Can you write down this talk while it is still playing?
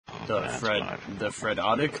The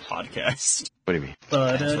Idotic podcast. What do you mean?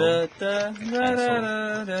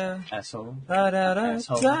 Asshole.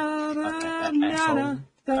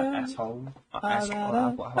 That's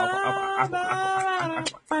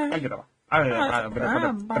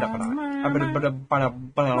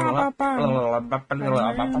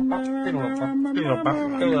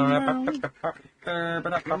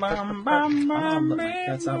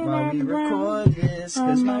not why we record this,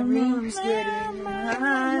 cause my room's getting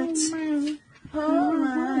hot. Oh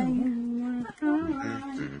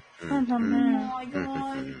my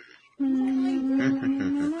god.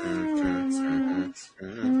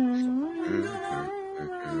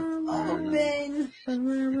 Open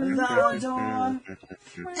the door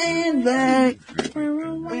and let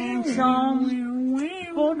in some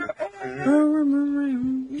water.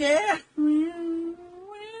 Yeah.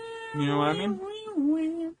 You know what I mean?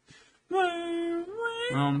 You know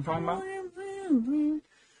what I'm talking about?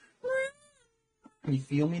 You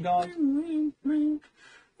feel me, dog?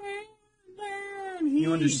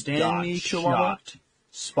 You understand me, Chihuahua?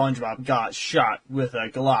 SpongeBob got shot with a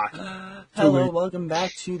Glock. Hello, welcome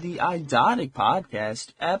back to the Idotic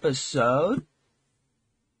podcast episode.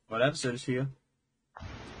 What episode is here?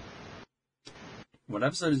 What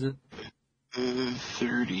episode is it?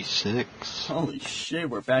 36. Holy shit,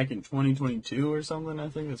 we're back in 2022 or something, I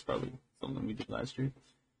think. That's probably something we did last year.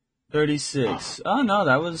 36. Oh no,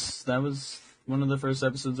 that was one of the first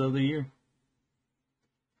episodes of the year.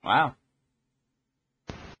 Wow.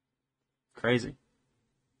 Crazy.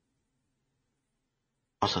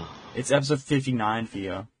 Awesome. It's episode 59,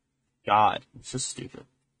 Theo. God, it's just stupid.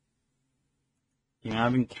 You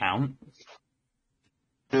not even count?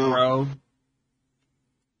 No. Bro.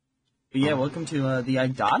 But yeah, welcome to the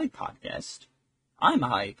Idotic podcast. I'm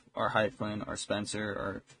Hype, or Hype Flynn, or Spencer,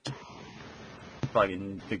 or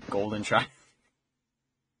fucking the Golden Tribe.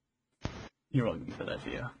 You're welcome for that,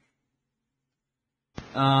 Theo.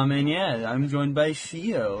 And yeah, I'm joined by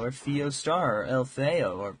Theo, or Theo Star, or El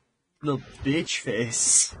Theo, or Little Bitch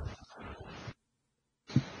Face.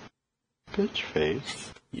 Bitch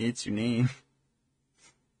face? Yeah, it's your name.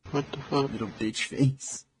 What the fuck? Little Bitch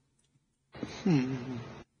Face. Hmm.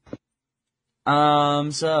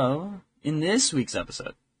 So, in this week's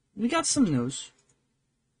episode, we got some news.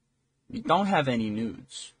 We don't have any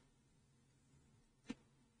nudes.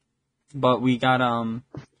 But we got, a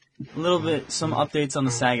little bit, some updates on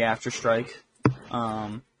the SAG-AFTRA strike.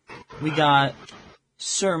 We got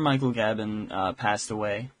Sir Michael Gabin, passed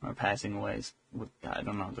away, or passing away. I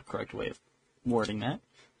don't know the correct way of wording that.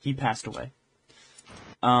 He passed away.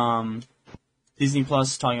 Disney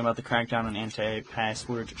Plus talking about the crackdown on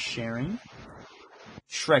anti-password sharing.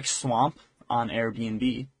 Shrek Swamp on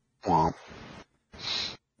Airbnb. Womp.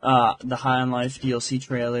 The High on Life DLC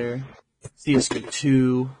trailer. CS:GO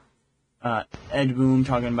 2. Ed Boon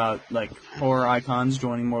talking about, like, horror icons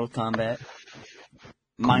joining Mortal Kombat.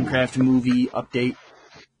 Minecraft movie update.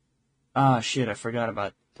 Shit, I forgot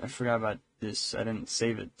about this. I didn't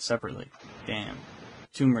save it separately. Damn.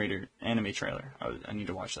 Tomb Raider anime trailer. I need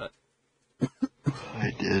to watch that.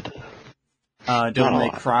 I did. Devil May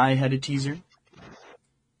Cry had a teaser.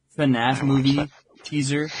 FNAF movie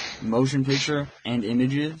teaser, motion picture, and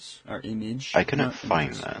images. Or image. I couldn't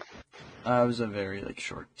find that. It was a very,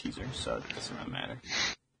 short teaser, so it doesn't really matter.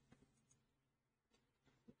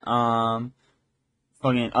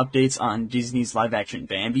 Fucking updates on Disney's live-action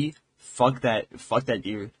Bambi. Fuck that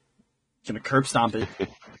deer. Gonna curb stomp it.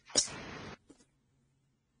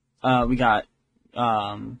 We got,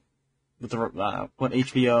 what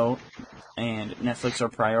HBO and Netflix are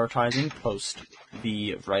prioritizing post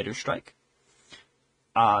the writer's strike.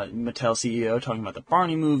 Mattel CEO talking about the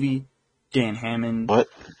Barney movie. Dan Hammond. What?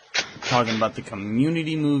 Talking about the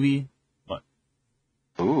Community movie. What?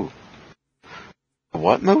 Ooh.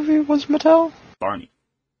 What movie was Mattel? Barney.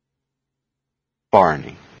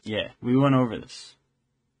 Yeah, we went over this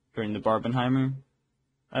during the Barbenheimer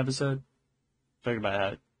episode. Talking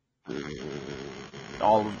about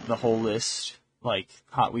the whole list, like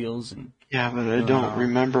Hot Wheels and... Yeah, but I don't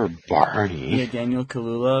remember Barney. Yeah, Daniel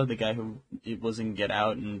Kaluuya, the guy who was in Get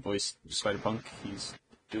Out and voiced Spider-Punk, he's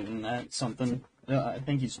doing that, something. I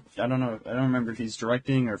think I don't know, I don't remember if he's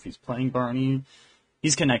directing or if he's playing Barney.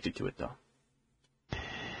 He's connected to it, though.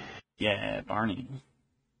 Yeah, Barney.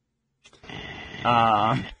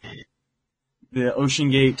 The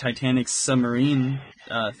OceanGate Titanic submarine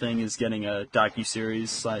thing is getting a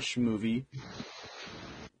docuseries / movie.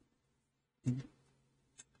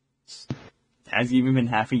 Hasn't even been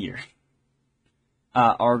half a year.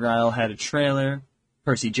 Argyle had a trailer.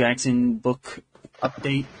 Percy Jackson book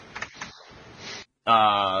update.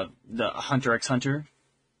 The Hunter x Hunter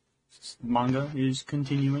manga is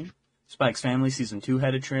continuing. Spy X Family Season 2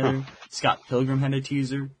 had a trailer. Scott Pilgrim had a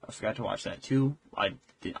teaser. I forgot to watch that too. I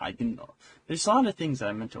didn't know. There's a lot of things that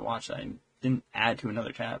I meant to watch that I didn't add to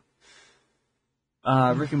another tab.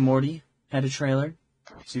 Rick and Morty had a trailer.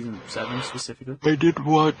 Season 7 specifically. I did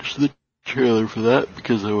watch the trailer for that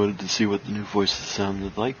because I wanted to see what the new voices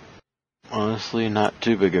sounded like. Honestly, not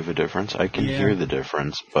too big of a difference. I can hear the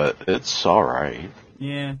difference, but it's alright.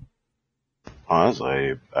 Yeah.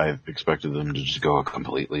 Honestly, I expected them to just go a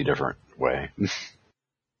completely different way.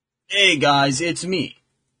 Hey guys, it's me,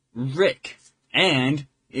 Rick, and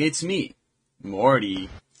it's me, Morty.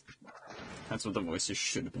 That's what the voices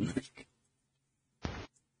should have been like.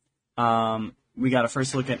 We got a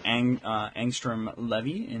first look at Angstrom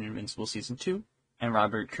Levy in Invincible Season 2, and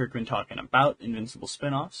Robert Kirkman talking about Invincible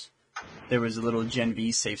spin-offs. There was a little Gen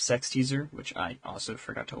V safe sex teaser, which I also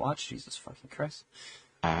forgot to watch. Jesus fucking Christ.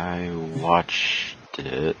 I watched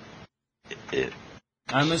it.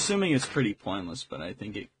 I'm assuming it's pretty pointless, but I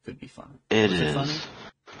think it could be fun. Was it funny?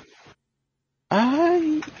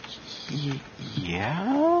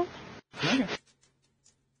 Yeah. Okay.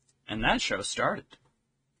 And that show started.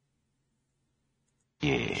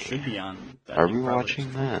 Yeah. It should be on. Are we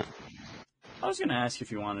watching that? I was gonna ask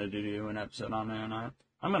if you wanted to do an episode on it or not.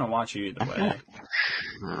 I'm gonna watch it either way.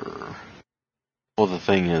 Sure. Well, the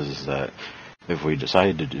thing is that if we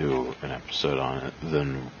decide to do an episode on it,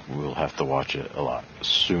 then we'll have to watch it a lot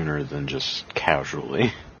sooner than just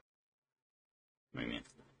casually. What do you mean?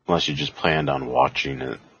 Unless you just planned on watching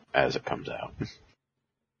it as it comes out.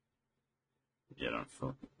 Yeah, I don't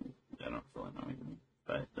fully know what you mean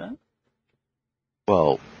by that.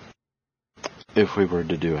 Well, if we were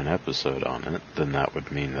to do an episode on it, then that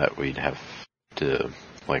would mean that we'd have to,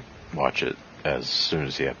 watch it as soon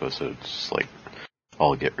as the episodes,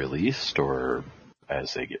 all get released, or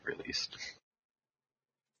as they get released.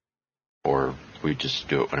 Or we just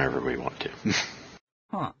do it whenever we want to.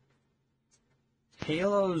 Huh.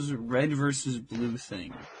 Halo's Red vs. Blue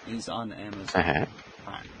thing is on Amazon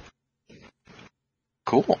Prime.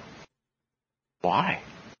 Cool. Why?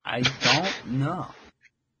 I don't know.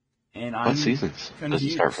 And What seasons? confused.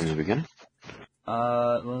 Does it start from the beginning?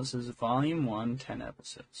 Well, this is Volume 1, 10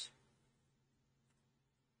 episodes.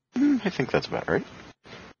 I think that's about right.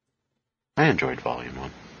 I enjoyed Volume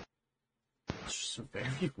 1. It's just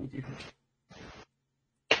very weird.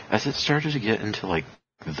 As it started to get into,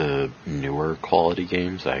 the newer quality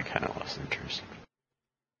games, I kind of lost interest.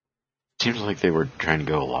 Seems like they were trying to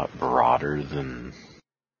go a lot broader than,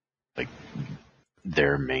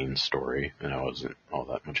 their main story, and I wasn't all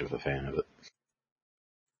that much of a fan of it.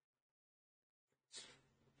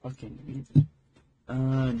 Fucking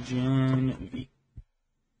Genevieve.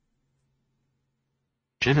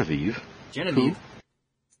 Genevieve? Genevieve.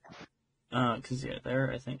 Cause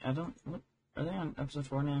they're, what, are they on episode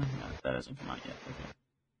 4 now? No, that hasn't come out yet, okay.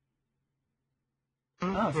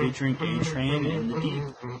 Oh, featuring A-Train and the Deep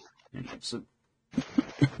in episode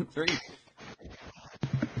 3.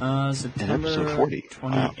 September episode 40.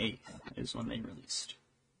 28th is when they released.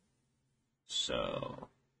 So,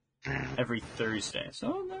 every Thursday.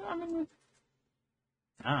 So, I don't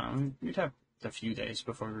know, we'd have a few days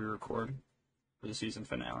before we record for the season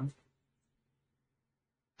finale.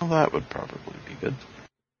 Well, that would probably be good.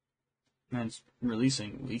 And it's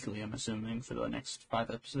releasing weekly, I'm assuming, for the next 5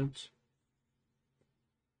 episodes.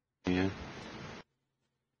 Yeah.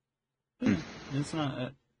 It's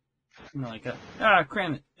not like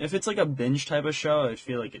cram it. If it's like a binge type of show, I'd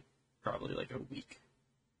feel like it probably a week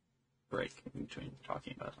break in between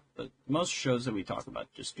talking about it. But most shows that we talk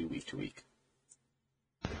about just do week to week.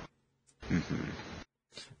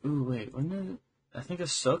 Mm-hmm. Ooh, wait, wouldn't it? I think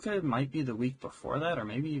Ahsoka might be the week before that, or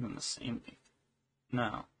maybe even the same week.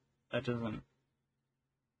 No, that doesn't.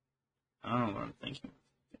 I don't know what I'm thinking.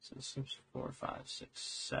 It's 6, 4, 5, 6,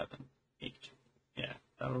 7, 8. Yeah,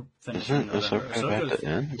 that'll finish in November. Ahsoka about to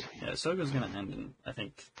end? Yeah, Ahsoka's gonna end in, I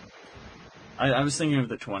think. I was thinking of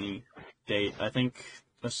the 20 date. I think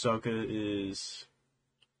Ahsoka is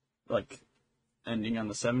ending on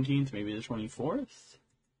the 17th, maybe the 24th.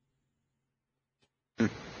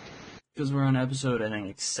 Because we're on episode, I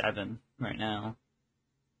think, 7 right now.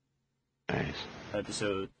 Nice.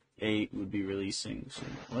 Episode 8 would be releasing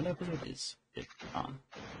soon. What episode is it on?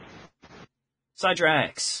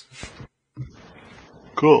 Sidetracks!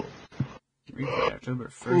 Cool. October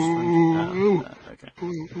 1st. Okay.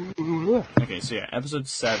 Okay, so yeah, episode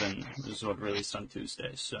 7 is what released on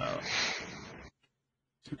Tuesday, so...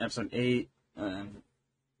 Episode 8 and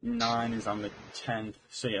 9 is on the 10th.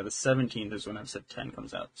 So yeah, the 17th is when episode 10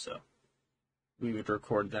 comes out, so... We would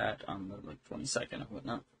record that on the 22nd and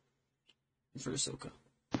whatnot. For Ahsoka.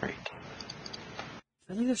 Right.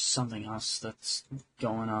 I think there's something else that's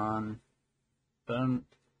going on. But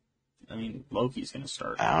I mean, Loki's gonna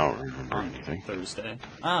start I don't remember on anything. Thursday.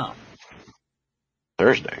 Oh,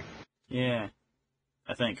 Thursday? yeah.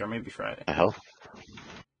 I think, or maybe Friday. The hell?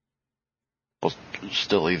 Well,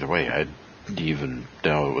 still either way, I didn't even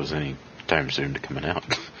know it was any time soon to coming out.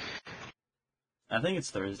 I think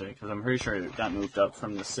it's Thursday, because I'm pretty sure it got moved up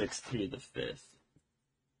from the 6th to the 5th.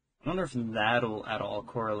 I wonder if that'll at all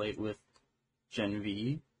correlate with Gen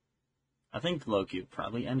V. I think Loki would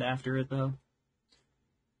probably end after it, though.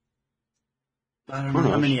 I don't know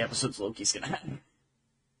how many episodes Loki's gonna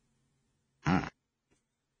have.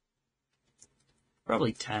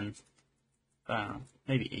 Probably 10. I don't know.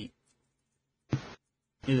 Maybe 8.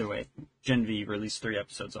 Either way, Gen V released 3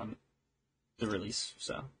 episodes on the release,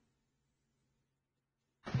 so.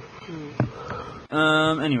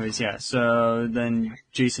 Anyways, yeah, so then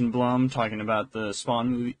Jason Blum talking about the Spawn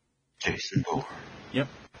movie. Jason Bourne. Yep.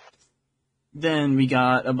 Then we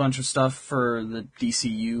got a bunch of stuff for the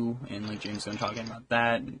DCU, and like James Gunn talking about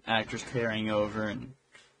that, and actors carrying over, and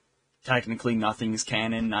technically nothing's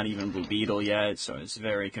canon, not even Blue Beetle yet, so it's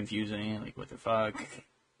very confusing, like what the fuck.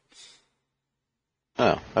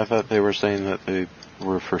 Oh, I thought they were saying that they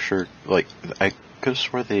were for sure, like, I could have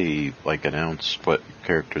swore they, like, announced what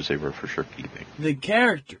characters they were for sure keeping. The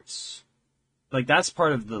characters, like, that's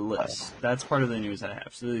part of the list. That's part of the news that I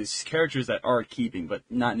have. So these characters that are keeping, but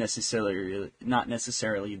not necessarily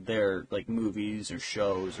their, like, movies or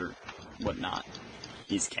shows or whatnot,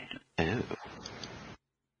 is canon. Ew.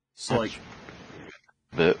 So, That's like,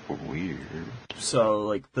 a bit weird. So,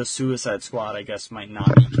 like, the Suicide Squad, I guess, might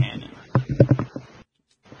not be canon.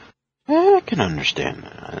 I can understand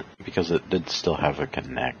that, because it did still have a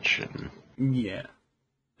connection. Yeah.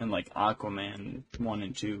 And, like, Aquaman 1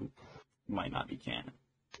 and 2 might not be canon.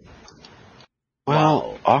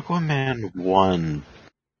 Well, Aquaman 1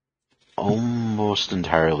 almost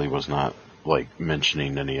entirely was not, like,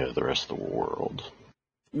 mentioning any of the rest of the world.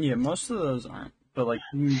 Yeah, most of those aren't. But, like,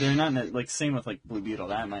 they're not, like, same with, like, Blue Beetle,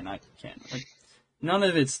 that might not be canon. Like, none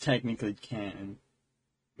of it's technically canon.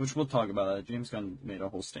 Which we'll talk about that. James Gunn made a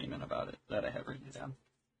whole statement about it that I have written down.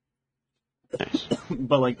 Nice.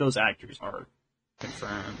 But, like, those actors are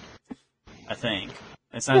confirmed, I think.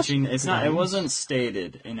 It's not, it wasn't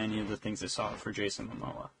stated in any of the things I saw for Jason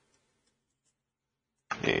Momoa.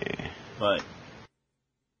 Yeah. But,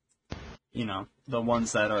 you know, the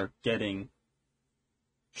ones that are getting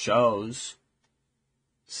shows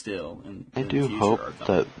still in I the do future hope are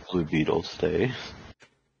that Blue Beetle stays.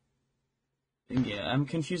 Yeah, I'm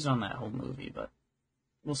confused on that whole movie, but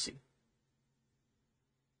we'll see.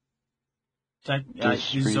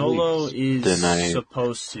 Zolo is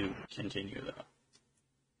supposed to continue, though.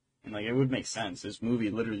 And, like, it would make sense. This movie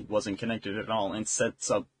literally wasn't connected at all and sets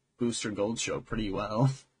up Booster Gold Show pretty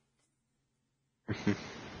well.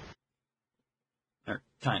 Or,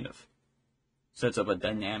 kind of. Sets up a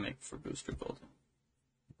dynamic for Booster Gold.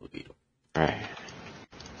 Blue Beetle. Right.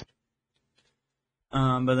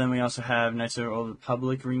 But then we also have Knights of the Old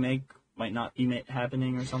Republic remake, might not be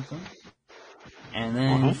happening or something. And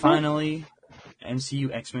then finally,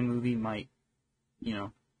 MCU X-Men movie might, you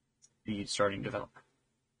know, be starting development.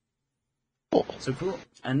 Cool. So cool.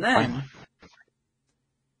 And then,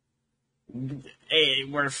 hey,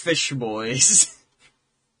 we're Fish Boys.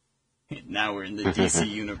 Now we're in the DC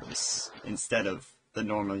universe instead of the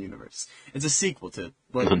normal universe. It's a sequel to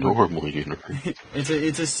the normal universe.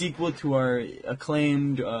 It's a sequel to our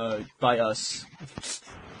acclaimed by us.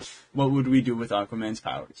 What would we do with Aquaman's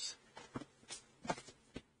powers?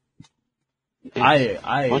 I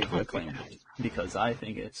acclaimed it because I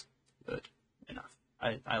think it's good enough.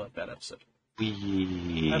 I like that episode.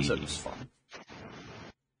 That episode was fun.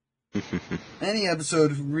 Any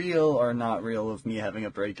episode, real or not real, of me having a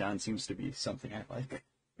breakdown seems to be something I like.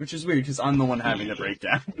 Which is weird, because I'm the one having the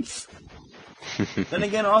breakdowns. Then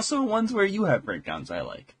again, also ones where you have breakdowns I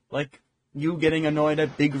like. Like, you getting annoyed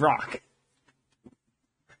at Big Rock.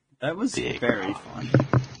 That was very fun.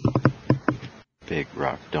 Big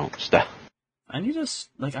Rock, don't stop. I need to,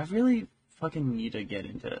 I really fucking need to get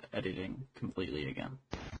into editing completely again.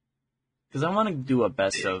 Because I want to do a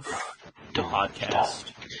best of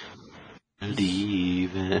podcast.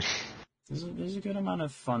 Leave it. There's a good amount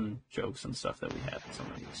of fun jokes and stuff that we have in some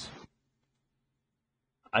of these.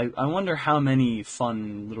 I wonder how many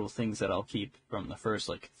fun little things that I'll keep from the first,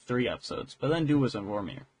 3 episodes. But then Duos on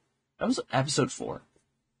Vormir. That was episode 4.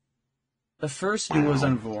 The first Duos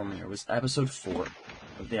on Vormir was episode 4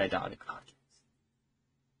 of the Idotic podcast.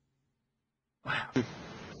 Wow.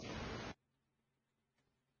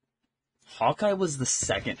 Hawkeye was the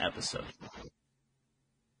 2nd episode.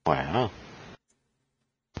 Wow.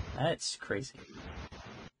 That's crazy.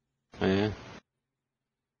 Yeah.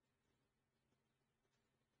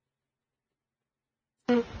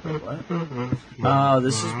 What? Oh,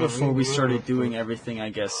 this is before we started doing everything, I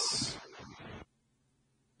guess.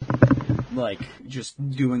 Like, just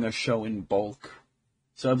doing a show in bulk.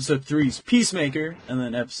 So episode 3 is Peacemaker, and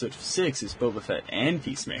then episode 6 is Boba Fett and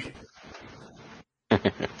Peacemaker.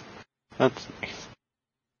 That's nice.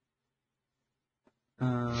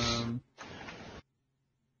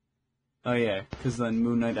 Oh yeah, because then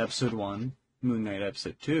Moon Knight episode 1, Moon Knight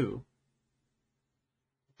episode 2,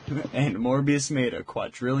 and Morbius made $1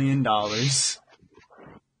 quadrillion.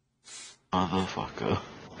 Motherfucker.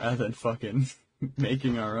 And then fucking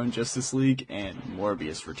making our own Justice League and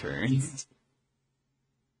Morbius returns.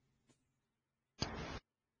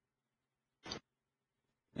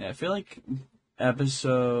 Yeah, I feel like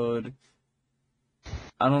episode...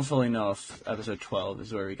 I don't fully know if episode 12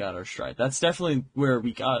 is where we got our stride. That's definitely where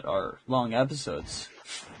we got our long episodes.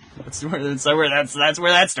 That's where that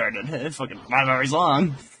started. It's fucking 5 hours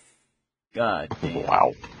long. God damn.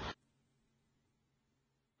 Wow.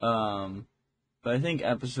 But I think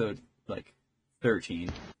episode,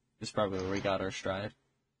 13 is probably where we got our stride.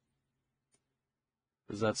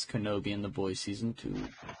 Because that's Kenobi and the Boys Season 2.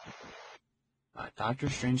 Doctor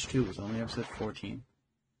Strange 2 was only episode 14.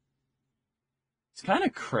 It's kind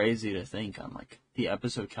of crazy to think on, the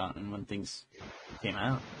episode count and when things came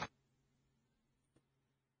out.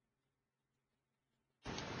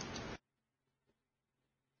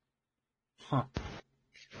 Huh.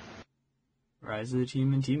 Rise of the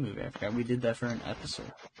TMNT movie. I forgot we did that for an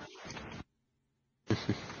episode.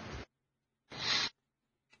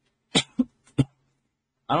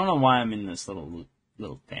 I don't know why I'm in this little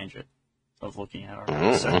tangent of looking at our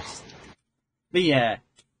episodes. But yeah,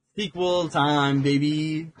 sequel time,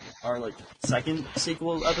 baby. Our, second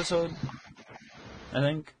sequel episode, I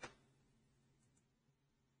think.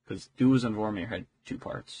 Because Duos and Vormir had 2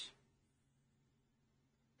 parts.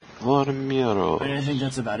 Vormir. And I think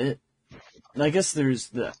that's about it. I guess there's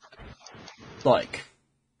the,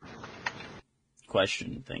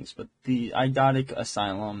 question things, but the Idotic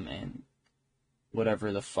Asylum and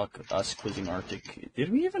whatever the fuck us quizzing Arctic.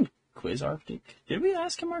 Did we even quiz Arctic? Did we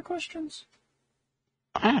ask him our questions?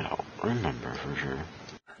 I don't remember for sure.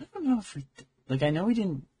 I don't know if we did. I know we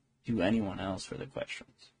didn't do anyone else for the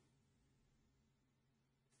questions.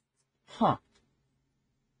 Huh.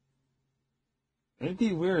 It'd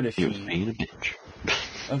be weird if He was being a bitch.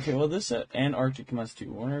 Okay, well, this Antarctic must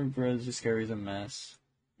do. Warner Bros. Discovery's a mess.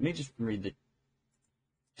 Let me just read the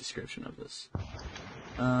description of this.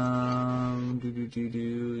 Time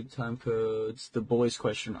codes. The boys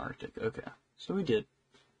question Arctic. Okay, so we did.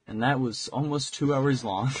 And that was almost 2 hours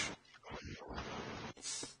long.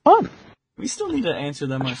 Fun. We still need to answer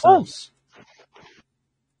them ourselves.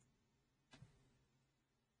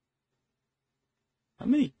 How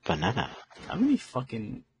many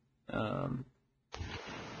fucking, Prime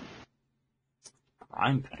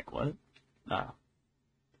Pack, what? Oh.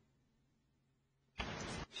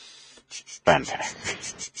 Prime Pack.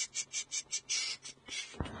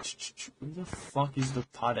 Where the fuck is the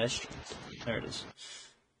Podestri? There it is.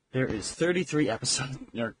 There is 33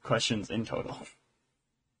 questions in total.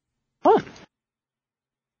 Fun.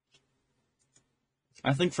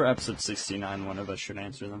 I think for episode 69, one of us should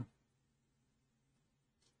answer them.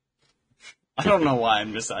 I don't know why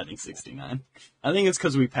I'm deciding 69. I think it's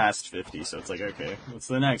because we passed 50, so it's okay, what's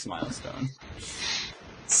the next milestone?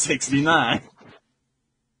 69.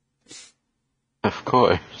 Of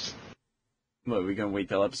course. What, are we gonna wait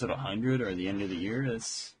till episode 100 or the end of the year?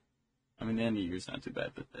 The end of the year's not too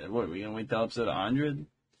bad, but what, are we gonna wait till episode 100?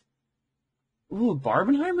 Ooh,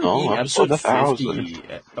 Barbenheimer being episode 50.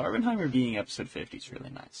 Barbenheimer being episode 50 is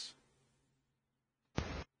really nice.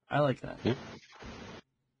 I like that. Yeah.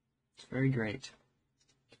 It's very great.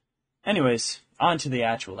 Anyways, on to the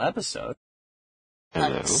actual episode. Hello.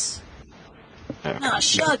 Nice. Aw,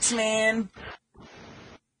 shucks, man.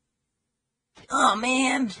 Oh,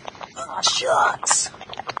 man. Aw, shucks.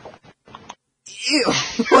 Ew.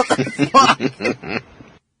 What the fuck?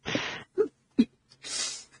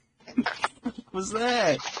 What was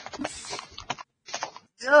that?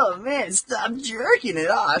 Oh, man, stop jerking it.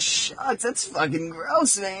 Aw, shucks. That's fucking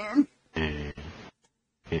gross, man.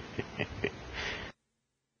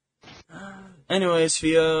 Anyways,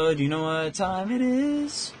 Fio, do you know what time it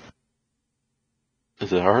is?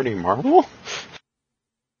 Is it already Marvel?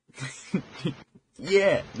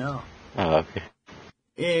 Yeah, no. Oh, okay.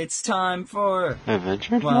 It's time for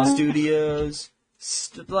Adventure While Time? studios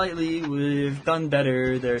slightly would done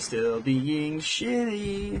better, they're still being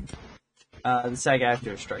shitty. The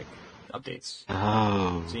SAG-AFTRA strike updates.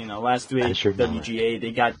 Oh. So, last week, WGA,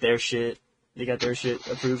 they got their shit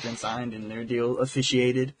approved and signed and their deal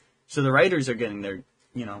officiated. So the writers are getting their,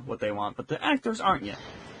 what they want, but the actors aren't yet.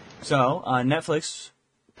 So, Netflix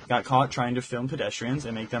got caught trying to film pedestrians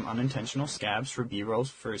and make them unintentional scabs for B-rolls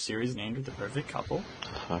for a series named The Perfect Couple.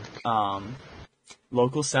 Fuck.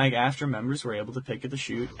 Local SAG-AFTRA members were able to picket the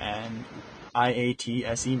shoot, and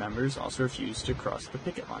IATSE members also refused to cross the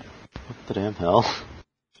picket line. What the damn hell?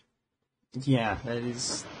 Yeah, that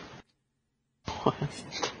is... What?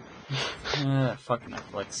 Fuck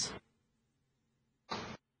Netflix.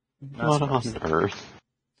 What on earth?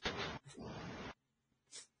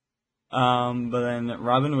 But then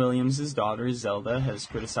Robin Williams' daughter, Zelda, has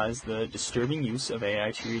criticized the disturbing use of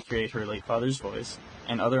AI to recreate her late father's voice,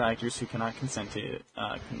 and other actors who cannot consent to it,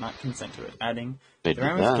 adding, "The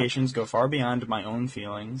ramifications go far beyond my own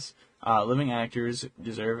feelings. Living actors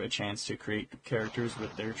deserve a chance to create characters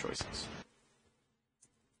with their choices."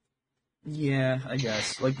 Yeah, I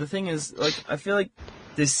guess. The thing is, I feel like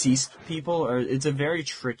deceased people it's a very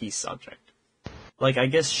tricky subject. I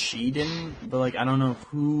guess she didn't, but, I don't know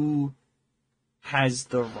who has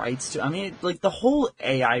the rights to... I mean, the whole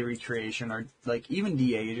AI recreation, or, even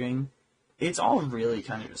de-aging, it's all really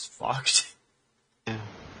kind of just fucked. Yeah.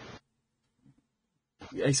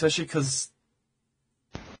 Especially because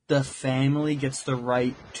the family gets the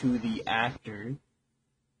right to the actor,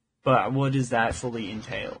 but what does that fully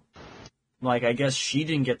entail? I guess she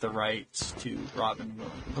didn't get the rights to Robin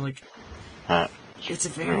Williams, but, it's a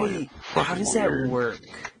very... How does that work?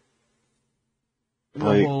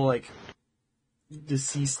 The whole,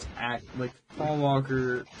 deceased act, Paul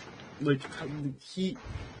Walker, he...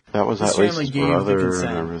 That was at least his brother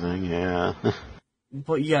and everything, yeah.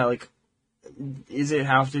 But, yeah, does it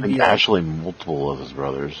have to be... Actually, multiple of his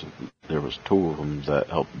brothers. There was 2 of them that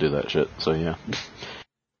helped do that shit, so yeah.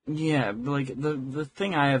 Yeah, but, the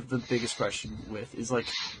thing I have the biggest question with is,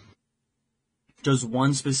 does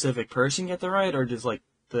one specific person get the right, or does,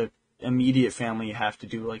 the immediate family have to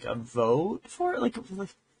do, a vote for it?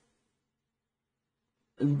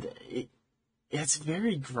 It's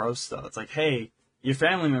very gross, though. It's hey, your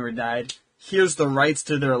family member died, here's the rights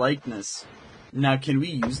to their likeness. Now, can we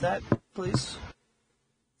use that, please?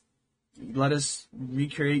 Let us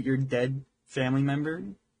recreate your dead family member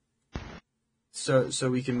so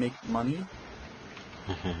we can make money?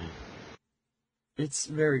 It's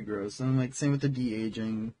very gross. And same with the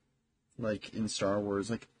de-aging, in Star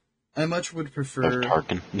Wars. I much would prefer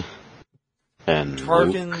Tarkin. And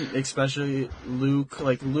Tarkin, Luke. Especially Luke.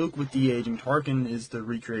 Luke with de-aging. Tarkin is the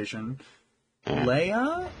recreation. Yeah.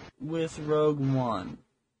 Leia with Rogue One.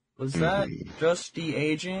 Was that just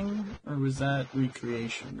de-aging, or was that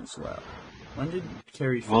recreation as well? When did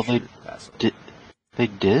Carrie Fisher pass away? They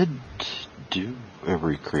did do a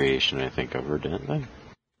recreation, I think, of her, didn't they?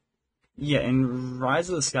 Yeah, in Rise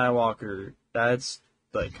of the Skywalker, that's,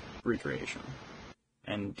 recreation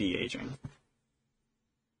and de-aging.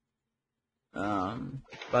 But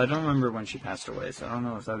I don't remember when she passed away, so I don't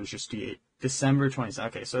know if that was just December 20th.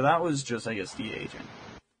 Okay, so that was just, I guess, de-aging.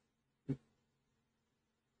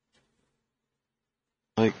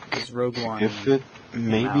 Rogue One, if it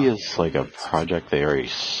maybe is a project they already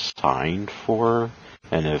signed for,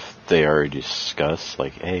 and if they already discussed,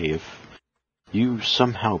 hey, if you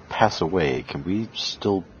somehow pass away, can we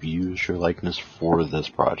still use your likeness for this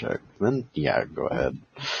project? Then, yeah, go ahead.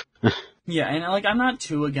 Yeah, and, I'm not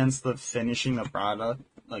too against the finishing the product,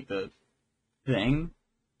 the thing.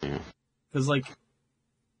 Yeah. Because,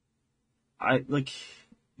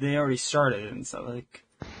 they already started and stuff,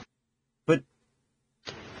 but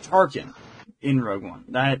Tarkin in Rogue One,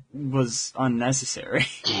 that was unnecessary.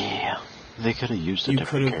 Yeah, they could have used a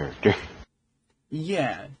different character.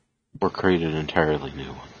 Yeah. Or created an entirely new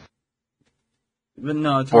one. But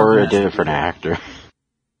no, or a different actor.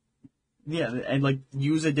 Yeah, and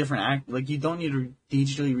use a different act. You don't need to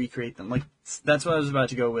digitally recreate them. That's what I was about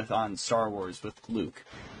to go with on Star Wars with Luke.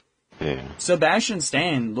 Yeah. Sebastian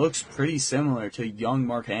Stan looks pretty similar to young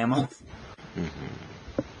Mark Hamill. Mm-hmm.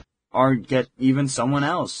 Or get even someone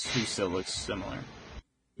else who still looks similar.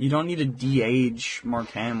 You don't need to de-age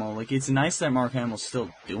Mark Hamill. It's nice that Mark Hamill's still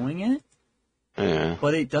doing it. Yeah.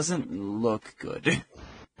 But it doesn't look good.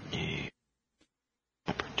 Yeah.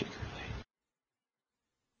 Not particularly.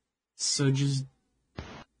 So just...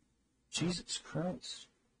 Jesus Christ.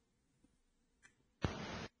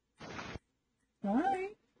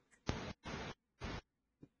 Alright.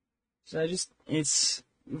 So it's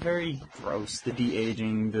very gross, the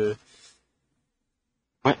de-aging, the...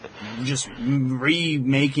 What? Just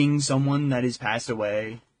remaking someone that has passed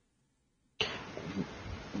away.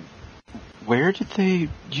 where did they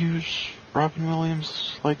use Robin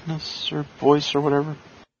Williams' likeness or voice or whatever?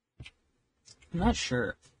 I'm not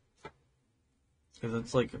sure. Because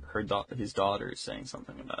it's like his daughter is saying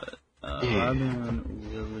something about it. Yeah. Robin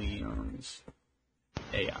Williams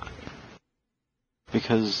AI.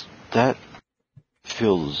 Because that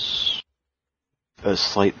feels a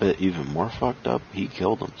slight bit even more fucked up. He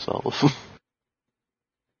killed himself.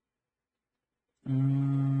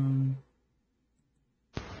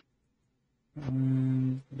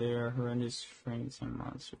 They are horrendous Frankenstein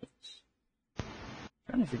monsters.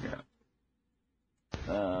 Trying to figure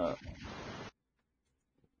out.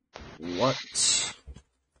 What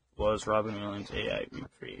was Robin Williams' AI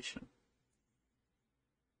recreation?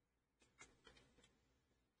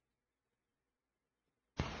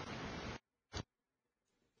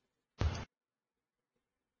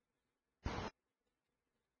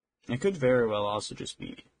 It could very well also just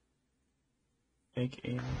be fake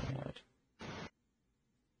AI ad.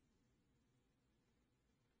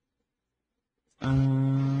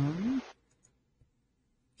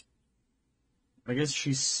 I guess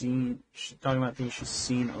she's talking about things she's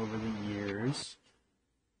seen over the years.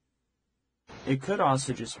 It could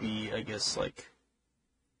also just be, I guess, like,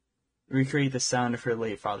 recreate the sound of her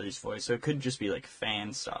late father's voice. So it could just be, like,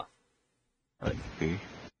 fan stuff. Like, you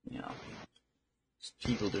know, just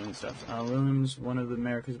people doing stuff. Williams, one of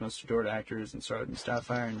America's most adored actors, and starred in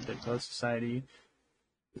Starfire and Dead Poets Society.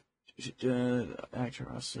 The actor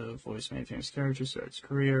also voiced many famous characters throughout his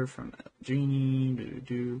career, from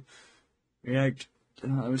Genie, React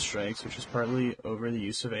Strikes, which is partly over the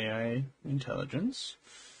use of AI intelligence,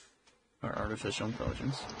 or artificial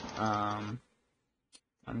intelligence. On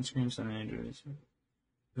screen,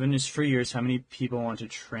 within his 3 years, how many people want to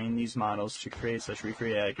train these models to create such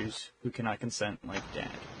recreate actors who cannot consent like Dad?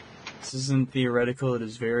 This isn't theoretical, it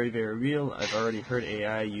is very, very real. I've already heard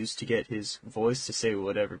AI used to get his voice to say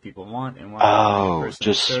whatever people want, and while just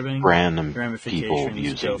disturbing, random people ramifications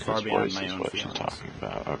using go his far beyond voice my is own what feelings. you're talking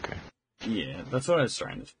about. Okay. Yeah, that's what I was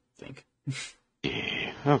starting to think.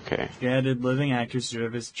 Yeah, okay. She added living actors to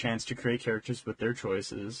have a chance to create characters with their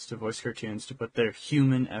choices, to voice cartoons, to put their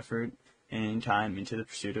human effort and time into the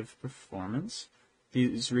pursuit of performance.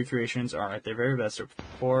 These recreations are at their very best a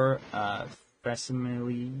poor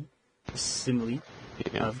facsimile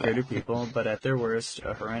of greater people, but at their worst,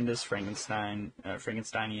 a horrendous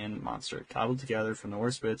Frankensteinian monster, cobbled together from the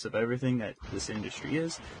worst bits of everything that this industry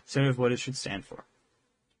is, instead of what it should stand for.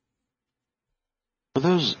 Are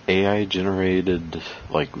those AI generated,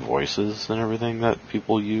 like, voices and everything that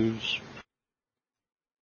people use?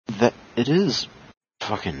 That, it is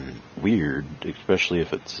fucking weird, especially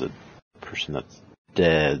if it's a person that's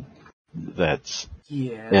dead, that's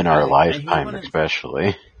in our lifetime,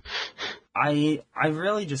 especially. I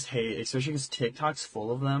really just hate, especially because TikTok's full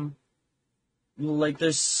of them. Like,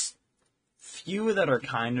 there's few that are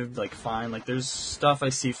kind of, like, fine. Like, there's stuff I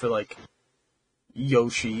see for, like,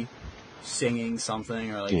 Yoshi singing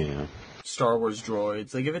something, or, like, Star Wars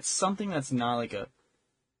droids. Like, if it's something that's not, like, a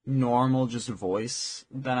normal just voice,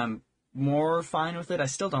 then I'm more fine with it. I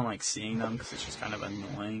still don't like seeing them, because it's just kind of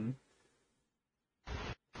annoying.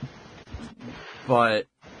 But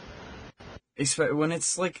when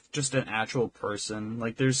it's, like, just an actual person,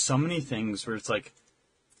 like, there's so many things where it's, like,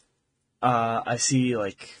 I see,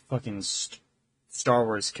 like, fucking Star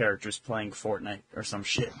Wars characters playing Fortnite or some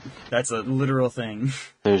shit. That's a literal thing.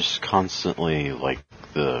 There's constantly, like,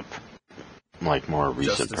 the, like, more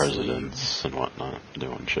recent Justice presidents League and whatnot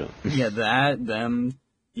doing shit. Yeah,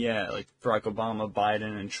 like, Barack Obama,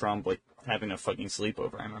 Biden, and Trump, like, having a fucking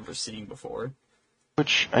sleepover I remember seeing before.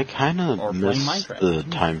 Which I kind of miss the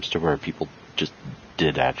times to where people just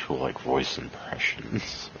did actual, like, voice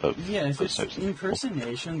impressions of if it's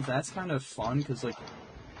impersonations, that's kind of fun, because, like,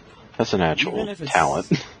 that's an actual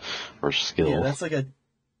talent or skill. Yeah, that's like a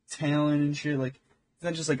talent and shit. Like, it's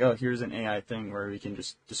not just like, oh, here's an AI thing where we can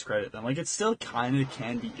just discredit them. Like, it still kind of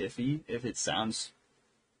can be iffy if it sounds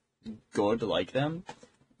good like them.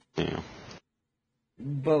 Yeah.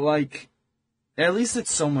 But, like, at least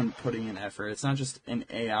it's someone putting in effort. It's not just an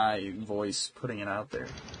AI voice putting it out there.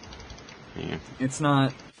 Yeah. It's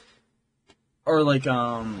not... Or, like,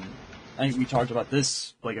 I think we talked about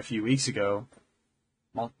this, like, a few weeks ago.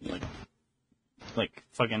 Like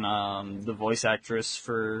fucking, the voice actress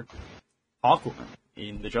for Aquaman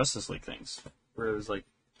in the Justice League things. Where it was, like,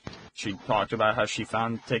 she talked about how she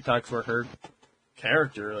found TikToks where her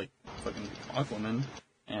character, like, fucking Aquaman,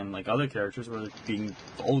 and, like, other characters were, like, being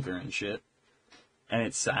vulgar and shit. And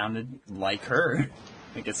it sounded like her.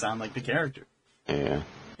 Like, it sounded like the character. Yeah.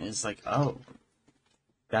 And it's like, oh,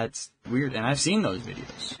 that's weird. And I've seen those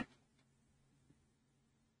videos.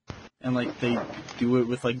 And, like, they do it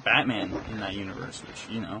with, like, Batman in that universe, which,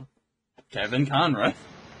 you know, Kevin Conroy,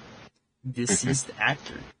 deceased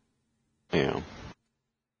actor. Yeah.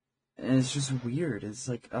 And it's just weird. It's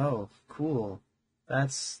like, oh, cool.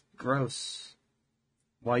 That's gross.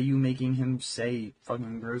 Why are you making him say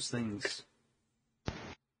fucking gross things?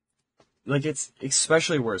 Like, it's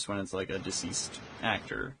especially worse when it's, like, a deceased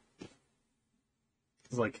actor.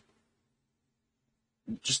 It's like,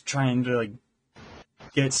 just trying to, like,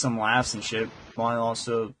 get some laughs and shit, while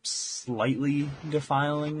also slightly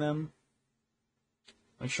defiling them.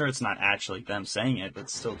 Like, sure, it's not actually them saying it, but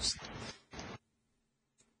still just...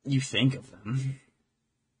 You think of them.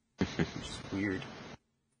 Which is weird.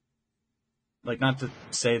 Like, not to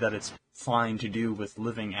say that it's fine to do with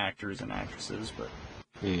living actors and actresses, but...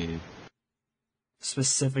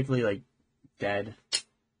 Specifically, like, dead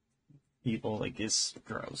people, like, is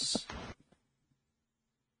gross.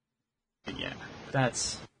 But yeah,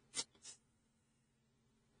 that's...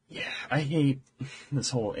 Yeah, I hate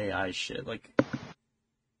this whole AI shit. Like,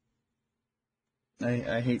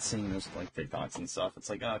 I hate seeing those, like, TikToks and stuff. It's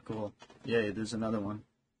like, oh, cool. Yay, there's another one.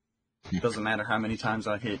 Doesn't matter how many times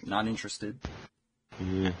I hit not interested.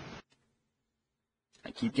 Yeah.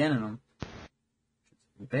 I keep getting them.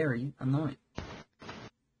 Very annoying.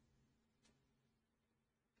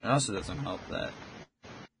 It also doesn't help that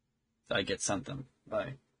I get sent them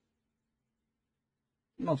by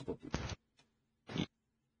multiple people.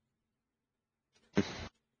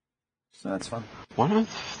 So that's fun. One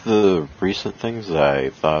of the recent things that I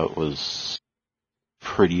thought was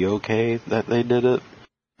pretty okay that they did it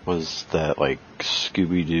was that, like,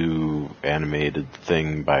 Scooby-Doo animated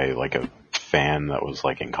thing by, like, a fan that was,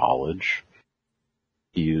 like, in college.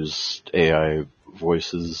 He used AI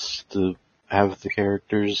voices to have the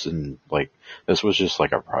characters, and, like, this was just,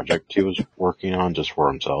 like, a project he was working on just for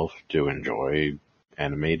himself to enjoy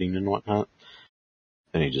animating and whatnot.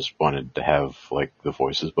 And he just wanted to have, like, the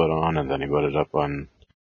voices put on, and then he put it up on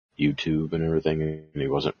YouTube and everything, and he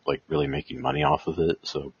wasn't, like, really making money off of it,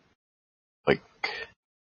 so, like,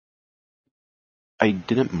 I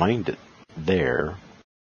didn't mind it there.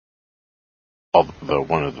 Although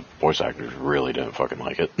one of the voice actors really didn't fucking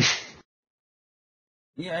like it.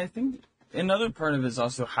 Yeah, I think another part of it is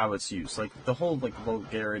also how it's used. Like, the whole, like,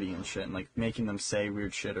 vulgarity and shit, and, like, making them say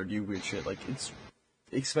weird shit or do weird shit, like, it's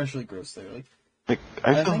especially gross there. Like,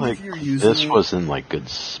 I feel like this was in, like, good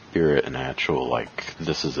spirit and actual, like,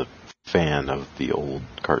 this is a fan of the old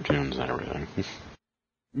cartoons and everything.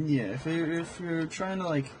 Yeah, if you're trying to,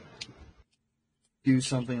 like, do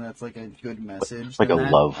something that's, like, a good message... Like a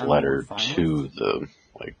love letter to the,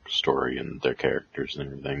 like, story and their characters and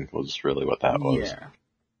everything was really what that was. Yeah.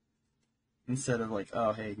 Instead of, like,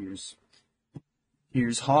 oh, hey, here's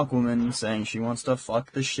Hawkwoman saying she wants to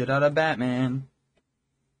fuck the shit out of Batman.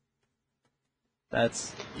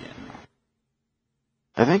 That's... yeah.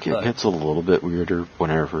 I think it gets a little bit weirder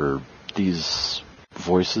whenever these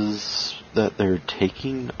voices that they're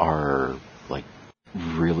taking are, like,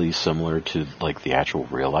 really similar to, like, the actual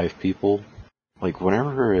real-life people. Like,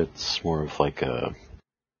 whenever it's more of, like, a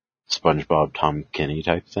SpongeBob Tom Kenny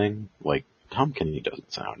type thing, like, Tom Kenny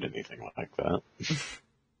doesn't sound anything like that.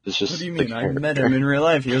 It's just... What do you mean? I met him in real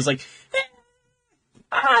life. He was like,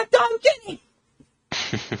 Tom Kenny!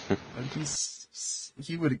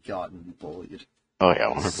 He would have gotten bullied. Oh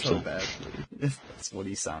yeah, 100%. So badly, if that's what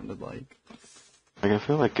he sounded like. Like, I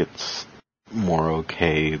feel like it's more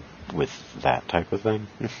okay with that type of thing.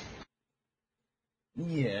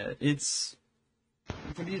 Yeah, it's...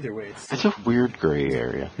 But either way, it's a weird gray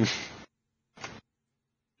area.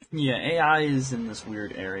 Yeah, AI is in this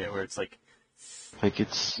weird area where it's like... Like,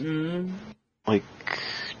 it's... like,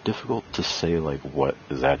 difficult to say, like, what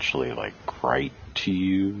is actually, like, right to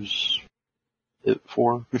use it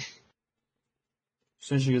for.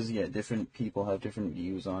 Especially because, yeah, different people have different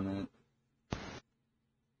views on it.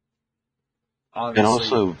 Obviously, and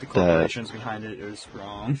also the corporations behind it is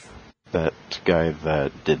wrong. That guy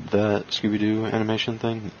that did that Scooby-Doo animation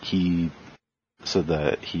thing, he said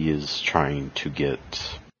that he is trying to get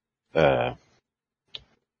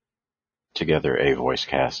together a voice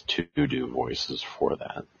cast to do voices for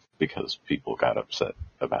that, because people got upset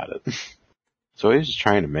about it. So he's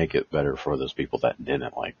trying to make it better for those people that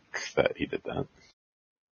didn't like that he did that.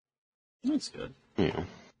 That's good. Yeah.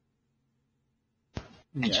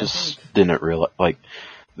 Yeah, I just didn't realize, like,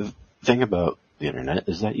 the thing about the internet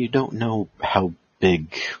is that you don't know how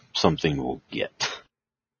big something will get.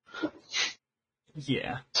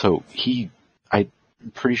 Yeah. So I'm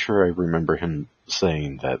pretty sure I remember him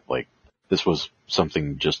saying that, like, this was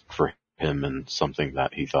something just for him and something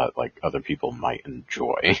that he thought, like, other people might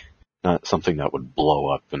enjoy. not something that would blow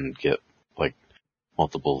up and get like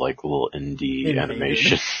multiple like little indie Invaded.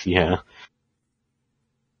 animation. Yeah.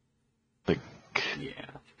 Like, Yeah.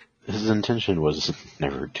 his intention was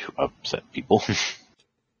never to upset people.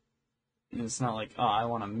 And it's not like, oh, I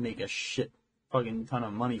want to make a shit fucking ton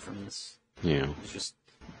of money from this. Yeah. It's just,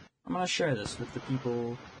 I'm gonna share this with the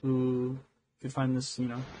people who could find this,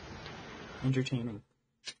 entertaining.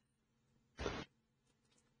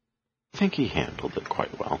 I think he handled it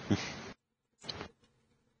quite well.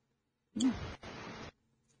 Yeah.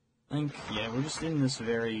 I think, we're just in this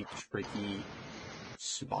very tricky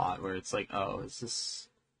spot where it's like, oh, is this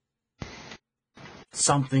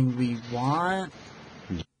something we want?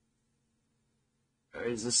 Or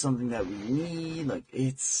is this something that we need? Like,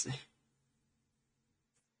 it's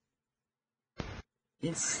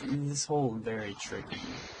this whole very tricky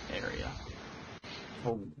area.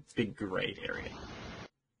 Whole big gray area.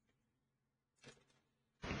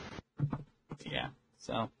 Yeah,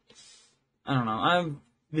 so, I don't know. I've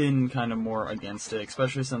been kind of more against it,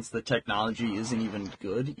 especially since the technology isn't even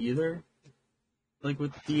good either. Like,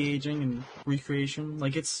 with de-aging and recreation.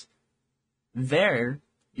 Like, it's there,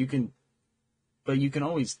 but you can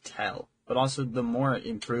always tell. But also, the more it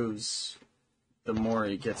improves, the more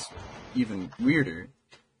it gets even weirder.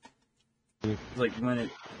 Like,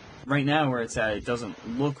 right now where it's at, it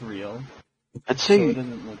doesn't look real. I'd So say it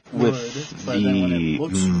doesn't look good, with but then when it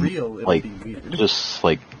looks the real, it'll like be weird. just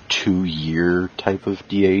like 2-year type of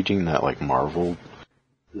de-aging that like Marvel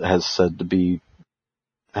has said to be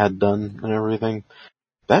had done and everything,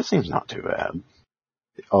 that seems not too bad.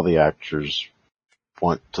 All the actors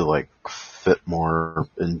want to like fit more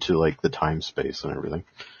into like the time space and everything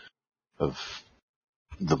of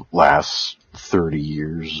the last 30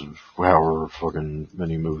 years of however fucking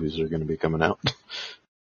many movies are going to be coming out.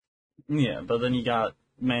 Yeah, but then you got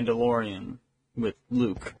Mandalorian with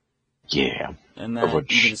Luke. Yeah. And Of that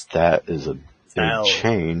which you can just that is a tell. big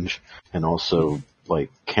change, and also like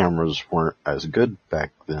cameras weren't as good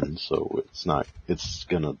back then, so it's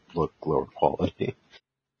gonna look lower quality.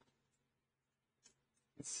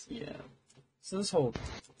 Yeah. So this whole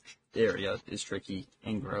area is tricky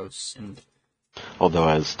and gross, and Although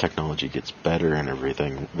as technology gets better and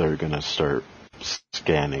everything, they're gonna start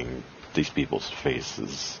scanning these people's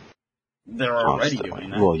faces they're already constantly.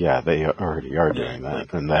 doing that. Well, yeah, they already are Yeah, doing that,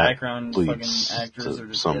 like, and that background leads fucking actors to are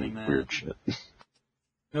just some getting that. weird shit.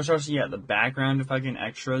 No, seriously, yeah, the background fucking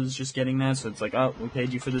extras just getting that, so it's like, oh, we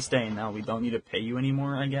paid you for this day, now we don't need to pay you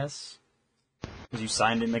anymore, I guess. Because you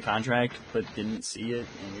signed in the contract, but didn't see it,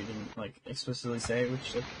 and we didn't, like, explicitly say it,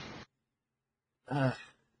 which, like,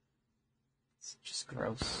 it's just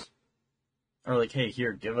gross. Or like, hey,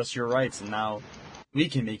 here, give us your rights, and now we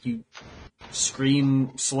can make you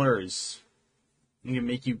scream slurs. We can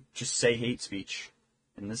make you just say hate speech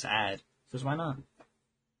in this ad. Because why not?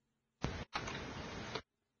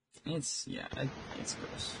 It's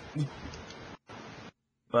gross.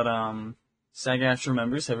 But, SAG-AFTRA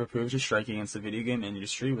members have approved a strike against the video game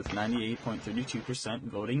industry with 98.32%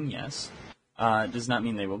 voting yes. It does not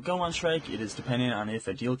mean they will go on strike. It is dependent on if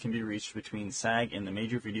a deal can be reached between SAG and the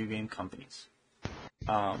major video game companies.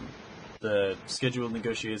 The scheduled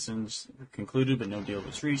negotiations concluded, but no deal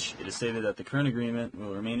was reached. It is stated that the current agreement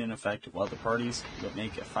will remain in effect while the parties will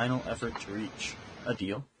make a final effort to reach a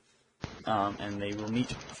deal. And they will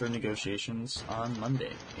meet for negotiations on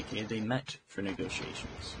Monday, aka they met for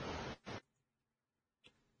negotiations.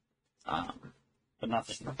 But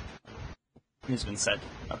nothing has been said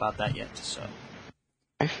about that yet, so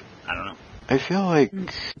I don't know. I feel like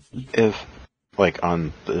if, like,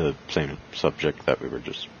 on the same subject that we were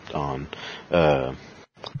just on,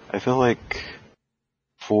 I feel like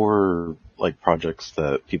for, like, projects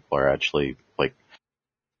that people are actually, like,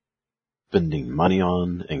 spending money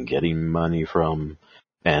on and getting money from,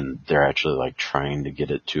 and they're actually, like, trying to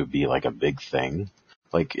get it to be, like, a big thing,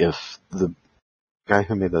 like, if the guy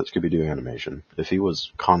who made that Scooby-Doo animation, if he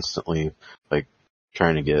was constantly, like,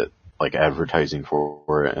 trying to get, like, advertising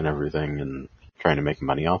for it and everything and trying to make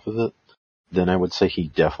money off of it, then I would say he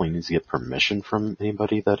definitely needs to get permission from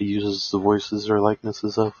anybody that he uses the voices or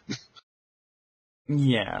likenesses of.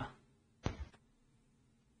 Yeah.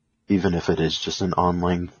 Even if it is just an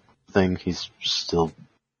online thing, he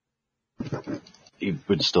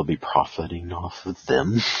would still be profiting off of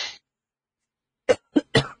them.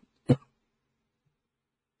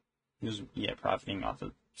 Just, profiting off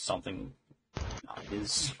of something not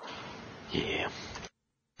his. Yeah.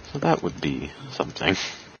 So that would be something.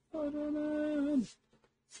 Spider-Man!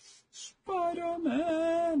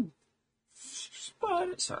 Spider-Man!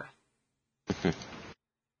 Sorry.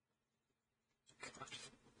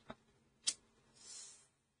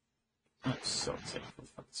 I'm so excited for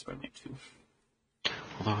fucking Spider-Man 2.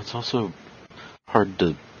 Although it's also hard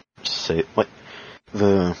to say, like,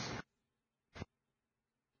 the...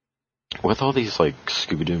 With all these, like,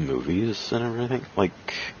 Scooby-Doo movies and everything,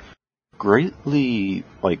 like, greatly,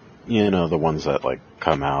 like, you know, the ones that, like,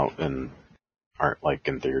 come out and aren't, like,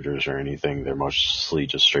 in theaters or anything, they're mostly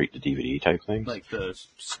just straight to DVD type things. Like the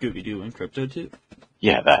Scooby-Doo and Crypto 2?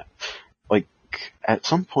 Yeah, that. Like, at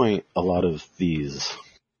some point, a lot of these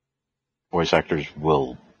voice actors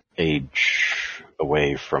will age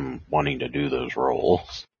away from wanting to do those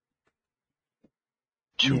roles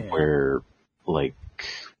to where, like,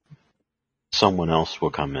 someone else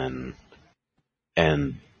will come in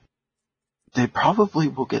and they probably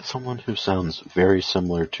will get someone who sounds very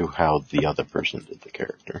similar to how the other person did the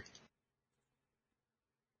character.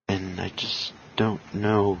 And I just don't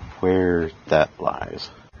know where that lies,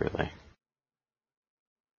 really.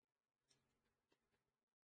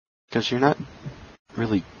 Because you're not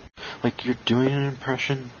really, like, you're doing an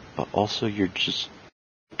impression, but also you're just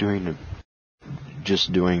doing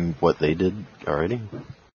what they did already.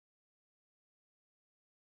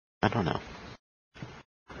 I don't know.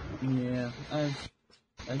 Yeah, I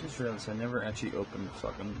just realized I never actually opened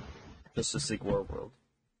fucking Justice League War World.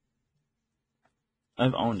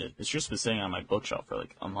 I've owned it. It's just been sitting on my bookshelf for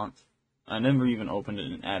like a month. I never even opened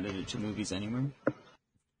it and added it to movies anywhere.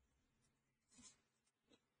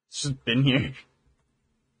 It's just been here.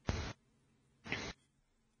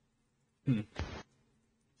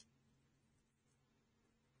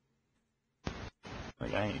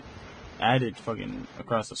 Like, I added fucking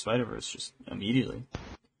Across the Spider-Verse just immediately.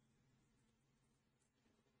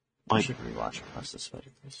 I should rewatch Across the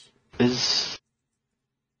Spider-Verse. Is,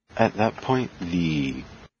 at that point,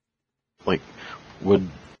 would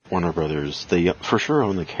Warner Brothers, they for sure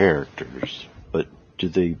own the characters, but do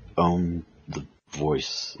they own the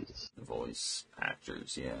voices? The voice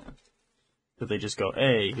actors, yeah. But they just go,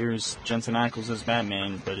 hey, here's Jensen Ackles as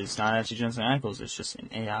Batman, but it's not actually Jensen Ackles, it's just an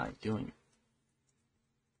AI doing it.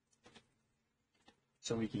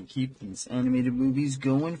 So we can keep these animated movies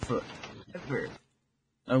going forever.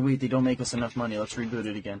 Oh wait, they don't make us enough money, let's reboot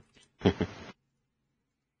it again.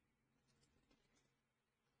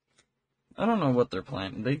 I don't know what they're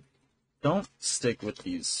planning. They don't stick with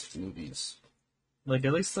these movies. Like,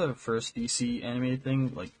 at least the first DC animated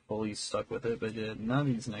thing, like, fully stuck with it, but yeah, none of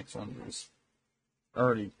these next ones was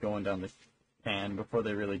already going down the pan before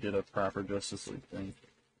they really did a proper Justice League thing.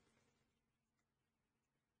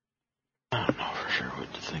 I don't know for sure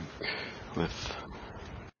what to think with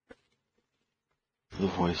the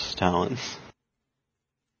voice talents.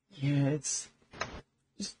 Yeah, it's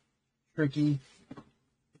just tricky.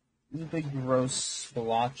 There's a big gross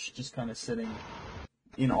splotch just kind of sitting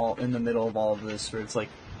in the middle of all of this, where it's like,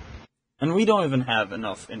 and we don't even have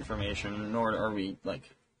enough information, nor are we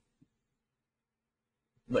like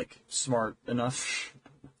smart enough,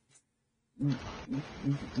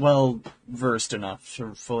 well versed enough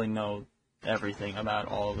to fully know everything about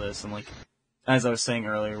all of this. And like, as I was saying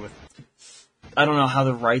earlier, I don't know how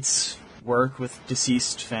the rights work with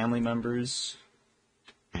deceased family members.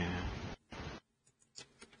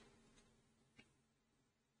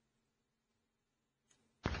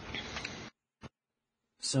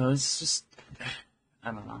 So it's just,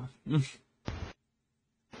 I don't know.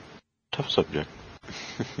 Tough subject.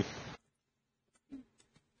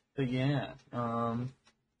 But yeah,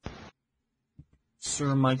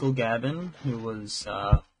 Sir Michael Gavin, who was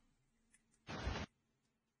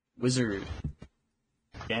Wizard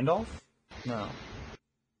Gandalf? No.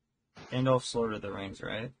 Gandalf's Lord of the Rings,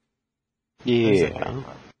 right? Yeah.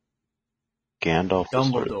 Gandalf.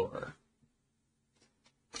 Dumbledore.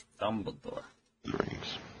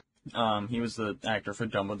 Rings. He was the actor for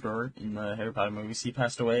Dumbledore in the Harry Potter movies. He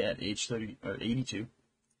passed away at age 82.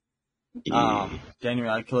 Daniel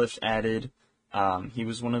Radcliffe added, he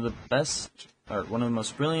was one of the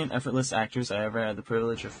most brilliant, effortless actors I ever had the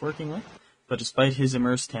privilege of working with. But despite his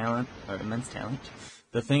immense talent,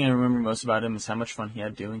 the thing I remember most about him is how much fun he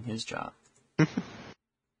had doing his job.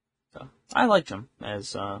 So I liked him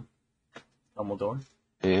as Dumbledore.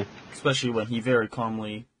 Yeah. Especially when he very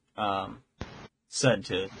calmly said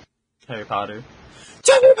to Harry Potter,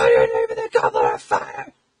 "Tell me about your name and the Goblet of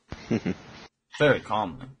Fire!" Very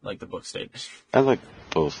calmly, like the book stated. I like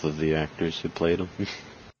both of the actors who played him.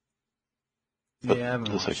 Yeah, I haven't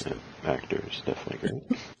the watched second actor is definitely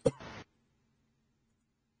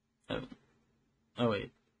great. Oh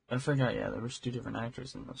wait, I forgot. Yeah, there was 2 different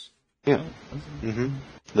actors in this. Yeah. Mm-hmm.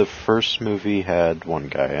 The first movie had one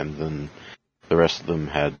guy, and then the rest of them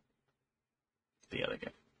had the other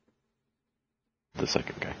guy. The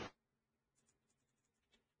second guy.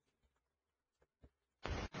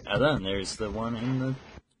 And then there's the one in the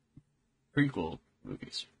prequel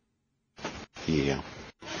movies. Yeah.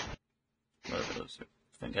 Whatever those are.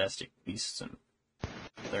 Fantastic Beasts and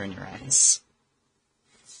they're in your eyes.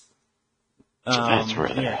 So that's where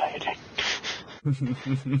they're hiding.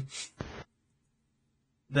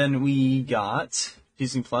 Then we got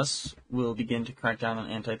Disney Plus will begin to crack down on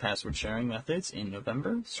anti-password sharing methods in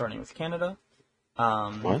November, starting with Canada.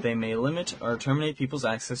 They may limit or terminate people's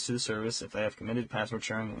access to the service if they have committed password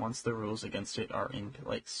sharing once the rules against it are in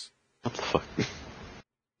place. What the fuck?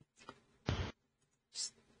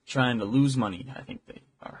 Trying to lose money, I think they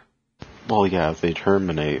are. Well, yeah, if they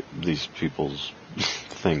terminate these people's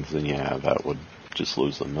things, then yeah, that would just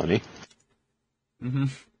lose them money. Mm-hmm.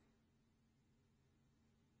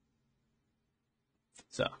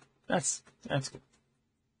 So, that's cool.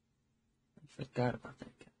 I forgot about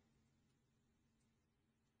that guy.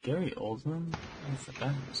 Gary Oldman? I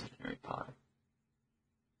forgot he was in Harry Potter.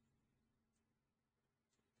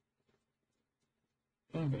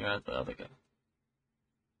 I can't figure out the other guy.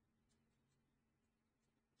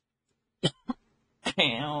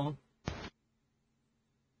 Ow.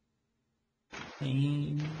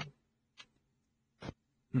 Pain.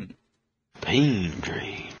 Pain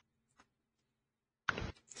Drain.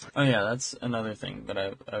 Oh yeah, that's another thing that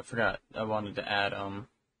I forgot. I wanted to add.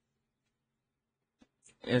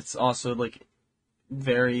 It's also like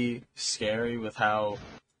very scary with how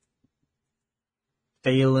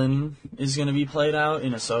Phelan is going to be played out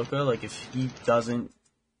in Ahsoka. Like if he doesn't,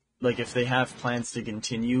 like if they have plans to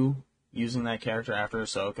continue using that character after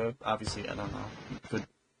Ahsoka, obviously I don't know, he could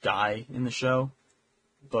die in the show.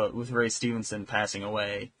 But with Ray Stevenson passing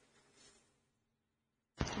away,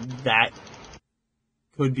 that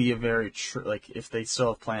could be a very like if they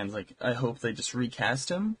still have plans. Like I hope they just recast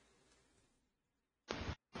him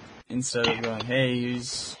instead of going, "Hey,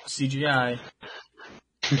 he's CGI."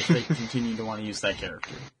 If they continue to want to use that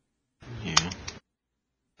character, Yeah.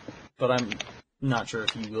 but I'm not sure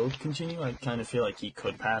if he will continue. I kind of feel like he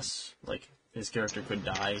could pass. Like his character could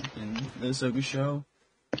die in the Ahsoka show.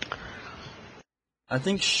 I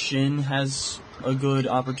think Shin has a good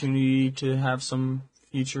opportunity to have some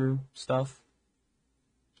future stuff.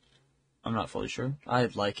 I'm not fully sure.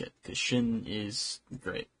 I'd like it, because Shin is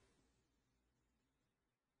great.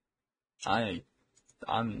 I'm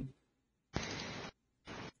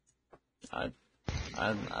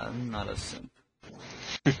not a simp.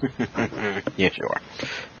 Yes, you are.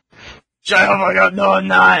 Shut up, I got, no, I'm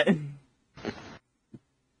not!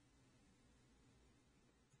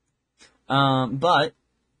 But,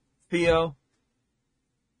 Theo,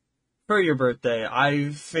 for your birthday,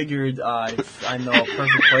 I figured I know a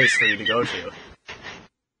perfect place for you to go to.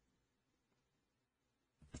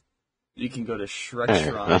 You can go to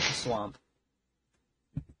Shrek Swamp.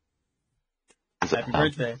 Happy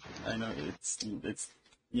birthday. I know it's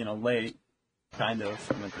late, kind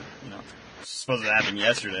of. It's supposed to happen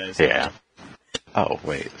yesterday. So. Yeah. Oh,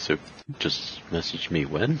 wait, so just message me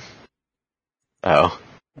when? Oh.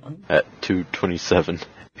 What? At 2:27.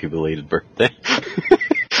 Happy belated birthday.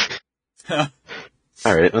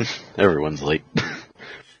 Alright then. Everyone's late.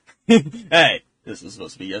 Hey, this was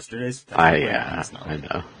supposed to be yesterday's. I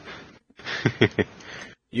know.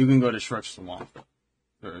 You can go to Shrek Swamp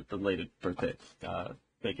for belated birthday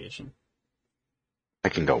vacation. I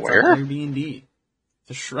can go where? Airbnb.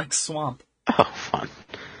 The Shrek Swamp. Oh, fun.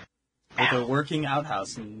 With a working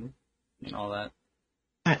outhouse and all that.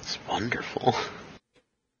 That's wonderful.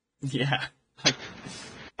 Yeah.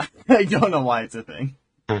 I don't know why it's a thing.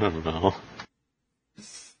 I don't know.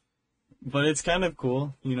 But it's kind of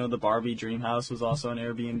cool. The Barbie Dream House was also an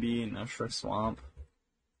Airbnb, and now Shrek Swamp.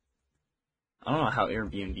 I don't know how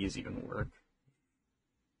Airbnbs even work.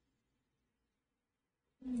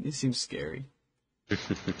 It seems scary.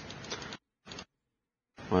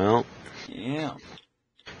 Well. Yeah.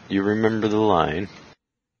 You remember the line.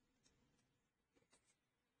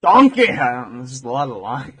 Donkey! There's a lot of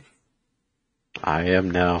lines. I am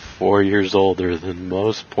now 4 years older than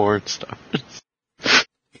most porn stars.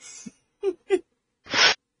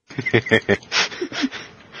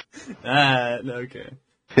 Okay.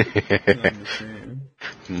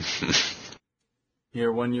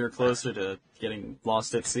 You're 1 year closer to getting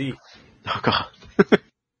lost at sea. Oh, God.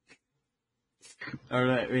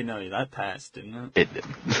 Alright, wait, no, that passed, didn't it? It did.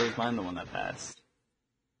 Or was mine the one that passed?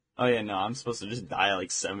 Oh, yeah, no, I'm supposed to just die at like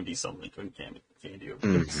 70-something from candy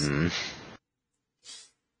overdose. Mm-hmm.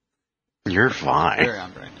 You're fine. Very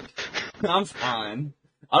on brand. I'm fine.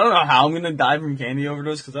 I don't know how I'm gonna die from candy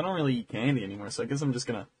overdose, because I don't really eat candy anymore, so I guess I'm just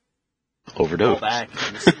gonna overdose. Go back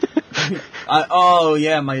and just Oh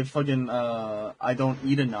yeah, my fucking I don't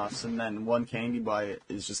eat enough, and then one candy bite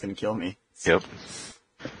is just gonna kill me. Yep.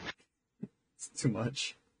 It's too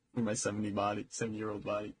much for my 70-year-old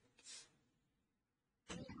body.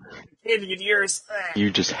 Idiot years. You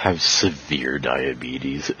just have severe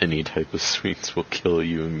diabetes. Any type of sweets will kill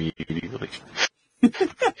you immediately.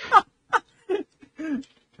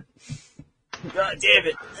 God damn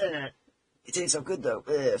it! It tastes so good though.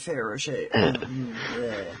 Ferrero Rocher.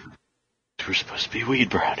 We're supposed to be weed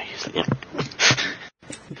brownies.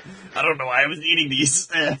 I don't know why I was eating these.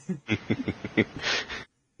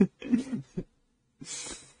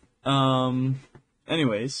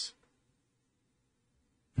 Anyways.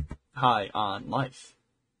 High on life.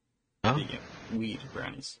 Oh, Speaking of weed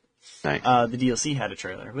brownies. nice. The DLC had a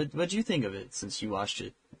trailer. What'd you think of it since you watched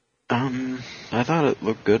it? I thought it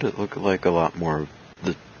looked good. It looked like a lot more of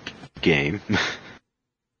the game.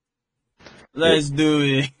 Let's do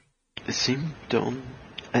it. It seemed to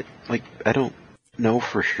I don't know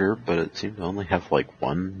for sure, but it seemed to only have like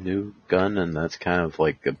one new gun, and that's kind of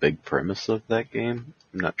like a big premise of that game.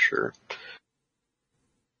 I'm not sure.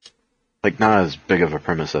 Like, not as big of a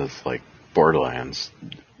premise as like Borderlands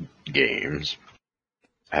games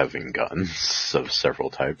having guns of several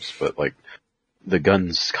types, but like the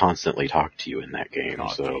guns constantly talk to you in that game.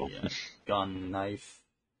 So Yeah. Gun, knife,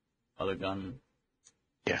 other gun.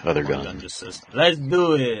 yeah, other One guns. gun just says, "Let's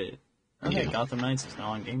do it." Okay, Yeah. Gotham Knights is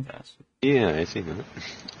now on Game Pass. Yeah, I seen that.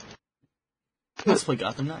 Let's play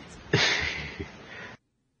Gotham Knights.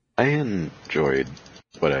 I enjoyed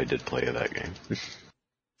what I did play of that game.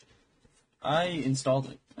 I installed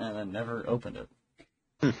it and then never opened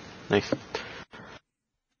it. Nice.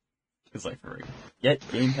 It's like, yet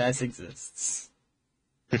Game Pass exists.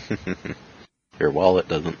 Your wallet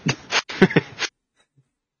doesn't.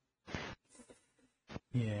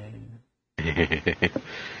 Yeah.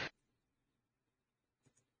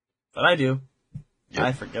 But I do. Yep.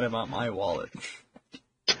 I forget about my wallet.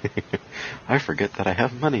 I forget that I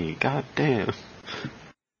have money. God damn.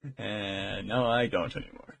 And no, I don't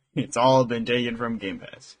anymore. It's all been taken from Game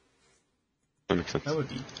Pass. That makes sense. That would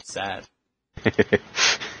be sad.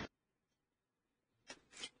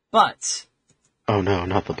 But Oh no,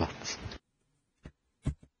 not the buttons.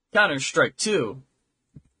 Counter-Strike 2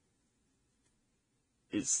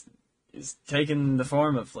 is taking the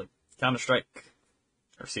form of like Counter-Strike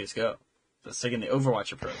or CS:GO. So it's taking the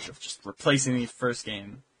Overwatch approach of just replacing the first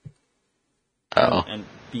game and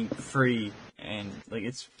being free, and like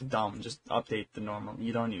it's dumb. Just update the normal.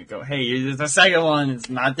 You don't need to go, hey, there's a second one. It's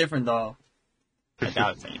not different though. I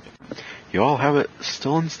doubt it's any different. You all have it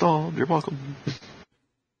still installed. You're welcome.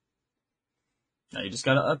 Now you just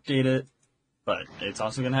gotta update it, but it's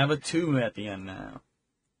also gonna have a 2 at the end now.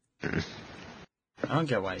 I don't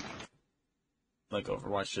get why like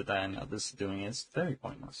Overwatch did that and now this is doing it. It's very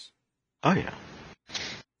pointless. Oh yeah.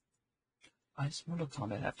 Why does Mortal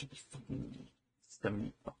Kombat have to be fucking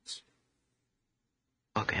 $70?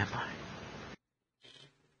 Okay, am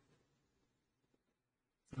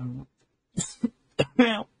I?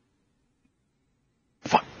 Ow.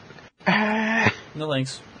 Fuck. Ah. No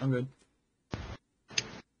thanks. I'm good.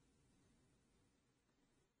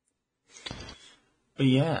 But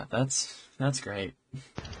yeah, that's great.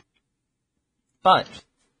 But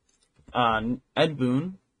Ed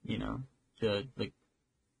Boon, you know,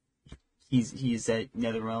 he's at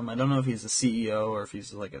NetherRealm. I don't know if he's the CEO or if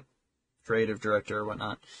he's like a creative director or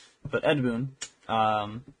whatnot. But Ed Boon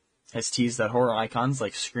has teased that horror icons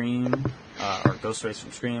like Scream or Ghostface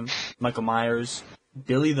from Scream, Michael Myers,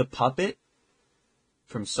 Billy the Puppet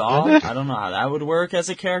from Saw. I don't know how that would work as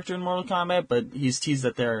a character in Mortal Kombat, but he's teased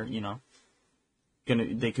that they're, you know,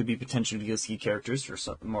 they could be potentially DLC characters for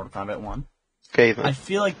Mortal Kombat 1. Okay then. I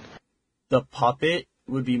feel like the puppet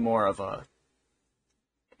would be more of a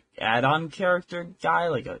add-on character guy,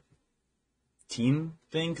 like a team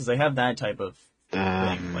thing, because they have that type of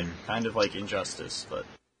thing, like kind of like Injustice, but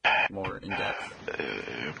more in depth.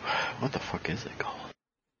 What the fuck is it called?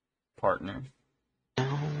 Partner.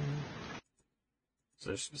 No. Is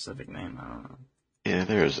there a specific name? I don't know. Yeah,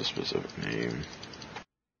 there is a specific name.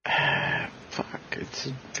 Fuck, it's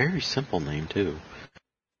a very simple name too.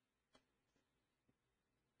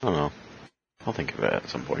 I don't know. I'll think of it at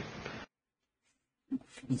some point.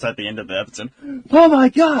 It's at the end of the episode. Oh my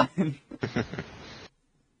god! I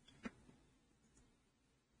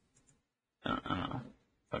don't know.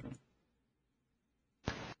 Fucking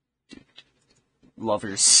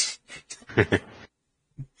lovers.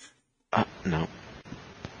 No.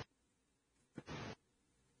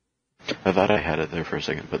 I thought I had it there for a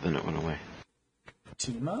second, but then it went away.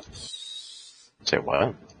 Team ups? Say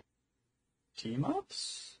what? Team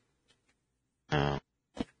ups? Oh.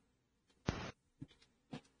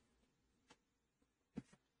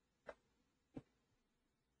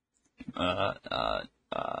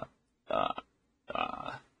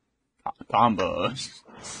 Combo.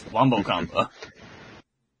 Wombo combo.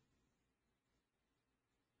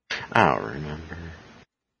 I don't remember.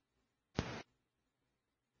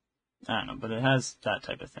 I don't know, but it has that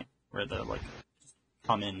type of thing where they'll like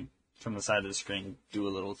come in from the side of the screen, do a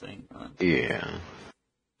little thing. Yeah.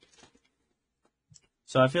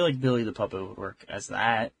 So I feel like Billy the Puppet would work as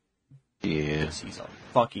that. Yeah. Because he's a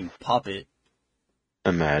fucking puppet.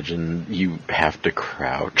 Imagine you have to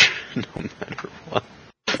crouch no matter what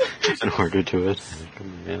in order to attack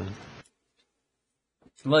him. Yeah.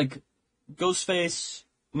 Like Ghostface,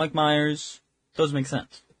 Mike Myers, those make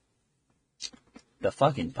sense. The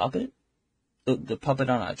fucking puppet? The puppet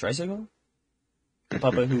on a tricycle? The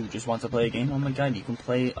puppet who just wants to play a game? Oh my god, you can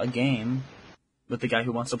play a game with the guy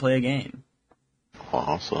who wants to play a game.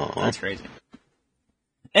 Awesome. That's crazy.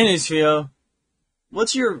 Anyways, Theo,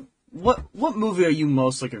 what movie are you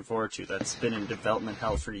most looking forward to that's been in development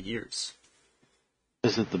hell for years?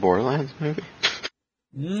 Is it the Borderlands movie?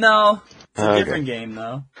 No. It's a different game,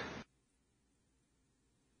 though.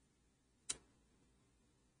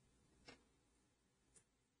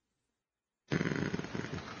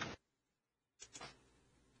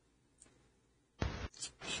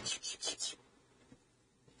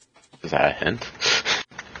 Is that a hint?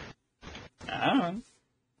 I don't know.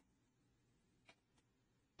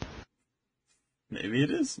 Maybe it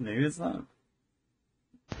is. Maybe it's not.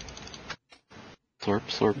 Slurp,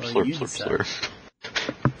 slurp, Well, slurp, you slurp, decide.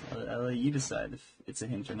 slurp. I'll let you decide if it's a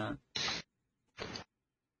hint or not.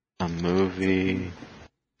 A movie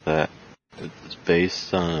that is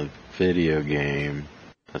based on a video game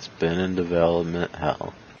that's been in development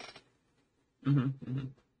hell. Mm-hmm.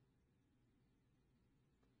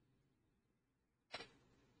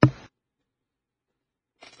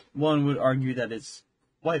 One would argue that it's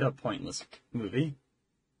quite a pointless movie.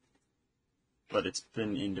 But it's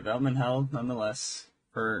been in development hell, nonetheless,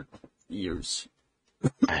 for years.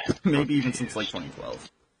 Maybe even since, like,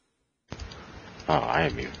 2012. Oh, I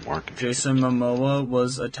am even more confused. Jason Momoa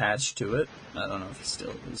was attached to it. I don't know if he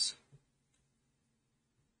still is.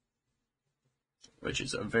 Which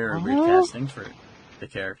is a very weird casting for the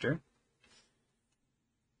character.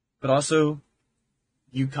 But also,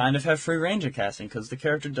 you kind of have free range of casting, because the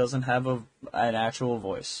character doesn't have an actual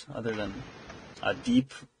voice, other than a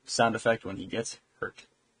deep sound effect when he gets hurt.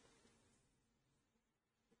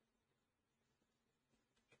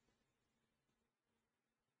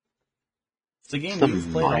 It's a game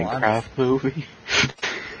you've played a lot of. Minecraft movie?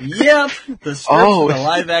 Yep! The script for the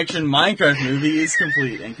live-action Minecraft movie is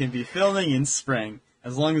complete and can be filming in spring,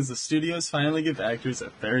 as long as the studios finally give actors a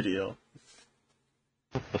fair deal.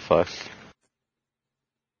 What the fuck?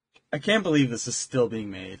 I can't believe this is still being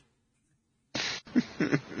made.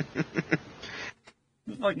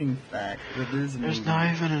 The fucking fact that there's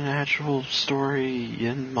not even an actual story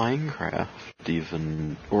in Minecraft,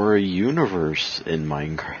 even, or a universe in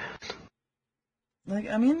Minecraft. Like,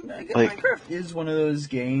 I mean, Minecraft is one of those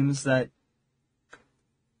games that...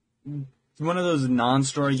 one of those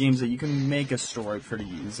non-story games that you can make a story pretty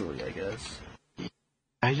easily, I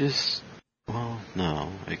guess. Well,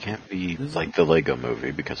 no, it can't be like the Lego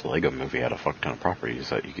movie, because the Lego movie had a fuck ton of properties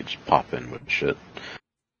that you could just pop in with shit.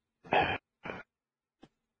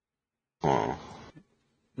 Oh.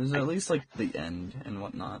 There's at least, like, the end and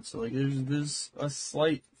whatnot, so, like, there's a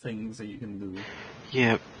slight things that you can do.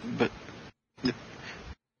 Yeah, but...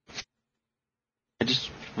 I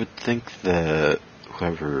just would think that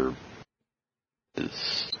whoever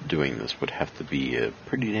is doing this would have to be a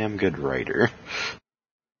pretty damn good writer.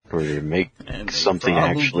 Or to make something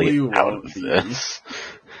actually out of this.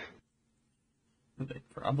 They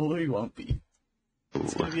probably won't be.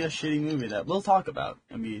 It's gonna be a shitty movie that we'll talk about.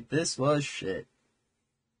 I mean, this was shit.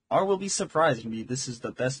 Or we'll be surprised and be, this is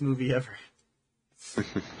the best movie ever.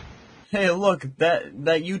 Hey, look, that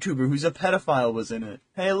YouTuber who's a pedophile was in it.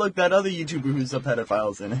 Hey, look, that other YouTuber who's a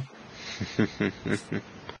pedophile's in it.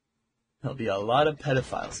 There'll be a lot of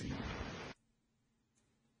pedophiles in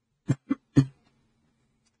it.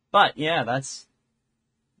 But, yeah, that's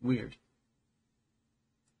weird.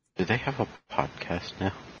 Do they have a podcast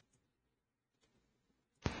now?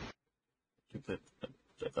 I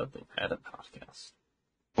thought they had a podcast.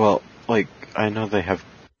 Well, like, I know they have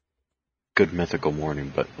Good Mythical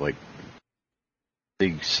Morning, but, like,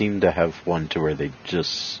 they seem to have one to where they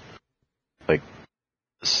just, like,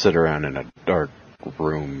 sit around in a dark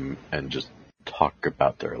room and just talk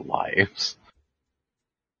about their lives.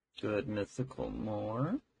 Good Mythical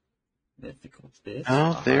Mythical Bits.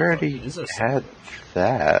 Oh, they already had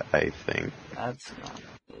that, I think. That's not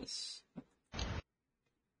this.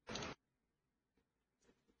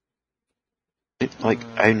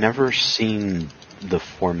 I've never seen the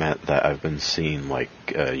format that I've been seeing,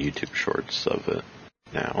 YouTube shorts of it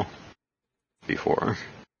now. Before.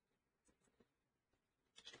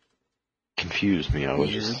 Confused me, I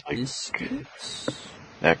was just like... Biscuits?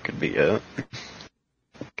 That could be it.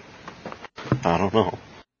 I don't know.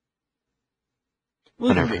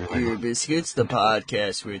 Welcome to Ear Biscuits, the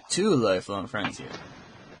podcast with two lifelong friends here.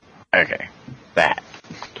 Okay, that.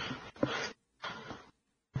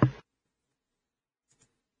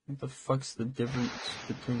 What the fuck's the difference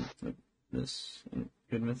between this and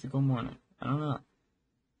Good Mythical Morning? I don't know.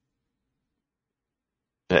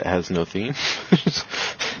 It has no theme.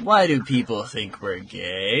 Why do people think we're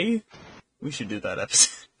gay? We should do that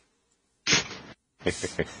episode.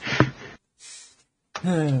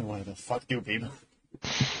 Why the fuck do people?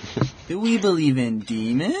 Do we believe in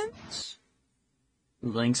demons?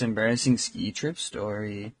 Link's embarrassing ski trip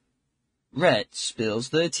story. Rhett spills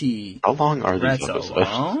the tea. How long are these Rhett's episodes?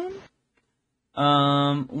 alone?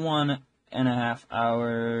 1.5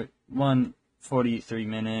 hour, 1:43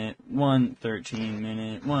 minute, 1:13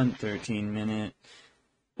 minute, 1:13 minute,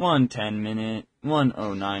 1:10 minute,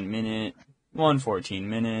 1:09 minute, 1:14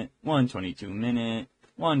 minute, 1:22 minute,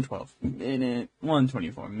 1:12 minute,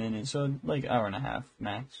 1:24 minute, so hour and a half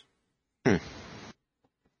max.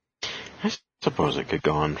 I suppose it could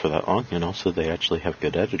go on for that long, so they actually have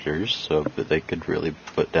good editors, so that they could really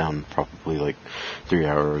put down probably 3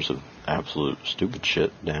 hours of absolute stupid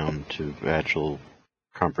shit down to actual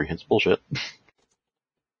comprehensible shit.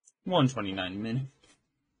 1:29 minute.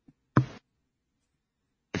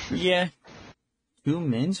 Yeah. 2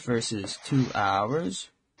 minutes versus 2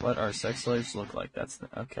 hours? What our sex lives look like.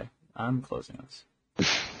 Okay. I'm closing this.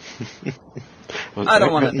 I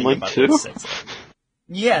don't want to think about this sex life.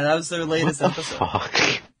 Yeah, that was their latest episode. Fuck?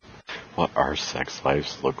 What our sex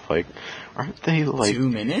lives look like? Aren't they 2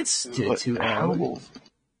 minutes to 2 hours?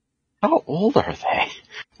 How old are they?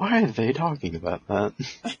 Why are they talking about that?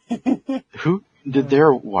 Who did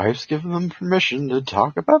their wives give them permission to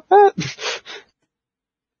talk about that?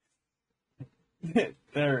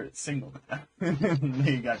 They're single now.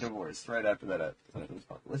 They got divorced right after that episode was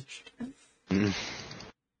published.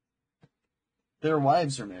 Their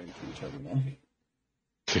wives are married to each other now.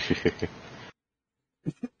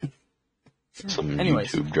 Some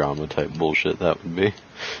Anyways. YouTube drama type bullshit that would be.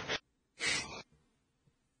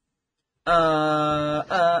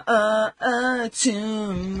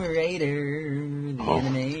 Tomb Raider. The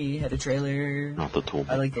anime had a trailer. Not the tool.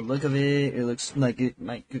 I like the look of it. It looks like it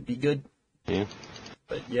could be good. Yeah.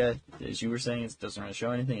 But yeah, as you were saying, it doesn't really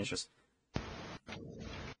show anything. It's just...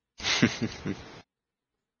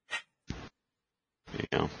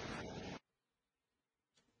 Yeah.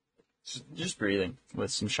 Just breathing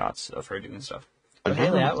with some shots of her doing stuff. But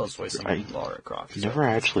Haley Atwell's voicing Lara Croft. I've never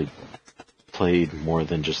actually played more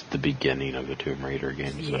than just the beginning of a Tomb Raider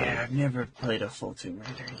game. So. Yeah, I've never played a full Tomb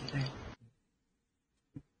Raider either.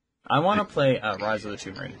 I want to play Rise of the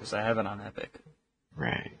Tomb Raider because I have it on Epic.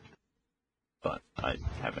 Right. But I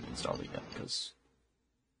haven't installed it yet because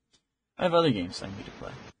I have other games I need to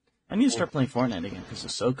play. I need to start playing Fortnite again because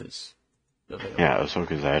Ahsoka's available. Yeah,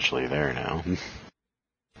 Ahsoka's actually there now.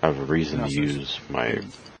 I have a reason to use my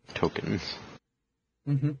tokens.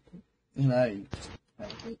 Mm-hmm. And I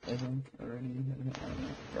think, already.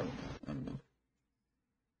 I don't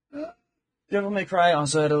know. Devil May Cry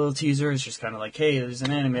also had a little teaser. It's just kind of like, hey, there's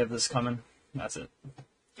an anime of this coming. That's it.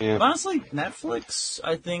 Yeah. But honestly, Netflix,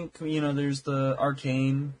 I think, there's the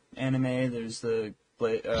Arcane anime, there's the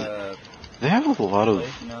they have a lot of,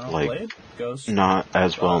 Blade? Ghost? not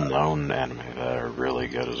as well-known anime that are really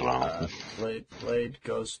good as well. Blade,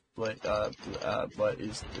 Ghost, what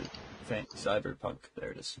is the Cyberpunk? There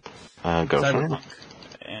it is. Ghost Runner?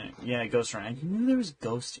 And, yeah, Ghost Runner. I knew there was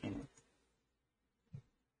Ghost in it.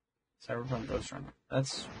 Cyberpunk Ghost Runner.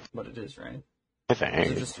 That's what it is, right? I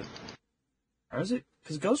think. Or is it?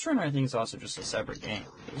 Because Ghost Runner, I think, is also just a separate game.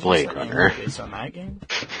 Blade Runner. Based on that game?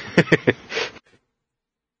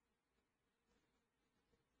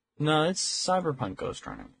 No, it's Cyberpunk Ghost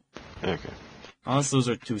Runner. Okay. Unless those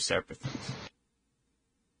are two separate things.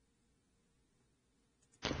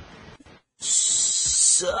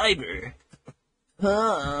 Cyberpunk.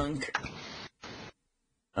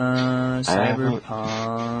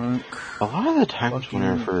 Cyberpunk. A lot of the times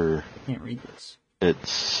whenever I can't read this.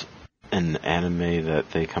 It's an anime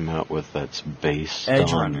that they come out with that's based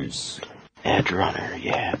Edge on... Runners. Edge Runner,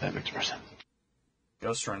 yeah, that makes more sense.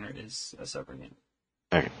 Ghost Runner is a separate game.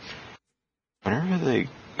 Okay. Whenever they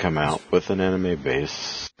come out with an anime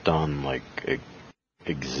based on like a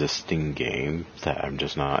existing game that I'm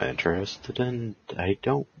just not interested in, I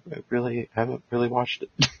haven't really watched it.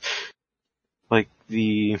 Like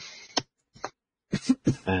the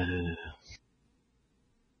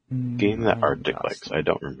game that Arctic likes, I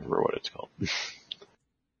don't remember what it's called.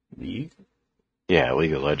 League? Yeah,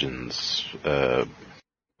 League of Legends.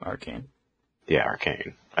 Arcane. Yeah,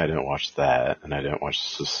 Arcane. I didn't watch that, and I didn't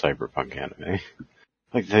watch the Cyberpunk anime.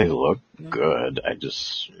 Like, they look good, I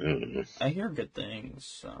just... I hear good things,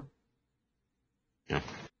 so... Yeah.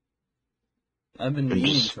 I've been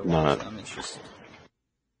meaning to watch them, it's just...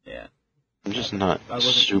 Yeah. I'm just not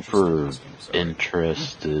super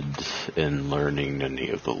interested in learning any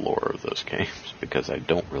of the lore of those games, because I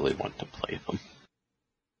don't really want to play them.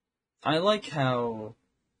 I like how...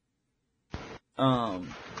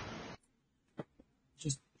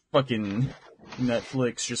 just fucking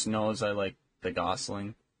Netflix just knows I like the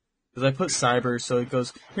Gosling. Because I put Cyber, so it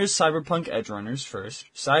goes, here's Cyberpunk Edgerunners first,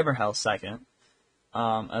 Cyber Hell second,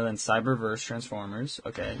 and then Cyberverse Transformers.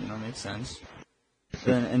 Okay, makes sense.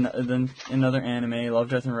 Then another anime, Love,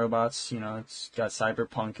 Death, and Robots, it's got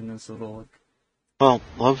Cyberpunk in this little... Well,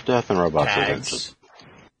 Love, Death, and Robots tags. isn't just...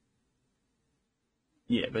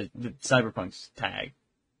 Yeah, but the Cyberpunk's tag.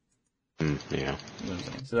 Yeah.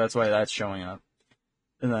 So that's why that's showing up.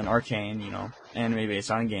 And then Arcane, anime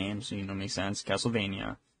based on games, so, makes sense.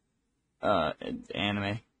 Castlevania,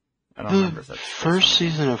 anime. I don't remember if that's... First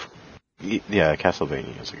season of... Yeah,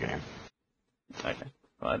 Castlevania is a game. Okay.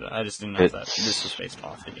 Well, I just didn't know that this was based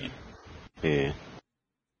off the game. Yeah.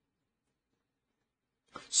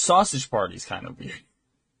 Sausage Party's kind of weird.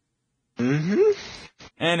 Mm-hmm.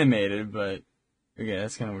 Animated, but... Okay,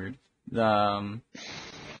 that's kind of weird.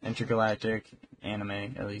 Intergalactic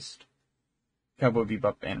anime, at least. Cowboy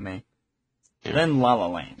Bebop anime. Yeah. Then La La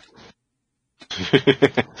Land.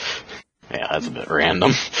 Yeah, that's a bit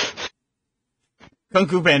random. Kung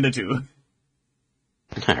Fu Panda 2.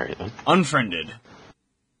 Alright then. Unfriended.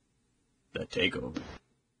 The Takeover.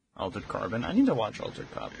 Altered Carbon. I need to watch Altered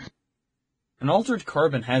Carbon. And Altered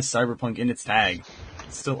Carbon has Cyberpunk in its tag.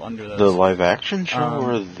 It's still under those. The live action show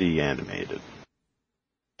or the animated?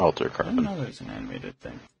 Altered Carbon. I didn't know there's an animated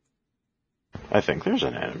thing. I think there's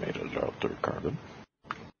an animated Altered Carbon.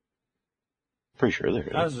 Pretty sure there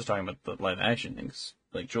is. I was just talking about the live action things.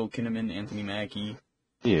 Like Joel Kinnaman, Anthony Mackie.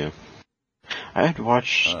 Yeah. I had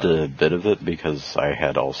watched a bit of it because I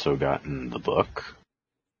had also gotten the book.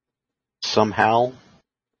 Somehow.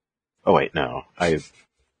 Oh wait, no. I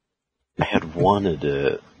had wanted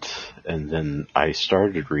it, and then I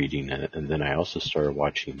started reading it, and then I also started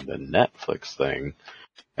watching the Netflix thing,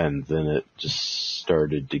 and then it just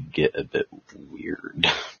started to get a bit weird.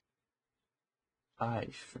 I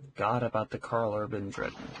forgot about the Carl Urban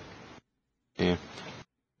Dreadnought. Yeah.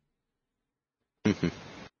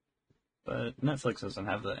 But Netflix doesn't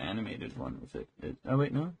have the animated one with it. Oh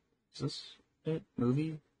wait, no? Is this it?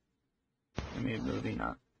 Movie? Animated movie,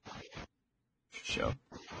 not show.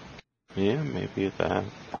 Yeah, maybe that.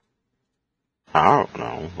 I don't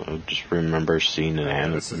know. I just remember seeing an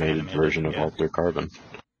animated version of Altered Carbon.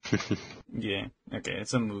 Yeah, okay,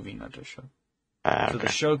 it's a movie, not a show. Okay. So the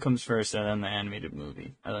show comes first, and then the animated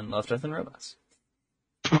movie, and then Love, Death, and Robots.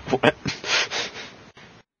 What?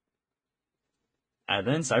 And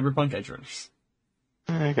then Cyberpunk Edgerunners.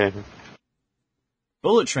 Okay.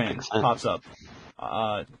 Bullet Train pops up.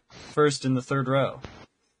 First in the third row.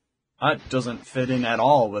 That doesn't fit in at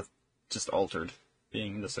all with just Altered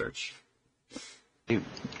being the search.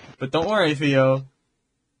 But don't worry, Theo.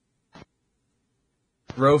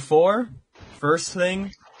 Row 4, first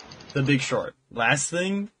thing, The Big Short. Last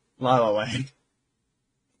thing, La La Land.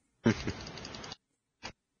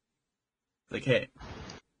 Like, hey,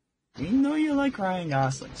 we know you like Ryan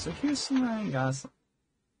Gosling, so here's some Ryan Gosling.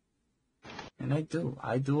 And I do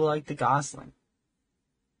like the Gosling.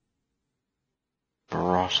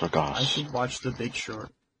 I should watch The Big Short,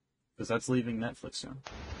 because that's leaving Netflix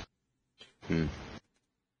soon.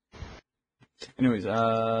 Anyways,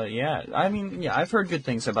 yeah, I mean, yeah, I've heard good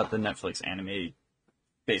things about the Netflix anime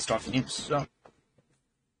based off games, so.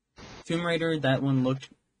 Tomb Raider, that one looked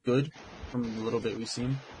good from the little bit we've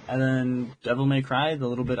seen. And then Devil May Cry, the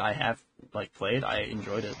little bit I have, played, I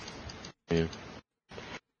enjoyed it. Yeah.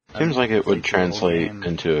 Seems like it would translate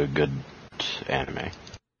into a good anime.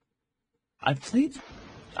 I'm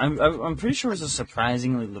pretty sure it's a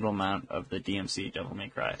surprisingly little amount of the DMC Devil May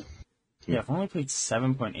Cry. Yeah, I've only played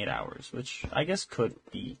 7.8 hours, which I guess could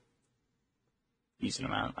be a decent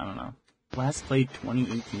amount. I don't know. Last played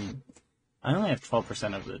 2018. I only have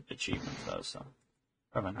 12% of the achievements, though, so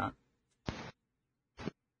probably not.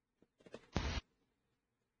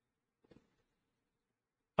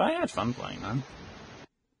 But I had fun playing them.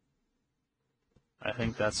 I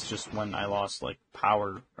think that's just when I lost, like,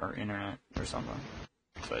 power or internet or something.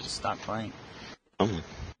 So I just stopped playing. Oh.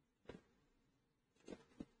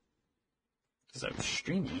 Because I was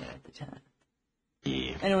streaming it at the time.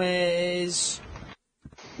 Yeah. Anyways,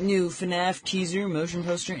 new FNAF teaser, motion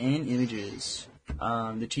poster, and images.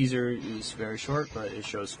 The teaser is very short, but it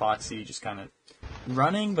shows Foxy just kind of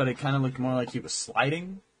running, but it kind of looked more like he was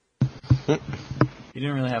sliding. He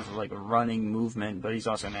didn't really have, like, a running movement, but he's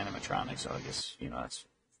also an animatronic, so I guess, that's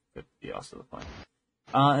could be also the point.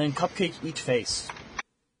 And Cupcake eat face. Is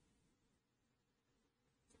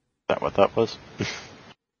that what that was?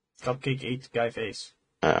 Cupcake ate guy face.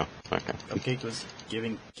 Oh, okay. Cupcake was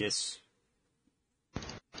giving kiss.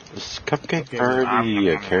 Is Cupcake already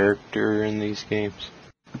a character in these games?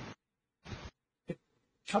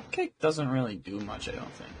 Cupcake doesn't really do much, I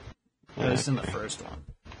don't think. At least in the first one.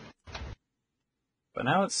 But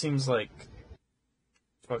now it seems like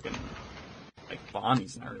fucking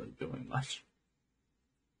Bonnie's not really doing much.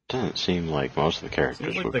 Doesn't seem like most of the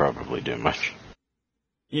characters would probably do much.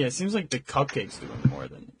 Yeah, it seems like the Cupcake's doing more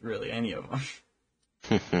than really any of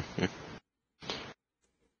them.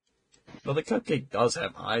 Well, the Cupcake does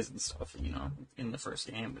have eyes and stuff, in the first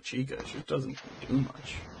game, but Chica just doesn't do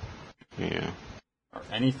much. Yeah. Or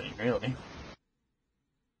anything, really.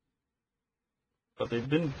 But they've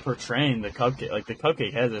been portraying the Cupcake, like the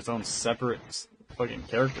Cupcake has its own separate fucking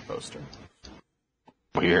character poster.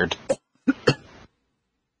 Weird.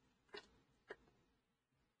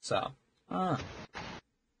 So, but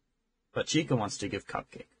Chica wants to give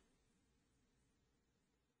Cupcake.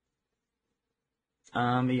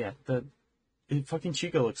 But yeah, the fucking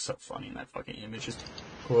Chica looks so funny in that fucking image. Just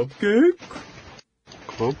Cupcake.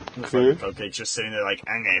 Cupcake. Cupcake just sitting there like,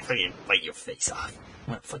 I'm gonna fucking bite your face off.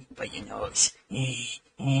 I'm gonna fucking bite your nose. Yeah.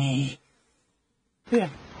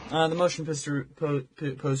 The motion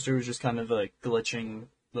poster was just kind of like glitching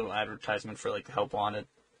little advertisement for like Help Wanted.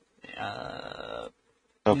 Help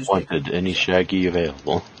Wanted, any Shaggy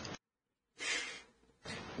available.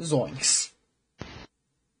 Zoinks.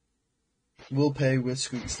 We'll pay with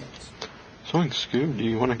Scooby Snacks. Zoinks, Scoob, do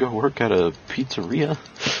you want to go work at a pizzeria?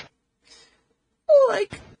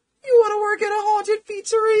 Like, you want to work at a haunted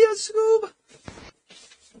pizzeria, Scoob?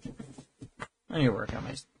 I need to work on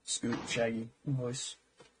my Scoob Shaggy voice.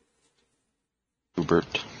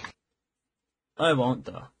 Hubert. I won't,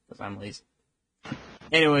 though, because I'm lazy.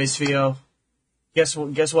 Anyways, Theo, guess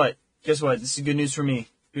what? This is good news for me.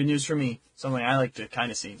 Good news for me. Something I like to kind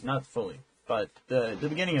of see. Not fully, but the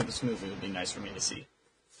beginning of this movie would be nice for me to see.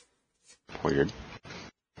 Weird.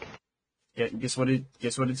 Guess what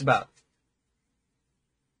it's about?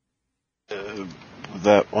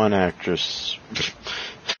 That one actress.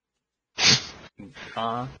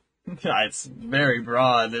 It's very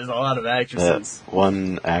broad. There's a lot of actresses. That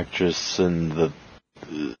one actress in the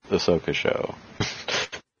Ahsoka show.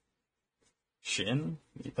 Shin?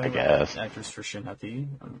 I guess. Actress for Shin Hati?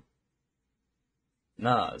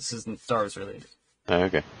 Nah, this isn't Star Wars related.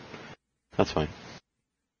 Okay. That's fine.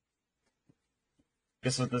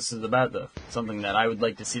 Guess what this is about, though? Something that I would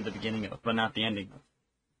like to see the beginning of, but not the ending of.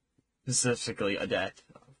 Specifically, a death.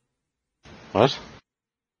 What?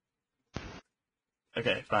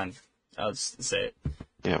 Okay, fine. I'll just say it.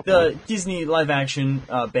 Yeah. The Disney live-action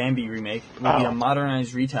Bambi remake will be a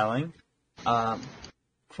modernized retelling.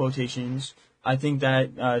 Quotations. I think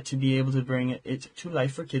that to be able to bring it to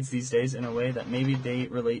life for kids these days in a way that maybe they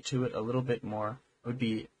relate to it a little bit more would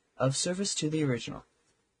be of service to the original.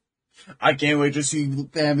 I can't wait to see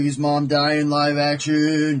Bambi's mom die in live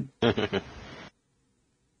action.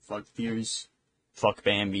 Fuck theories. Fuck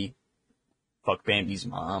Bambi. Fuck Bambi's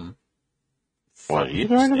mom. What, are you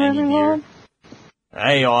talking about Bambi's mom?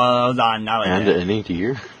 Hey, hold on, not like and that. any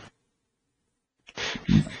deer?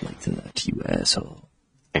 Like that, you asshole.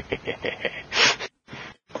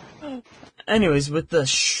 Anyways, with the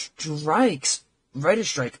writer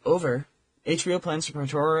strike over, HBO plans to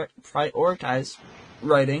prioritize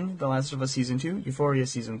writing The Last of Us Season 2, Euphoria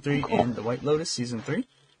Season 3, and The White Lotus Season 3.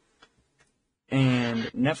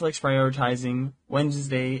 And Netflix prioritizing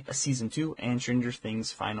Wednesday Season 2 and Stranger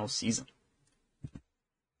Things final season.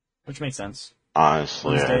 Which makes sense.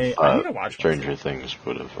 Honestly, Wednesday, I need to watch Stranger Wednesday. Things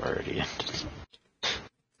would have already ended.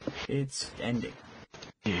 It's ending.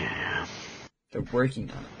 Yeah. They're working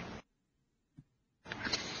on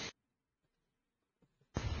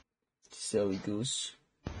it. Silly goose.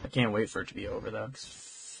 I can't wait for it to be over, though, because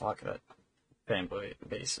fuck that fanboy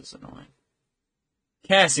base is annoying.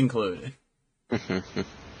 Cast included.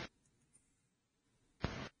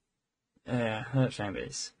 Yeah, that fan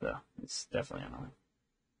base, though, it's definitely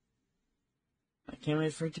I can't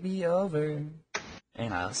wait for it to be over.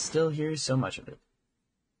 And I'll still hear so much of it.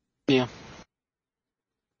 Yeah.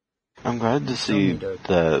 I'm glad to see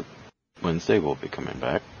that Wednesday will be coming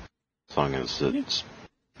back. As long as it's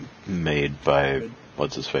made by,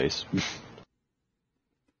 what's-his-face?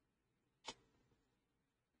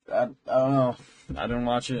 I don't know. I don't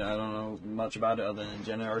watch it. I don't know much about it other than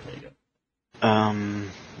Jenna Ortega.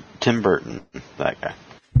 Tim Burton, that guy.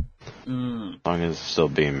 As Mm. long as it's still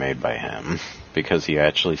being made by him. Because he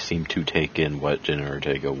actually seemed to take in what Jenna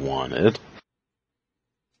Ortega wanted.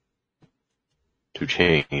 To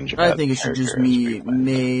change about I think it should just be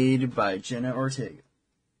made by Jenna Ortega.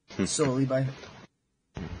 Solely by her.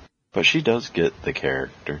 But she does get the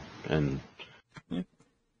character. And,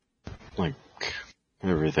 like,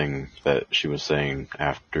 everything that she was saying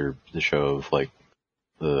after the show of, like,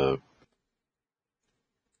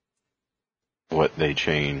 what they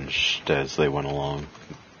changed as they went along.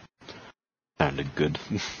 Sounded good.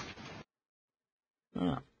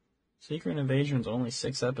 Yeah. Secret Invasion's only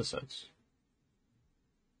 6 episodes.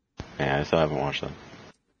 Yeah, I still haven't watched that.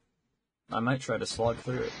 I might try to slog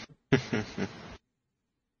through it.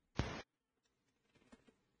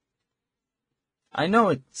 I know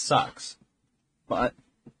it sucks, but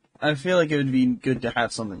I feel like it would be good to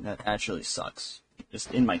have something that actually sucks,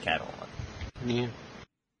 just in my catalog. Yeah.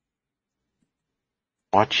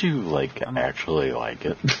 Watch you, like, actually like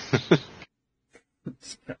it.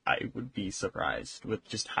 I would be surprised with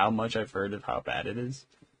just how much I've heard of how bad it is.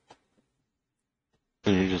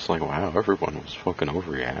 And you're just like, wow, everyone was fucking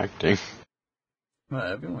overreacting. Well,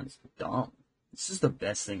 everyone's dumb. This is the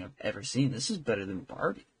best thing I've ever seen. This is better than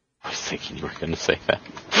Barbie. I was thinking you were gonna say that.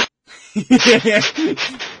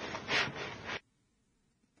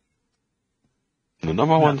 The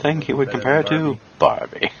number one thing he would compare it to?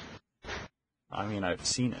 Barbie. I mean, I've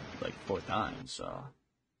seen it like 4 times, so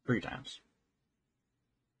 3 times.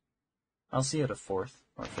 I'll see it a 4th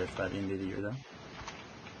or 5th by the end of the year, though.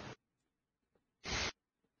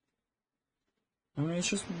 I mean, it's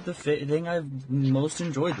just the thing I've most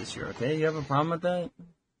enjoyed this year, okay? You have a problem with that?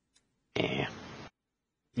 Yeah.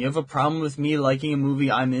 You have a problem with me liking a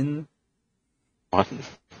movie I'm in? What?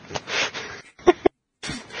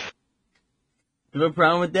 You have a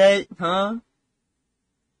problem with that, huh?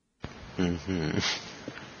 Mm-hmm.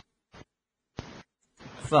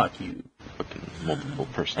 Fuck you. Fucking multiple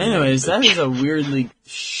person. Anyways, that is a weirdly...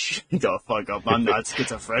 Shut the fuck up, I'm not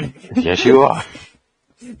schizophrenic. Yes, you are.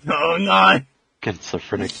 No, I'm not.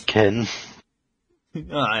 Schizophrenic Ken.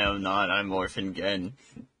 I am not, I'm Orphan Ken.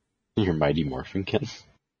 You're Mighty Morphin Ken.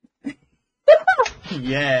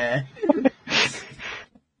 Yeah.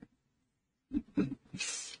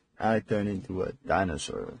 I turn into a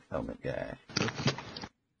dinosaur helmet guy.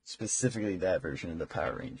 Specifically that version of the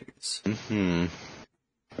Power Rangers. Mm-hmm.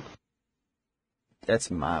 That's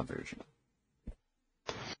my version.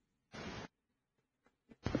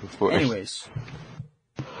 Before. Anyways.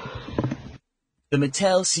 The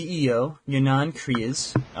Mattel CEO, Ynon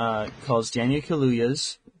Kriaz, calls Daniel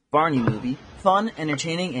Kaluuya's Barney movie fun,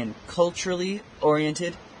 entertaining, and culturally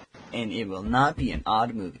oriented, and it will not be an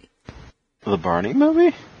odd movie. The Barney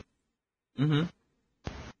movie? Mm-hmm.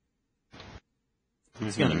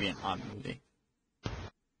 It's gonna be an odd movie.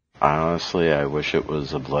 Honestly, I wish it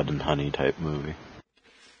was a Blood and Honey type movie.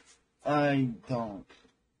 I don't.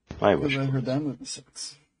 I wish. I heard that movie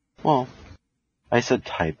sucks. Well, I said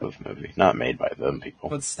type of movie, not made by them people.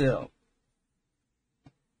 But still.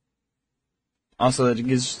 Also, it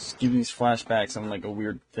gives me these flashbacks on like a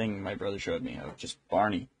weird thing my brother showed me of just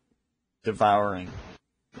Barney devouring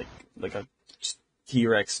like a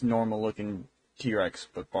T-Rex, normal looking T-Rex,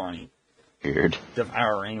 but Barney Weird.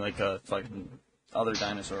 devouring like a fucking other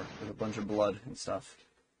dinosaur with a bunch of blood and stuff.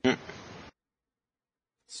 Mm.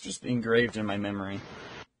 It's just engraved in my memory.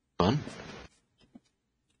 Fun.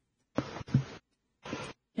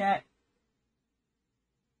 Cat.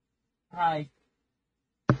 Hi.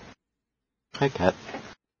 Hi, Cat.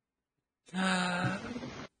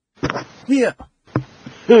 Yeah.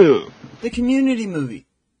 Who? The Community movie.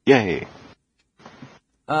 Yay.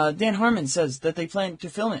 Dan Harmon says that they plan to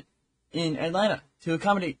film it in Atlanta to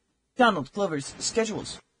accommodate Donald Glover's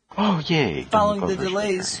schedules. Oh, yay. Following the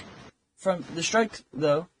delays from the strike,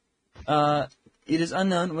 though, it is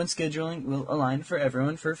unknown when scheduling will align for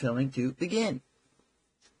everyone for filming to begin.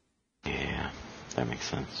 Yeah, that makes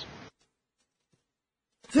sense.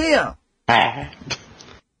 Theo! Ah.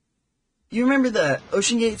 You remember the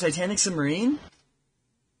Ocean Gate Titanic submarine?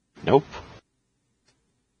 Nope.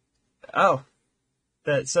 Oh.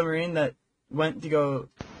 That submarine that went to go...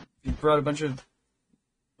 brought a bunch of,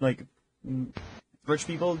 like, rich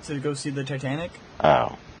people to go see the Titanic?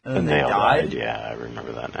 Oh. And And then they they all died? died. Yeah, I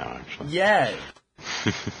remember that now, actually. Yeah.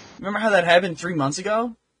 Remember how that happened 3 months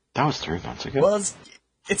ago? That was 3 months ago? Well,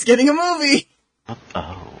 it's getting a movie! What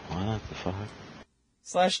the fuck? /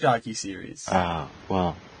 docuseries.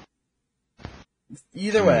 Well.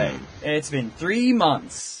 Either way, it's been 3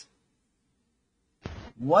 months.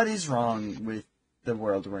 What is wrong with the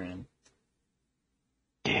world we're in?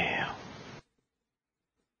 Yeah.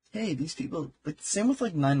 Hey, these people, like, same with,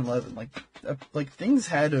 like, 9/11, like, things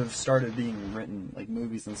had to have started being written, like,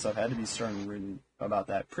 movies and stuff had to be starting written about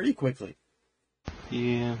that pretty quickly.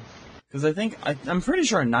 Yeah. Because I'm pretty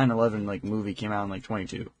sure a 9/11, like, movie came out in, like,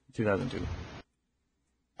 2002.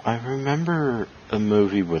 I remember a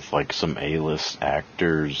movie with, like, some A-list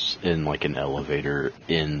actors in, like, an elevator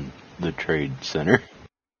in the Trade Center.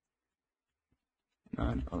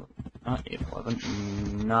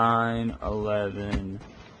 9/11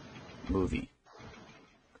 movie.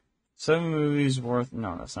 7 movies worth.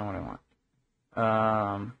 No, that's not what I want.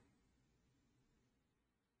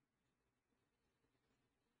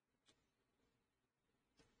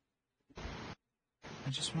 I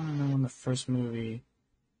just want to know when the first movie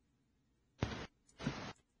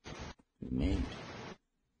made.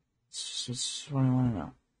 It's just what I want to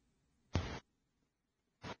know.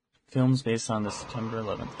 Films based on the September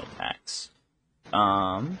 11th attacks.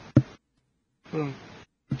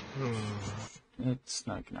 It's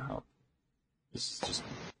not gonna help. This is just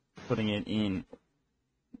putting it in,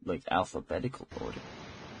 like, alphabetical order.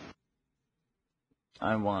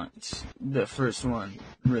 I want the first one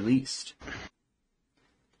released.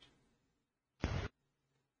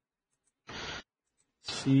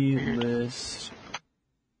 See list.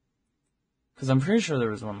 Because I'm pretty sure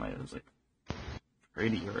there was one that was, like,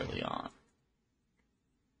 pretty early on.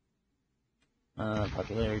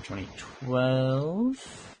 Popularity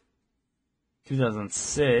 2012.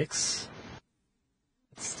 2006.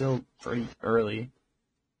 It's still pretty early.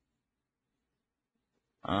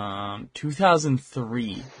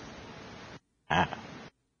 2003.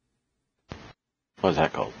 What is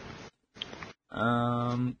that called?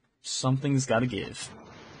 Something's Gotta Give.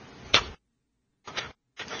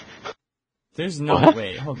 There's no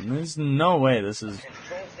way. Hold on. There's no way this is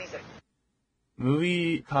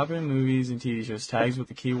popular movies and TV shows tags with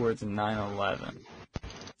the keywords in 9/11.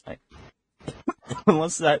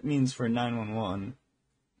 Unless that means for 911.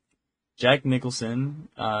 Jack Nicholson,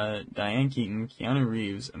 Diane Keaton, Keanu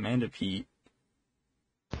Reeves, Amanda Peet.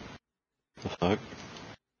 The fuck?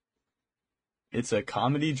 It's a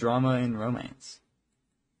comedy, drama, and romance.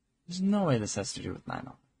 There's no way this has to do with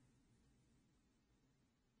 9/11.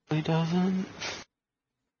 It doesn't.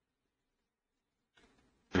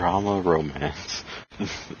 Drama, romance.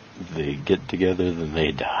 They get together, then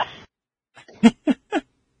they die.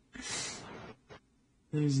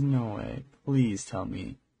 There's no way. Please tell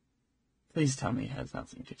me. Please tell me it has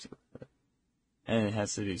nothing to do with it. And it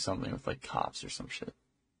has to do something with, like, cops or some shit.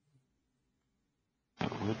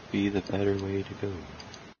 That would be the better way to go.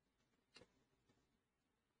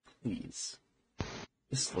 Please.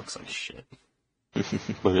 This looks like shit.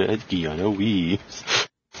 But it's Keanu Reeves.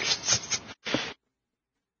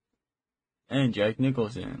 And Jack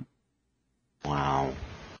Nicholson. Wow.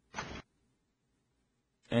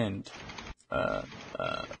 And, do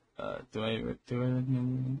I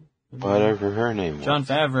know? Whatever her name was. Jon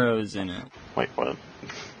Favreau's in it. Wait, what?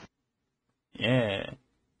 Yeah.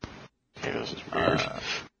 Okay, this is weird.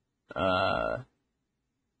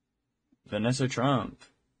 Vanessa Trump.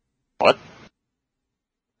 What?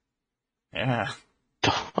 Yeah.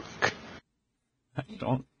 Dog.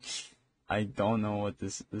 I don't know what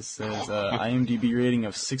this says. IMDb rating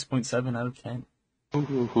of 6.7 out of 10.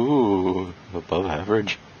 Ooh, above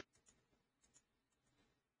average.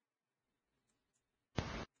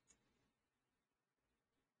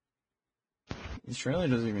 This trailer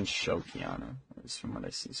doesn't even show Keanu, at least from what I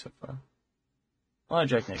see so far. Well,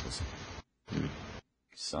 Jack Nicholson.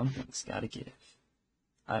 Something's gotta give.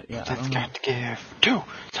 I don't know. Something's got to give. 2.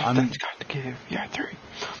 Something's got to give. Yeah, 3.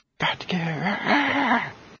 Got to give.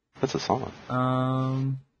 That's a song.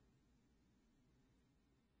 I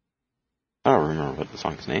don't remember what the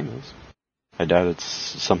song's name is. I doubt it's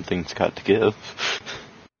Something's Got to Give.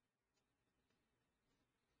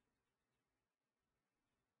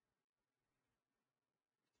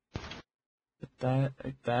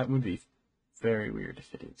 That would be very weird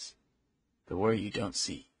if it is. The War You Don't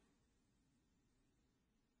See.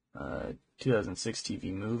 2006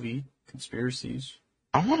 TV movie, Conspiracies.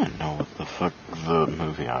 I want to know what the fuck the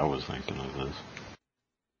movie I was thinking of is.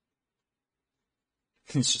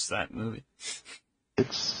 It's just that movie.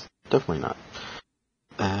 It's definitely not.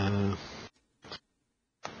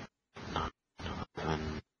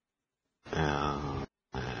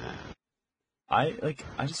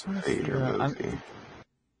 I just want to Vader figure out.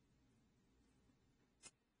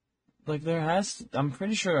 movie. I'm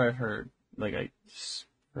pretty sure I heard, I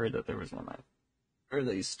heard that there was one that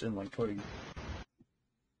released in,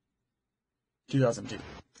 2002.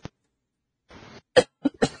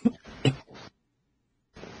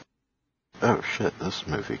 Oh shit, this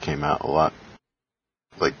movie came out a lot,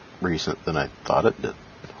 recent than I thought it did.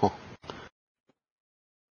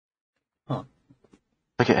 Huh.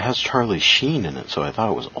 It has Charlie Sheen in it, so I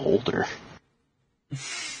thought it was older.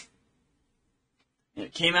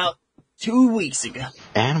 It came out 2 weeks ago.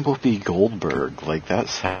 And Whoopi Goldberg, that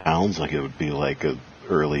sounds like it would be a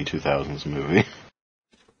early 2000s movie.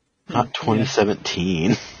 Not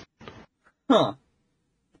 2017. Huh.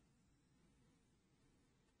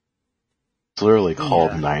 It's literally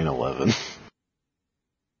called Yeah. 9/11.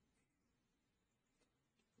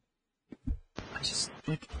 I just,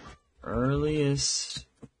 earliest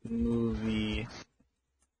movie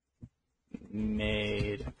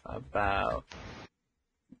made about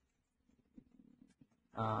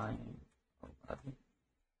 9/11.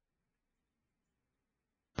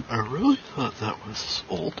 I really thought that was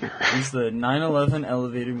older. Is the 9/11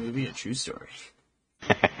 elevator movie a true story?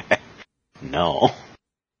 No.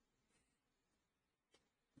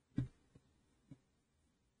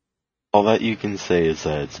 All that you can say is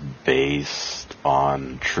that it's based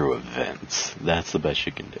on true events. That's the best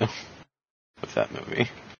you can do with that movie.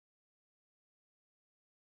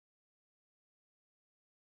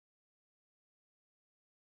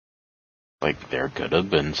 There could have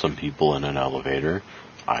been some people in an elevator.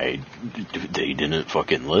 They didn't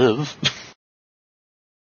fucking live.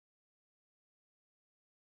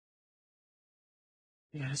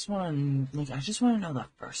 Yeah, I just want to know the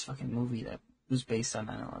first fucking movie that was based on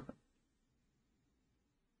 9/11.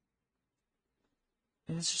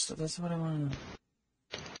 That's what I want to know.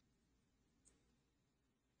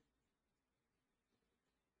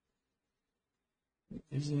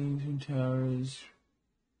 Visiting Twin Towers.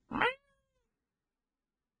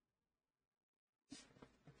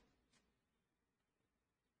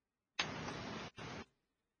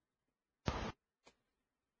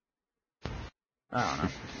 I don't know.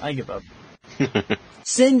 I give up.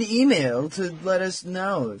 Send email to let us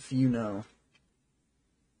know if you know.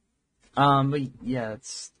 But yeah,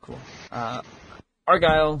 it's cool.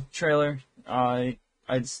 Argyle trailer. I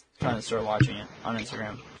just kind of started watching it on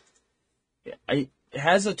Instagram. It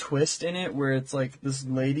has a twist in it where it's this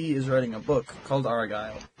lady is writing a book called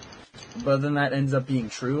Argyle, but then that ends up being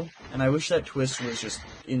true. And I wish that twist was just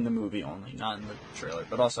in the movie only, not in the trailer.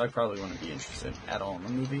 But also, I probably wouldn't be interested at all in the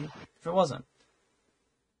movie if it wasn't.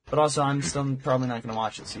 But also, I'm still probably not going to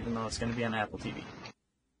watch this, even though it's going to be on Apple TV.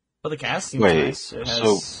 But the cast seems nice. It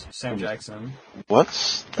has Sam Jackson.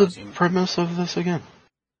 What's the premise of this again?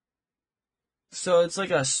 So it's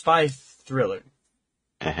like a spy thriller.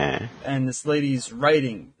 Uh-huh. And this lady's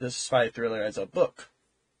writing this spy thriller as a book.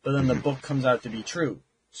 But then the book comes out to be true.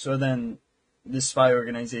 So then this spy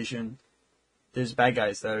organization, there's bad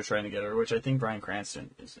guys that are trying to get her, which I think Bryan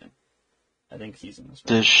Cranston is in. I think he's in this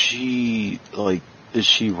one. Does she, is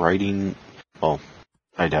she writing, well,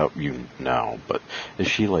 I doubt you know, but is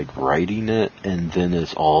she, writing it and then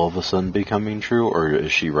it's all of a sudden becoming true, or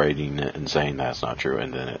is she writing it and saying that's not true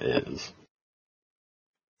and then it is?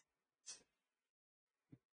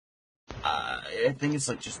 I think it's,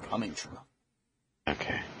 just coming true.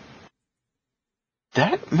 Okay.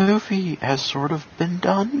 That movie has sort of been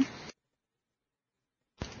done?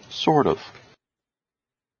 Sort of.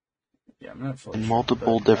 Yeah, I'm not fully in sure,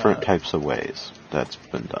 multiple but, different types of ways that's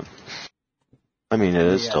been done. I mean, it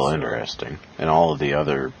is still interesting, and all of the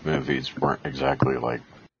other movies weren't exactly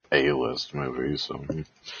A-list movies, so.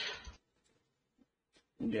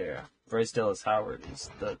 Yeah, Bryce Dallas Howard is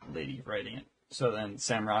the lady writing it. So then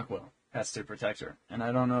Sam Rockwell has to protect her. And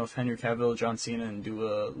I don't know if Henry Cavill, John Cena, and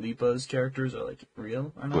Dua Lipa's characters are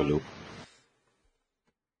real or not. Nope.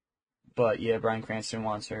 But yeah, Bryan Cranston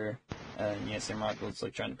wants her, and yeah, Sam Rockwell's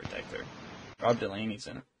trying to protect her. Rob Delaney's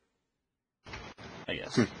in it, I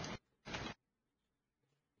guess.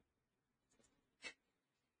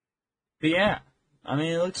 But yeah, I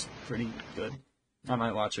mean, it looks pretty good. I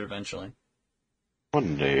might watch it eventually.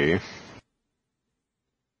 One day.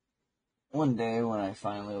 One day when I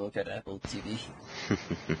finally look at Apple TV.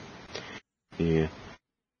 Yeah.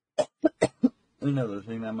 Another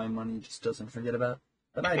thing that my money just doesn't forget about.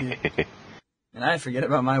 But I do. And I forget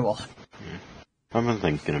about my wallet. Yeah. I've been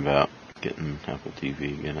thinking about getting Apple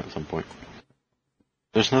TV again at some point.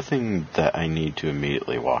 There's nothing that I need to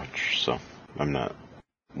immediately watch, so I'm not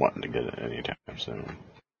wanting to get it anytime soon.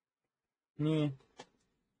 Yeah.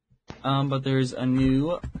 But there's a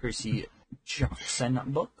new Percy Jackson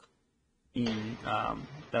book.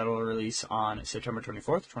 That'll release on September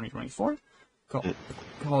 24th, 2024,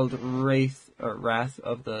 called Wrath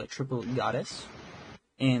of the Triple Goddess.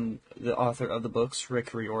 And the author of the books,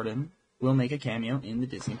 Rick Riordan, will make a cameo in the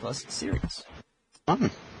Disney Plus series. My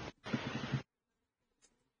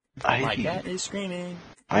cat is screaming.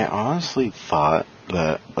 I honestly thought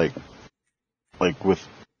that, like with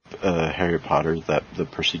Harry Potter, that the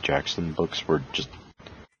Percy Jackson books were just,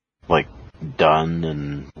 like, done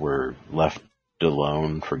and were left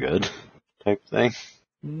alone for good, type thing.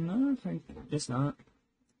 No, I think it's not.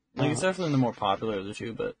 Like, it's definitely the more popular of the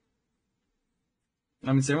two, but...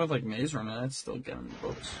 I mean, same with, like, Maze Runner, that's still getting the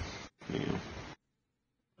books. Yeah.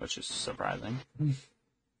 Which is surprising.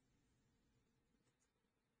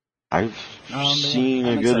 I've seen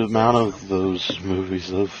a good amount of those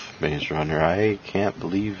movies of Maze Runner. I can't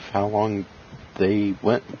believe how long they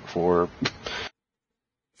went for.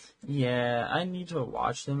 Yeah, I need to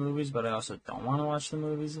watch the movies, but I also don't want to watch the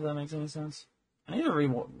movies, if that makes any sense. I need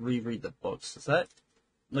to reread the books. Is that...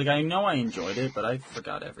 Like, I know I enjoyed it, but I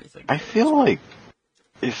forgot everything. I feel like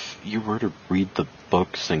if you were to read the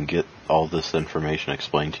books and get all this information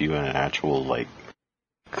explained to you in an actual, like,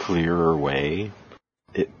 clearer way,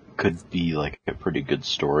 it could be, like, a pretty good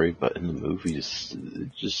story, but in the movies,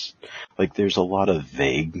 it just, like, there's a lot of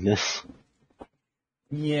vagueness.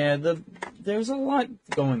 Yeah, there's a lot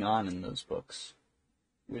going on in those books,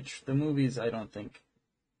 which the movies, I don't think,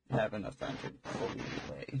 have enough time to fully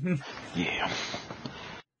relay. Yeah.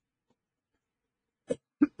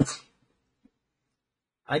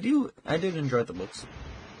 I did enjoy the books.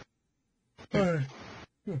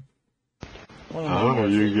 Oh,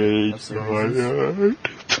 you guys tired?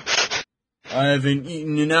 I haven't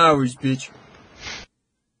eaten in hours, bitch.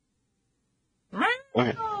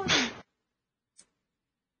 Okay.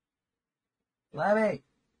 Flabby!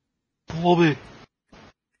 Flubby.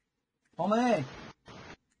 Come here!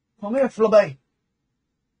 Come here, Flubby!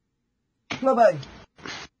 Flubby!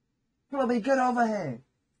 Flubby, get over here!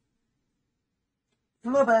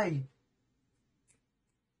 Flubby!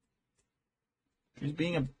 She's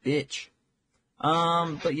being a bitch.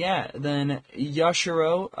 But yeah, then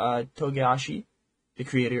Yashiro Togashi, the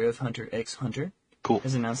creator of Hunter x Hunter, Cool.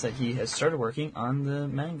 has announced that he has started working on the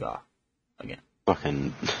manga again.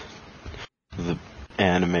 Fucking the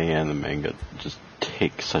anime and the manga just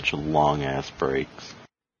take such long ass breaks.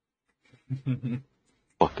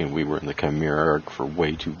 Fucking we were in the Chimera arc for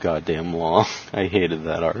way too goddamn long. I hated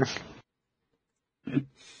that arc.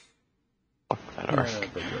 Fuck that arc.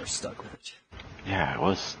 But you're stuck with it. Yeah, I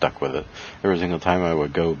was stuck with it. Every single time I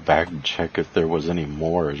would go back and check if there was any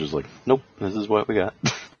more, it was just like, nope, this is what we got.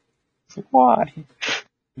 It's like, why?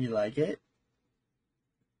 You like it?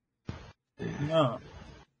 No.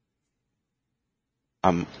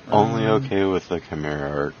 I'm only okay with the Chimera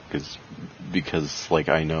arc because, like,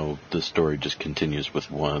 I know the story just continues with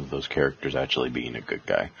one of those characters actually being a good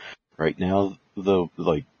guy. Right now, though,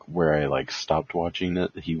 like, where I, like, stopped watching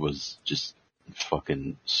it, he was just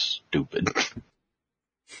fucking stupid.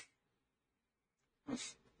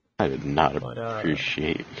 I did not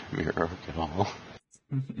appreciate Chimera arc at all.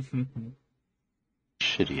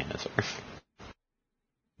 Shitty ass arc.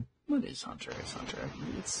 What is Hunter x Hunter?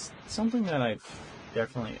 It's something that I've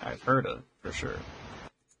heard of, for sure.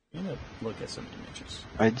 I'm gonna look at some images.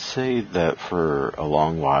 I'd say that for a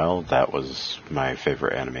long while, that was my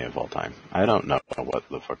favorite anime of all time. I don't know what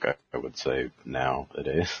the fuck I would say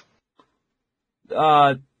nowadays.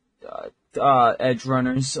 Edge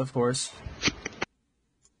Runners, of course.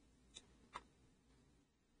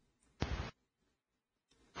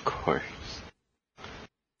 Of course.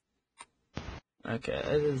 Okay,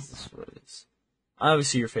 this is what it is.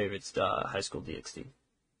 Obviously your favorite's High School DxD.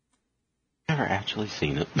 Never actually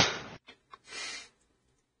seen it.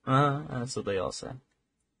 That's what they all say.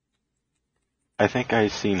 I think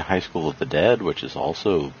I've seen High School of the Dead, which is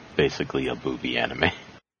also basically a booby anime.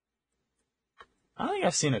 I think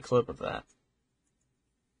I've seen a clip of that.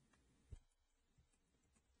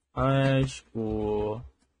 High School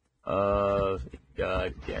of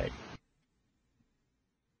the Dead.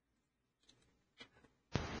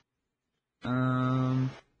 I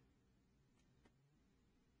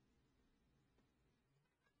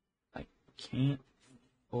can't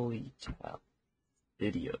fully tell.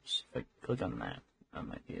 Videos. If I click on that, I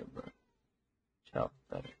might be able to tell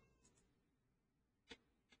better.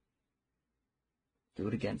 Do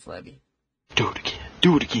it again, Flabby. Do it again.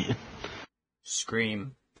 Do it again.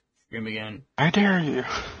 Scream. Scream again. I dare you.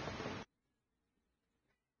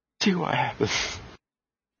 See what happens.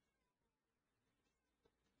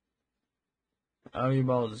 Audio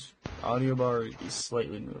bar is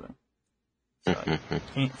slightly moving. So I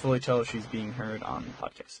can't fully tell if she's being heard on the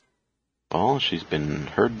podcast. Well, she's been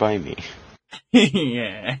heard by me.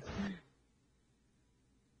 Yeah.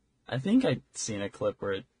 I think I'd seen a clip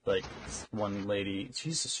where, like, one lady...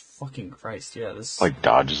 Jesus fucking Christ, yeah, this... Like,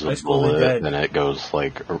 dodges a Ice Cold bullet, Dead. and it goes,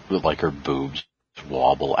 like her boobs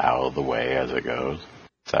wobble out of the way as it goes.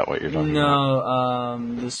 Is that what you're talking about?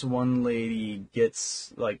 No, this one lady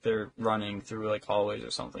gets, like, they're running through, like, hallways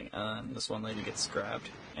or something, and this one lady gets grabbed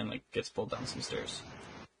and, like, gets pulled down some stairs.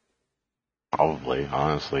 Probably,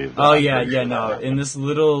 honestly. Oh, yeah, no. In this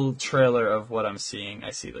little trailer of what I'm seeing,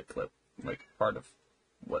 I see the clip, like, part of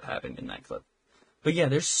what happened in that clip. But yeah,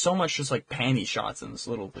 there's so much just, like, panty shots in this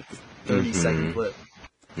little, like, 30-second clip.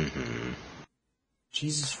 Mm-hmm.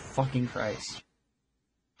 Jesus fucking Christ.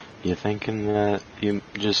 You thinking that you're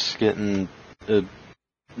just getting a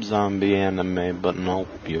zombie anime, but nope,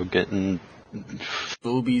 you're getting...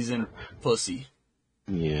 Boobies and pussy.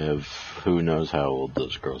 Yeah, who knows how old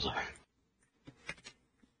those girls are.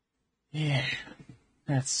 Yeah,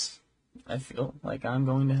 I feel like I'm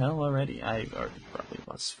going to hell already. I already probably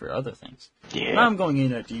was for other things. Yeah. Now I'm going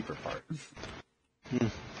in a deeper part.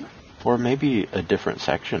 Or maybe a different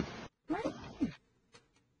section.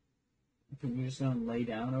 You're just gonna lay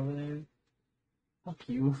down over there? Fuck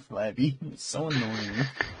you, Flabby. It's so annoying.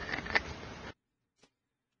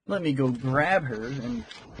 Let me go grab her and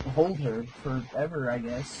hold her forever, I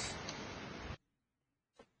guess.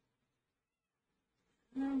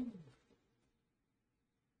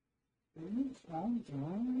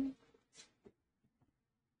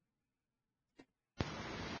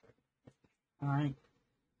 Alright.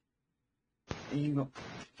 There you go.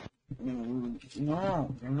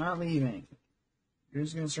 No, you're not leaving. You're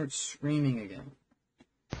just gonna start screaming again.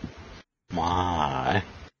 Why?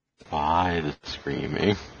 Why the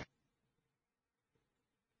screaming?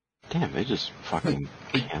 Damn, they just fucking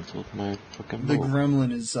canceled my fucking The move.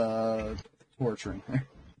 gremlin is, torturing her.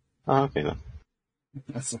 Oh, okay then.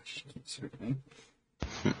 That's why she keeps screaming.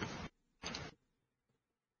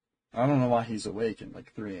 I don't know why he's awake at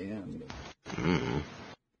like 3 a.m.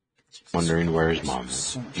 Wondering where his mom is.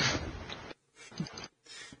 So much fun.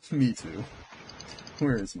 Me too.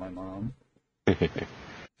 Where is my mom?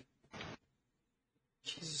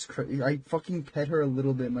 Jesus Christ. I fucking pet her a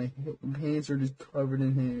little bit. My hands are just covered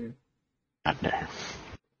in hair. Not there.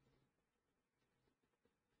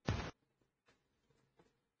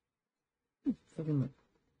 Fucking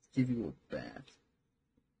give you a bath.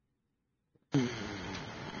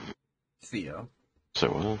 Theo.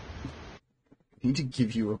 So, I need to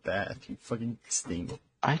give you a bath. You fucking stink.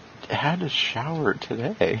 I had a shower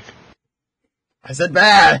today. I said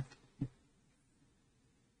bath!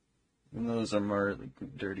 And those are more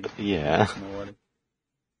like, dirty. Yeah.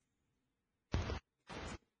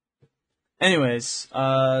 Anyways,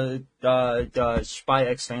 Spy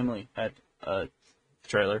X Family had a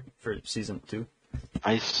trailer for season 2.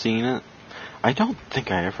 I've seen it. I don't think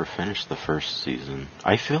I ever finished the first season.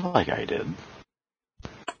 I feel like I did.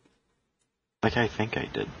 Like, I think I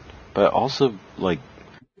did. But also, like,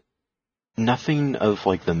 nothing of,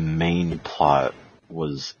 like, the main plot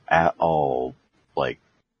was at all, like,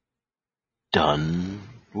 done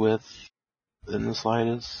with in the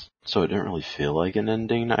slightest. So it didn't really feel like an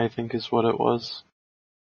ending, I think is what it was.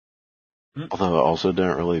 Although it also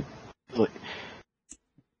didn't really, like,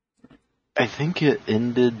 I think it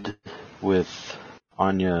ended with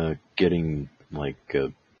Anya getting, like,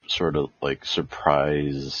 a sort of, like,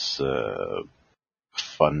 surprise,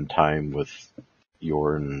 fun time with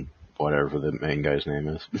Yorn, whatever the main guy's name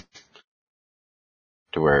is.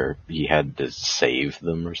 To where he had to save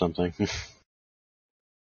them or something.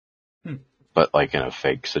 But, like, in a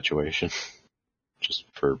fake situation. Just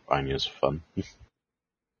for Anya's fun.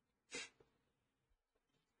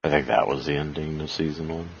 I think that was the ending of season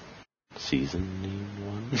 1. Seasoning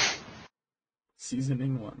 1?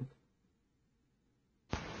 Seasoning 1.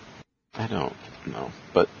 I don't know.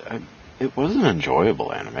 But it was an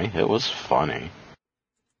enjoyable anime. It was funny.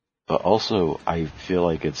 But also, I feel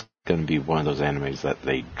like it's going to be one of those animes that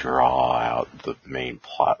they draw out the main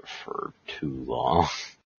plot for too long.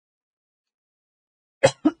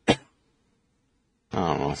 I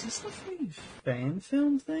don't know. Is this a fan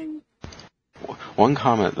film thing? One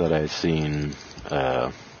comment that I've seen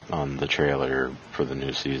on the trailer for the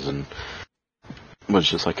new season was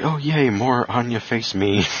just like, oh yay, more Anya face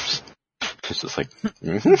memes. It's just like,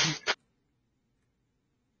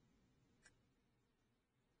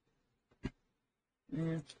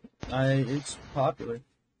 Yeah. It's popular.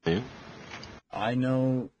 Yeah. I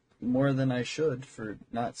know more than I should for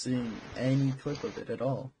not seeing any clip of it at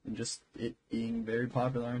all. And just it being very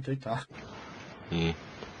popular on TikTok. Yeah.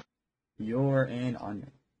 You're an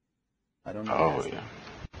onion. I don't know. Oh, yeah.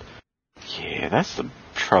 Yeah, that's the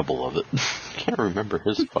trouble of it. Can't remember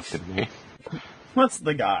his fucking name. What's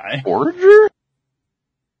the guy? Forger?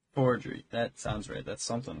 Forgery. That sounds right. That's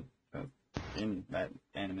something in that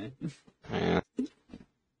anime. Yeah.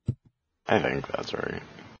 I think that's right.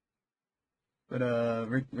 But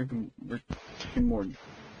Rick and Morty.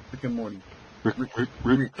 Rick and Morty. Rick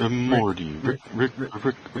and Morty. Rick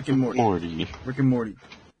and Morty. Rick and Morty.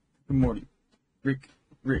 and Morty. Rick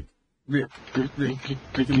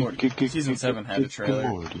and Morty. Season 7 had a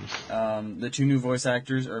trailer. The 2 new voice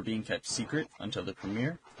actors are being kept secret until the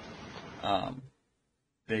premiere.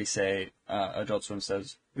 They say, Adult Swim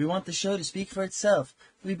says, "We want the show to speak for itself.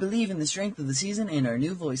 We believe in the strength of the season and our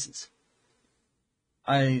new voices."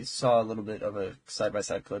 I saw a little bit of a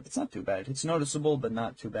side-by-side clip. It's not too bad. It's noticeable, but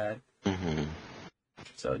not too bad. Mm-hmm.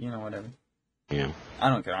 So, whatever. Yeah. I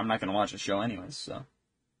don't care. I'm not going to watch the show anyways, so.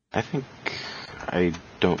 I think I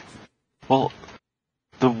don't... Well,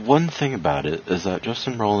 the one thing about it is that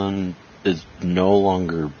Justin Roiland is no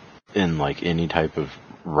longer in, any type of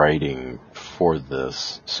writing for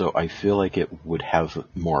this, so I feel like it would have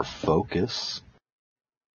more focus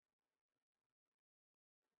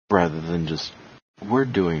rather than just, we're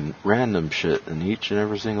doing random shit in each and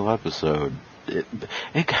every single episode.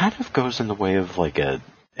 It kind of goes in the way of, a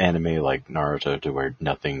anime like Naruto, to where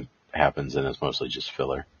nothing happens and it's mostly just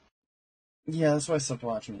filler. Yeah, that's why I stopped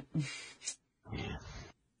watching it. Yeah.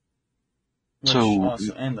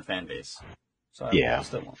 And the fan base. So I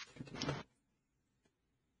still won't continue.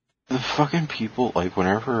 The fucking people,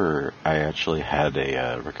 whenever I actually had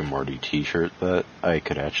a Rick and Morty t-shirt that I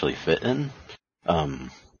could actually fit in,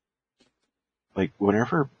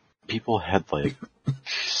 whenever people had,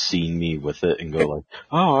 seen me with it and go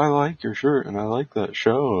 "Oh, I like your shirt and I like that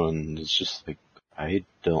show," and it's just I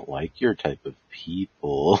don't like your type of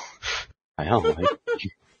people. I don't like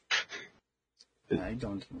you. I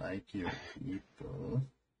don't like your people.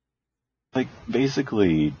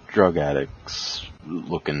 Basically, drug addicts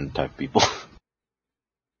looking type people.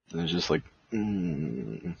 And it's just I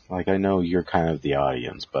know you're kind of the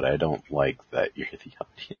audience, but I don't like that you're the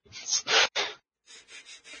audience.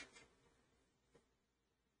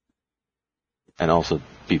 And also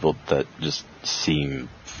people that just seem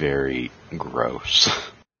very gross.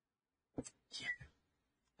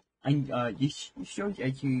 Yeah. You showed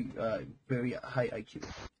IQ, very high IQ.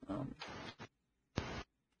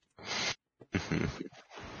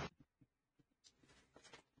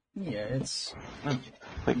 Yeah, it's...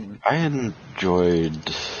 I enjoyed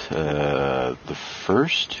the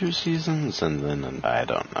first 2 seasons, and then I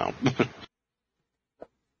don't know.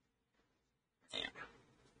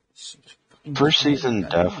 First season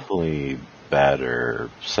definitely better.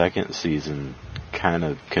 Second season kind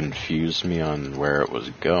of confused me on where it was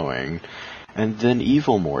going. And then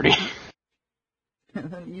Evil Morty. And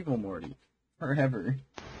then Evil Morty. Forever.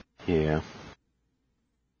 Yeah.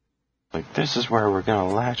 This is where we're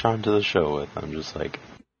gonna latch onto the show with. I'm just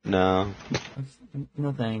no.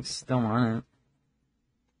 No thanks. Don't want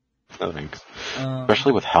it. No thanks.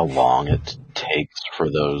 Especially with how long it takes for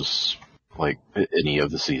those, any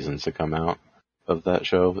of the seasons to come out of that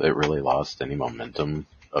show. It really lost any momentum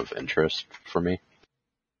of interest for me.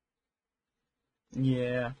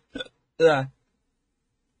 Yeah. Yeah.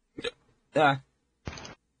 Yeah.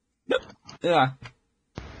 Yeah.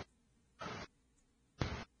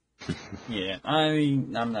 Yeah,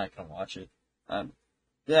 I'm not gonna watch it. I'm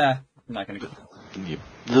not gonna go. Yeah.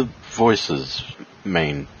 The voices,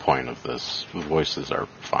 main point of this, the voices are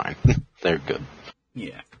fine. They're good.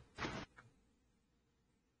 Yeah.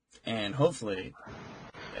 And hopefully,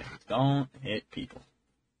 they don't hit people.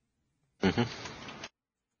 Mm-hmm.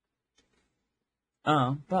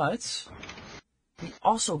 But we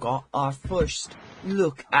also got our first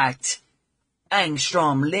look at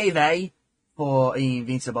Angstrom Levy for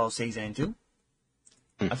Invincible Season 2.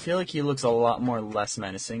 I feel like he looks a lot more less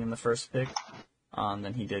menacing in the first pick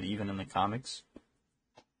than he did even in the comics.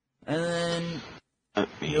 And then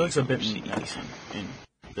he looks a bit menacing in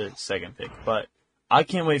the second pick. But I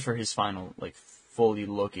can't wait for his final, fully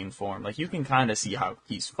looking form. You can kind of see how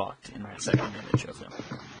he's fucked in that second image of him.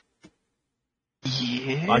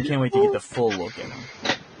 Yeah. I can't wait to get the full look at him.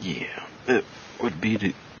 Yeah. It would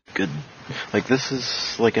be good. This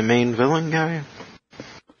is a main villain guy?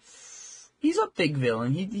 He's a big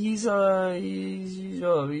villain. He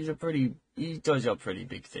does a pretty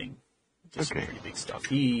big thing. Does some pretty big stuff.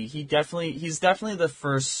 He's definitely the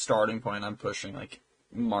first starting point I'm pushing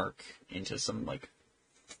Mark into some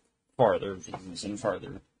farther views and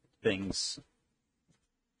farther things.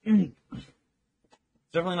 Definitely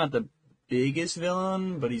not the biggest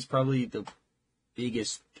villain, but he's probably the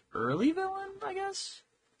biggest early villain, I guess.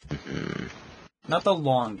 Not the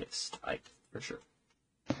longest, for sure.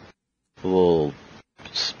 A little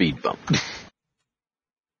speed bump.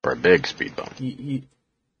 Or a big speed bump.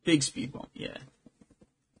 Big speed bump, yeah.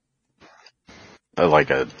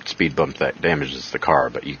 Like a speed bump that damages the car,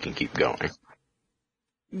 but you can keep going.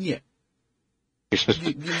 Yeah.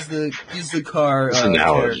 gives the car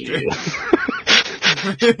analogy.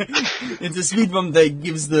 character. It's a speed bump that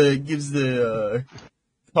gives the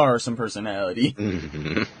car some personality.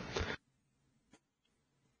 Mm-hmm.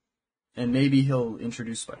 And maybe he'll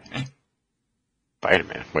introduce Spider-Man.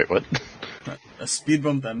 Spider-Man? Wait, what? A speed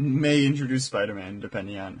bump that may introduce Spider-Man,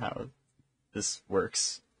 depending on how this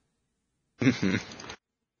works. Mm-hmm.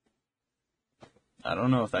 I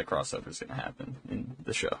don't know if that crossover is going to happen in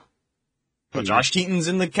the show. But Josh Keaton's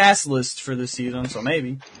in the cast list for this season, so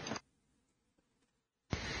maybe.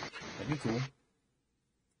 That'd be cool.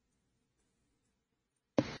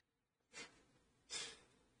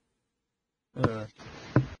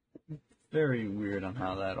 Very weird on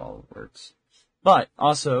how that all works. But,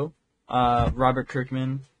 also, Robert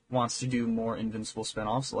Kirkman wants to do more Invincible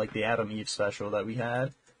spinoffs, like the Adam Eve special that we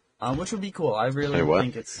had, which would be cool. I really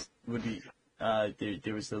think would be...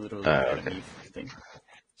 there was the little Adam Eve thing.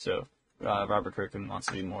 So, Robert Kirkman wants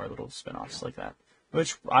to do more little spin-offs like that.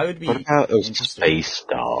 Which I would be What about a interested space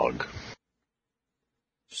dog?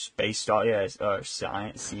 Space dog, yeah,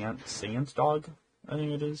 science dog, I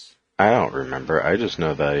think it is. I don't remember. I just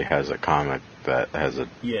know that he has a comic that has a...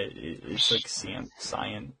 Yeah, it's like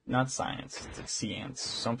not science, it's like science,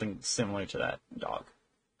 something similar to that dog.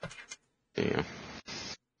 Yeah.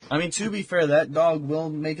 I mean, to be fair, that dog will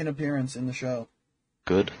make an appearance in the show.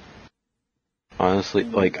 Good. Honestly,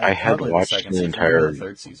 like, I had watched the entire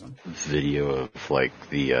third season video of, like,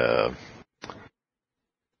 the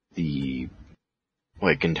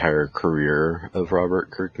like, entire career of Robert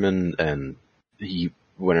Kirkman, and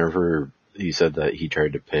whenever he said that he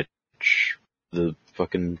tried to pitch the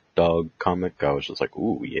fucking dog comic, I was just like,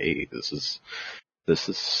 ooh, yay, this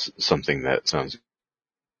is something that sounds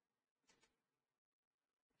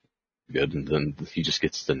good, and then he just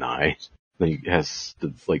gets denied. Then he has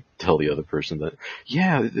to, like, tell the other person that,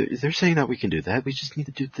 yeah, they're saying that we can do that, we just need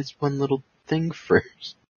to do this one little thing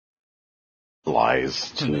first. Lies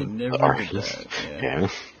to the artist. Yeah.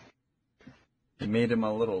 It made him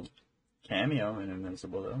a little cameo in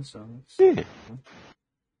Invincible, though, so... Yeah.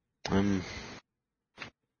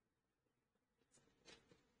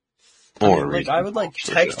 I would like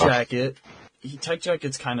Tech Jacket. Tech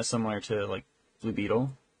Jacket's kind of similar to, like, Blue Beetle,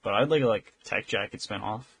 but I'd like a Tech Jacket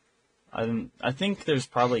spinoff. I think there's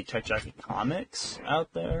probably Tech Jacket comics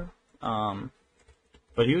out there,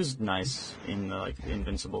 but he was nice in the, like,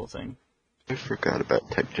 Invincible thing. I forgot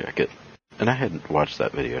about Tech Jacket, and I hadn't watched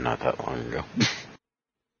that video not that long ago.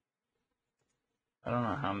 I don't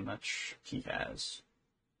know how much he has,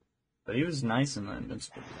 but he was nice in the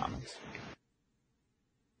Invincible comics.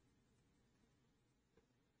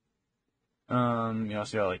 You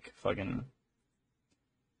also got, like, fucking...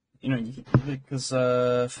 You know, because,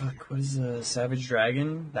 what is Savage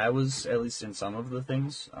Dragon? That was at least in some of the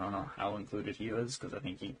things. I don't know how included he was, because I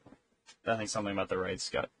think something about the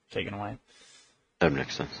rights got taken away. That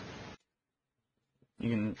makes sense.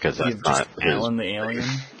 You can because give just Alan the Alien.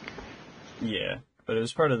 Yeah, but it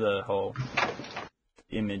was part of the whole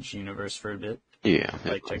Image universe for a bit. Yeah.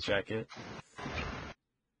 Like Tech Jacket.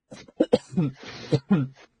 You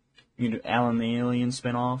can do Alan the Alien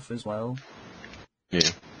spinoff as well.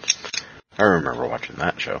 Yeah. I remember watching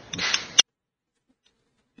that show.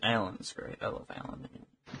 Alan's great. I love Alan.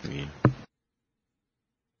 Yeah.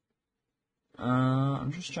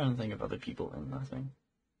 I'm just trying to think of other people in the thing.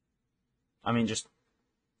 I mean,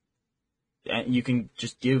 you can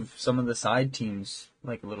just give some of the side teams,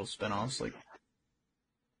 like, little spin-offs, like...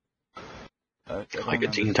 like a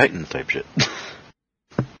Teen Titans type shit.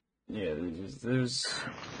 Yeah,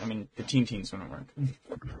 I mean, the Teens wouldn't work.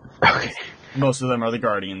 Okay. Most of them are the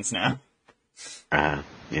Guardians now. Yeah,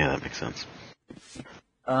 that makes sense.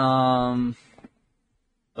 But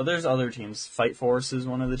there's other teams. Fight Force is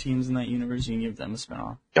one of the teams in that universe. You can give them a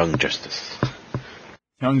spin-off. Young Justice.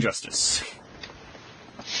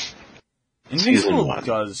 Invincible Season 1,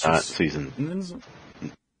 does not just... Season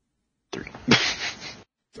 3.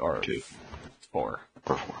 Or 2. 4.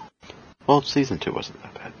 Or 4. Well, Season 2 wasn't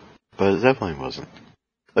that bad. But it definitely wasn't.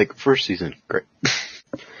 Like, first season, great.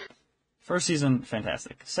 First season,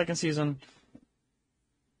 fantastic. Second season,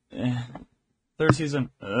 Third season,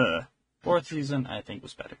 Fourth season, I think,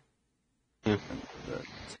 was better. Yeah. The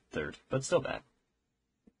third, but still bad.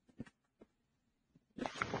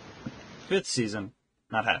 fifth season,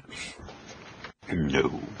 not happening.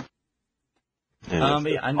 No. And But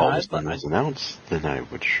if yeah, I know. all of a sudden was announced, then I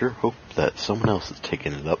would sure hope that someone else is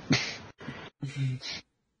taking it up.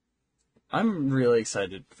 I'm really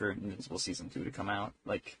excited for Invincible Season 2 to come out.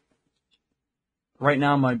 Like, right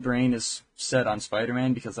now my brain is set on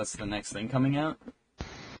Spider-Man because that's the next thing coming out.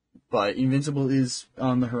 But Invincible is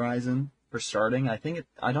on the horizon for starting. I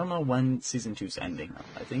don't know when Season 2's ending.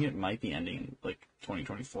 I think it might be ending in, like,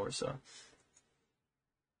 2024, so.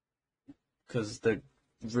 Because they're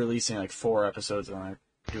releasing, like, 4 episodes and they're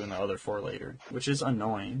doing the other 4 later, which is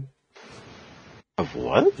annoying. Of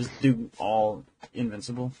what? Just do all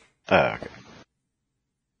Invincible. Okay.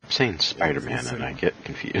 I'm saying Spider-Man and I get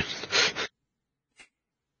confused.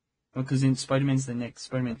 Well, because Spider-Man 2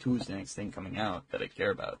 is the next thing coming out that I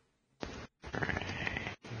care about. Right.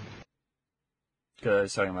 Because I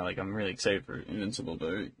was talking about, like, I'm really excited for Invincible,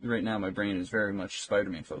 but right now my brain is very much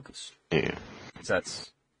Spider-Man focused. Yeah. Because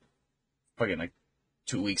that's fucking, like,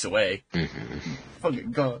 2 weeks away. Mm-hmm.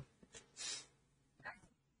 Fucking God.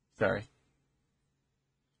 Sorry.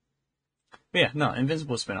 But yeah, no,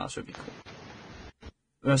 Invincible spin-offs would be cool.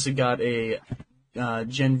 We also got a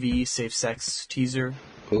Gen V Safe Sex teaser.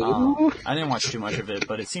 I didn't watch too much of it,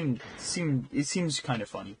 but it seems kind of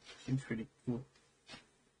funny. Seems pretty cool.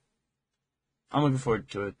 I'm looking forward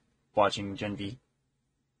to watching Gen V.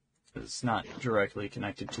 It's not directly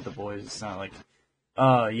connected to the boys. It's not like,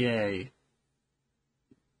 yay,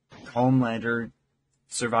 Homelander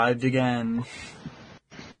survived again.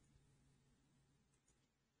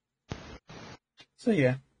 So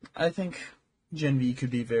yeah, I think Gen V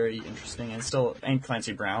could be very interesting, and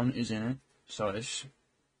Clancy Brown is in it, so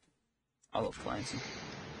I love Clancy.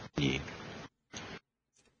 Yeah.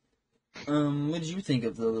 What did you think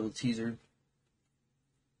of the little teaser?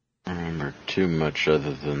 I don't remember too much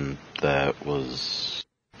other than that was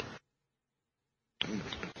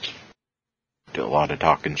a lot of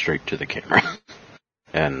talking straight to the camera.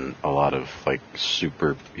 And a lot of, like,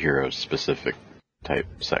 superhero specific type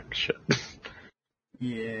sex shit.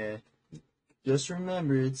 Yeah. Just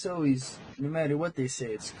remember, it's always, no matter what they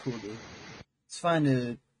say, it's cool it's fine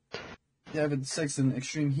to have sex in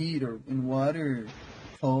extreme heat or in water or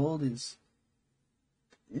cold is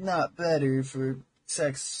not better for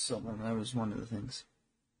sex. So that was one of the things.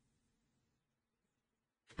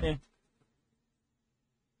 Yeah.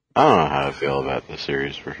 I don't know how I feel about the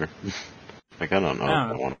series for sure. Like, I don't know if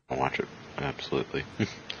I want to watch it. Absolutely.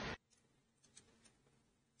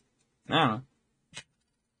 I don't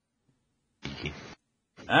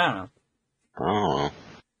know. I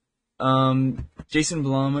don't know. Jason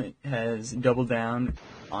Blum has doubled down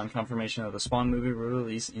on confirmation of the Spawn movie will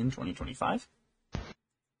release in 2025.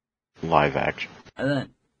 Live action. And then,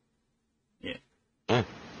 yeah. Oh,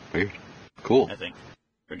 weird. Cool. I think.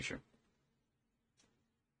 Pretty sure.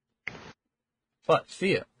 But,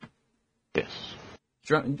 Thea. Yes.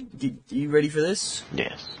 You ready for this?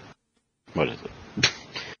 Yes. What is it?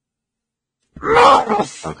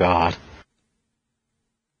 Oh, God.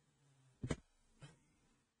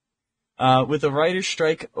 With the writer's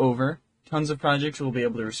strike over, tons of projects will be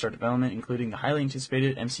able to restart development, including the highly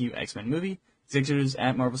anticipated MCU X-Men movie. Executives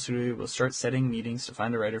at Marvel Studios will start setting meetings to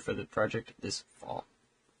find a writer for the project this fall.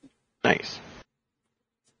 Nice.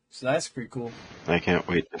 So that's pretty cool. I can't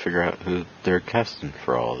wait to figure out who they're casting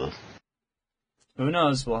for all of this. Who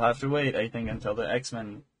knows? We'll have to wait, I think, until the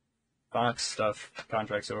X-Men Fox stuff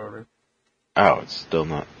contracts are over. Oh, it's still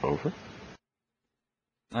not over?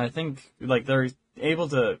 I think, like, they're able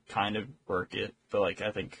to kind of work it, but, like,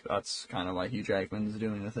 I think that's kind of why Hugh Jackman's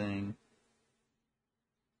doing the thing.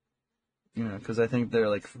 You know, because I think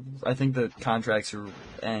I think the contracts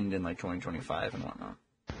end in, like, 2025 and whatnot.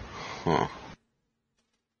 Huh.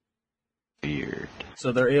 Weird.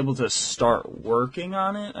 So they're able to start working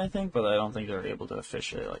on it, I think, but I don't think they're able to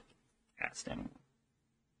officially, like, cast anyone.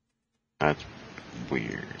 That's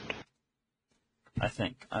weird. I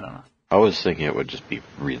think. I don't know. I was thinking it would just be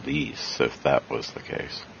release if that was the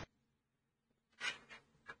case. I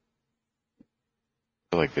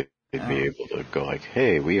feel like they'd be able to go like,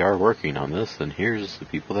 hey, we are working on this, and here's the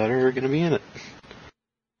people that are going to be in it.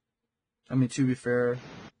 I mean, to be fair,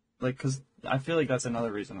 like, because I feel like that's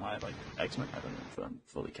another reason why, like, X-Men haven't been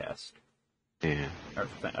fully cast. Yeah. Or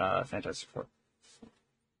Fantastic Four.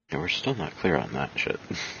 Yeah, we're still not clear on that shit.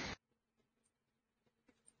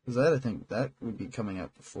 Because I think that would be coming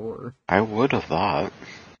out before. I would have thought.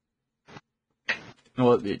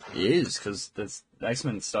 Well, it is, because the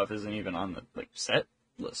X-Men stuff isn't even on the, like, set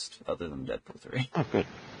list, other than Deadpool 3. Oh, good.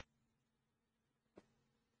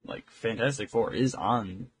 Like, Fantastic Four is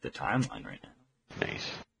on the timeline right now. Nice.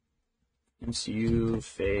 MCU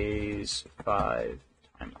Phase 5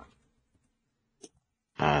 timeline.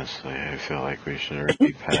 Honestly, I feel like we should already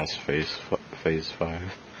be past Phase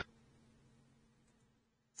 5.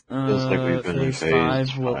 Feels like we've been in Phase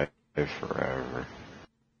Phase 5 will... 5 forever.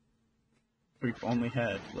 We've only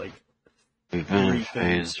had, like, We've been in 3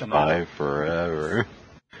 things Phase come 5 out. forever.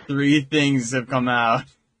 3 things have come out.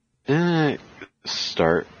 Didn't it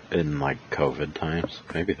start in, like, COVID times?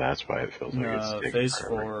 Maybe that's why it feels like it's taking Phase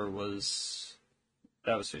forever. 4 was...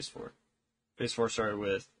 That was Phase 4. Phase 4 started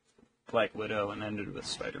with Black Widow and ended with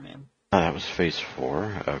Spider-Man. Oh, that was Phase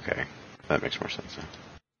 4? Okay. That makes more sense now.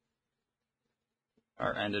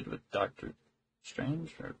 Or ended with Doctor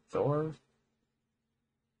Strange or Thor.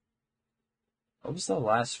 What was the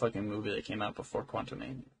last fucking movie that came out before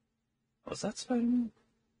Quantumania? Was that Spider-Man?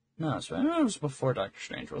 No, Spider-Man was before Doctor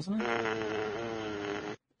Strange, wasn't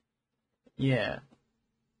it? Yeah.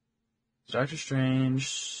 Doctor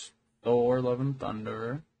Strange, Thor, Love and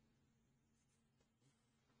Thunder.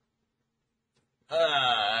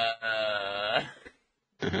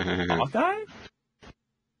 Hawkeye?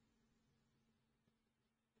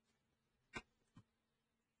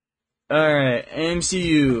 Alright,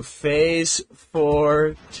 MCU, Phase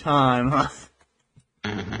 4 time, huh?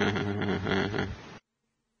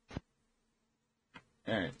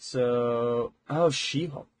 Alright, so... Oh,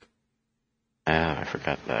 She-Hulk. Yeah, I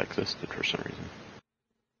forgot that existed for some reason.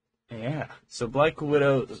 Yeah. So Black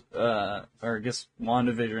Widow, or I guess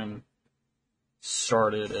WandaVision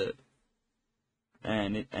started it,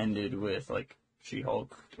 and it ended with, like,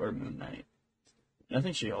 She-Hulk or Moon Knight. I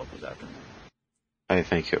think She-Hulk was after that. I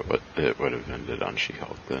think it would have ended on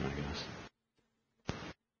She-Hulk then, I guess.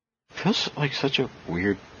 Feels like such a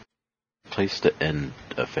weird place to end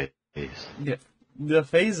a phase. Yeah. The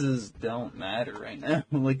phases don't matter right now.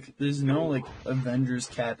 Like, there's no, like, Avengers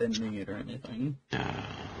Cap ending it or anything.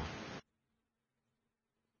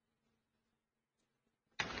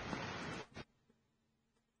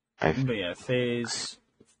 But yeah, Phase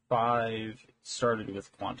 5 started with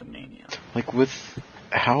Quantumania. Like, with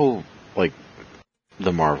how, like,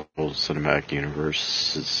 the Marvel Cinematic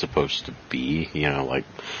Universe is supposed to be, you know, like,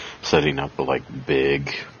 setting up the, like,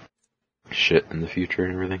 big shit in the future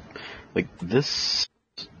and everything. Like, the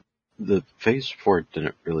Phase 4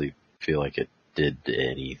 didn't really feel like it did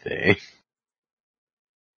anything.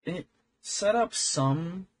 It set up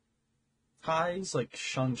some ties, like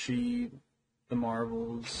Shang-Chi, the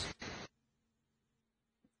Marvels,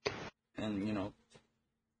 and, you know,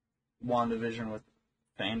 WandaVision with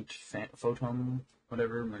Photon,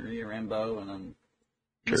 whatever, Maria Rambeau, and then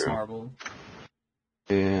Miss Marvel.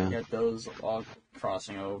 Yeah. You got those all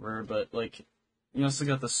crossing over, but, like, you also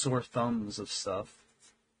got the sore thumbs of stuff,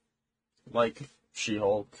 like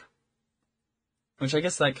She-Hulk, which I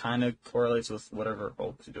guess that kind of correlates with whatever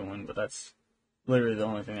Hulk's doing, but that's literally the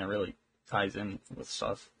only thing that really ties in with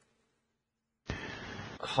stuff.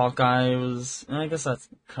 Hawkeye was... I guess that's...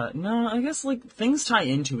 No, I guess, like, things tie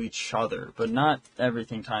into each other, but not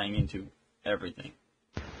everything tying into everything.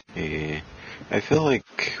 Yeah. I feel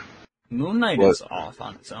like... Moon Knight is off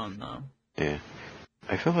on its own, though. Yeah.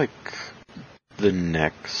 I feel like the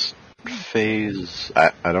next phase...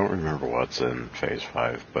 I don't remember what's in Phase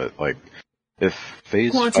 5, but, like, if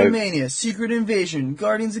Phase 5... Quantumania, Secret Invasion,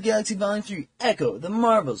 Guardians of the Galaxy Volume 3, Echo, The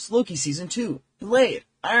Marvels, Loki Season 2, Blade,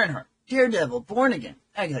 Ironheart, Daredevil, Born Again,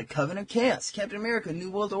 Covenant of Chaos, Captain America,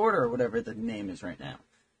 New World Order, or whatever the name is right now.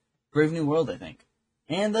 Brave New World, I think.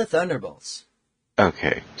 And the Thunderbolts.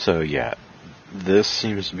 Okay, so yeah, this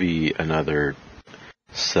seems to be another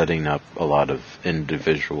setting up a lot of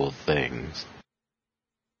individual things.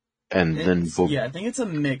 And then... Yeah, I think it's a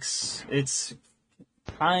mix. It's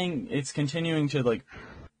continuing to, like...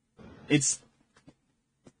 It's,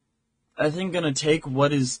 I think, gonna take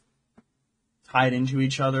what is tied into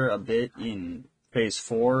each other a bit in Phase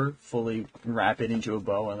 4, fully wrap it into a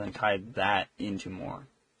bow, and then tie that into more.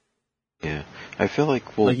 Yeah, I feel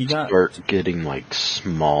like we'll start getting, like,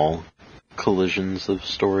 small collisions of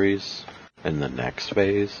stories in the next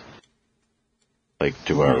phase. Like,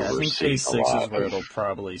 I think Phase 6 is where it'll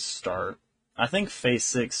probably start. I think Phase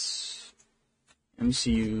 6...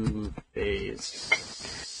 MCU Phase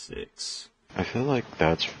 6. I feel like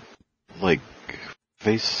that's... Like,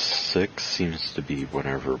 Phase 6 seems to be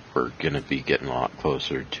whenever we're gonna be getting a lot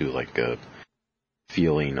closer to, like, a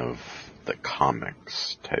feeling of the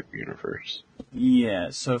comics type universe. Yeah,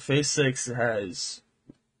 so Phase 6 has,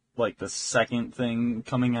 like, the second thing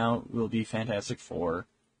coming out will be Fantastic Four,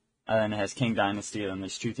 and then it has King Dynasty, and then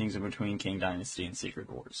there's 2 things in between King Dynasty and Secret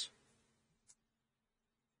Wars.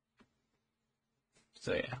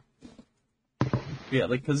 So, yeah. Yeah,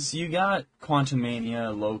 like, because you got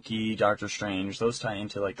Quantumania, Loki, Doctor Strange, those tie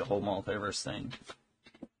into, like, the whole multiverse thing.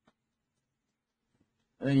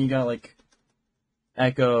 And then you got, like,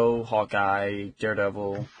 Echo, Hawkeye,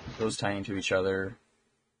 Daredevil, those tie into each other.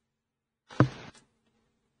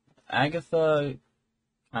 Agatha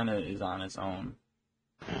kind of is on its own.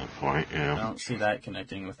 Yeah, point, yeah. I don't see that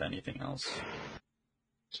connecting with anything else.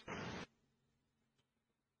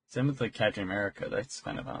 Same with, like, Captain America, that's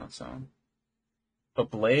kind of on its own. But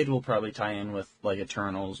Blade will probably tie in with, like,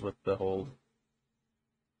 Eternals, with the whole...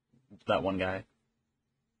 that one guy.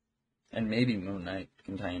 And maybe Moon Knight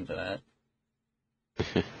can tie into that.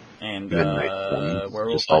 And,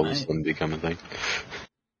 Werewolf just by all of a Night. sudden become a thing.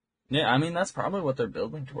 Yeah, I mean, that's probably what they're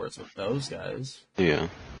building towards with those guys. Yeah.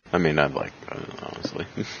 I mean, I'd like that, honestly.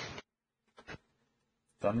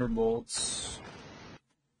 Thunderbolts.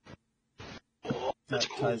 That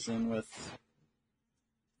ties in with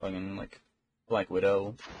fucking, like, Black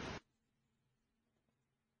Widow.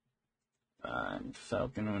 And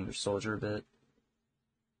Falcon and Winter Soldier a bit.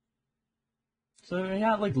 So they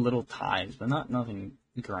got, like, little ties, but nothing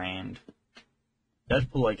grand.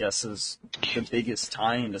 Deadpool, I guess, is the biggest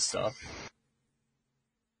tie into stuff.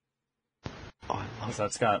 Because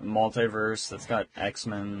that's got multiverse, that's got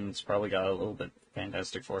X-Men, it's probably got a little bit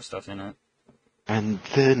Fantastic Four stuff in it. And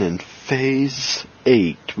then in Phase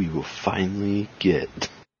 8, we will finally get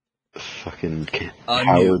fucking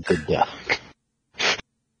Howard the Duck.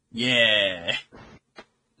 Yeah!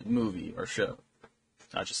 Movie or show.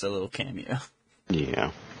 Not just a little cameo.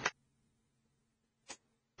 Yeah.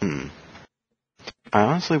 I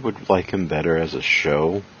honestly would like him better as a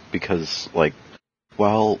show, because, like,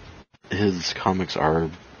 while his comics are,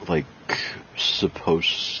 like,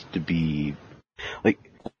 supposed to be, like,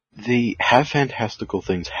 they have fantastical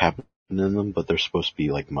things happen in them, but they're supposed to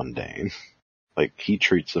be, like, mundane. Like, he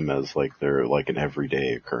treats them as, like, they're, like, an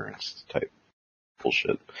everyday occurrence type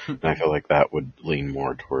bullshit. And I feel like that would lean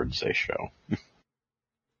more towards a show.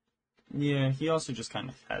 Yeah, he also just kind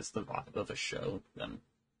of has the vibe of a show than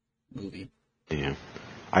movie. Yeah.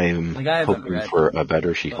 I am Like, hoping for a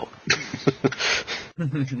better She-Hulk.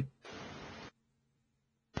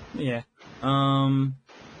 Yeah.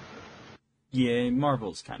 Yeah,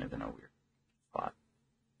 Marvel's kind of in a weird spot.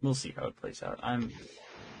 We'll see how it plays out. I'm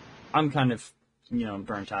kind of,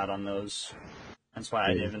 burnt out on those. That's why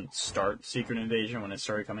I didn't start Secret Invasion when it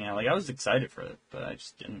started coming out. Like, I was excited for it, but I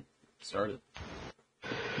just didn't start it.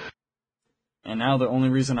 And now the only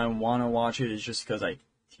reason I want to watch it is just because I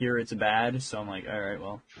hear it's bad, so I'm like, alright,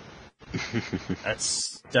 well.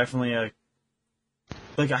 That's definitely a...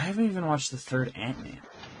 Like, I haven't even watched the third Ant-Man.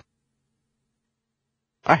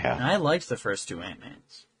 I have. And I liked the first two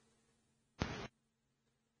Ant-Mans.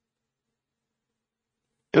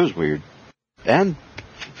 It was weird. And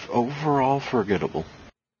overall forgettable.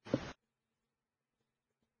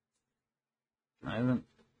 I haven't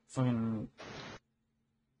fucking...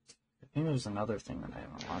 I think there's another thing that I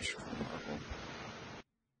haven't watched from Marvel.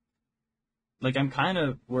 Like, I'm kind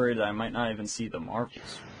of worried that I might not even see the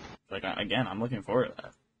Marvels. Like, again, I'm looking forward to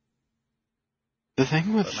that. The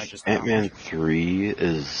thing with Ant-Man 3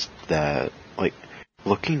 is that, like,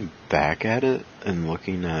 looking back at it and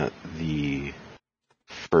looking at the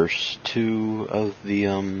first two of the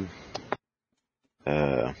Ant-Man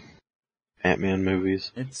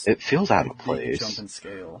movies, it feels out of place. Jump in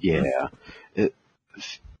scale. Yeah, it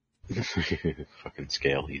fucking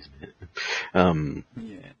scale he's in.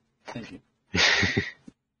 Yeah, thank you.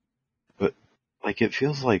 But like, it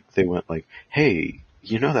feels like they went like, hey,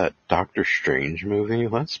 you know that Doctor Strange movie?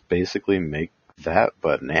 Let's basically make that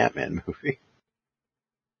but an Ant-Man movie.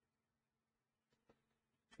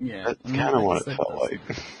 Yeah, That's kind of what it felt like.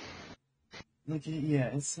 Like, yeah,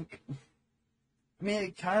 it's like... I mean,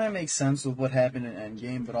 it kind of makes sense with what happened in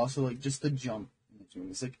Endgame, but also, like, just the jump in the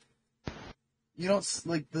movies. Like, you don't...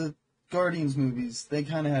 Like, the Guardians movies, they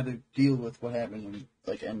kind of had to deal with what happened in,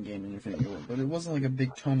 like, Endgame and Infinity War, but it wasn't, like, a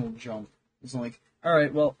big tonal jump. It wasn't like,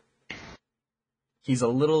 alright, well... He's a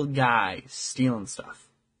little guy stealing stuff.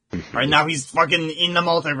 Right now he's fucking in the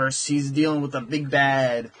multiverse. He's dealing with a big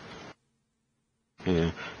bad.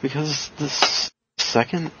 Yeah, because this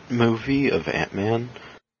second movie of Ant-Man,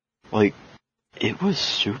 like, it was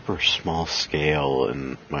super small scale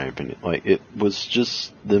in my opinion. Like, it was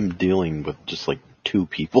just them dealing with just, like, two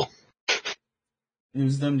people. It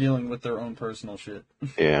was them dealing with their own personal shit.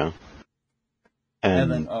 Yeah.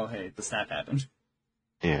 And then, oh hey, the snap happened.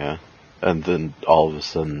 Yeah. And then all of a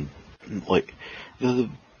sudden, like,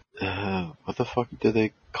 what the fuck do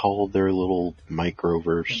they call their little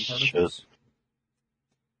microverse shit?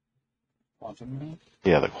 Quantum realm?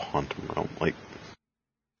 Yeah, the quantum realm. Like,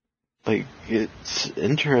 like, it's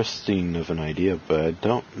interesting of an idea, but I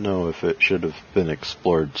don't know if it should have been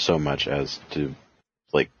explored so much as to,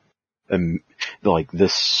 like, like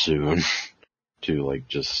this soon to, like,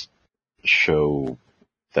 just show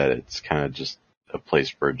that it's kind of just a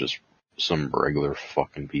place where just some regular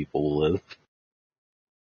fucking people live.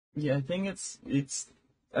 Yeah, I think it's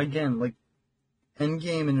again, like,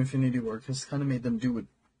 Endgame and Infinity War has kind of made them do a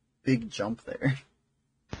big jump there.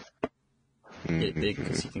 Get big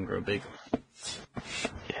because you can grow big.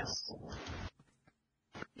 Yes.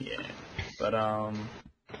 Yeah, but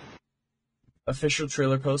official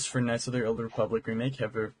trailer posts for Knights of the Old Republic remake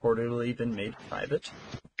have reportedly been made private.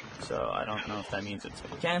 So I don't know if that means it's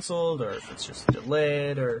been canceled or if it's just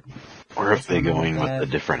delayed or if they're going with a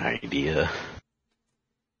different idea.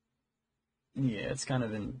 Yeah, it's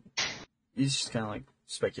just kind of like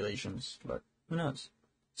speculations, but who knows?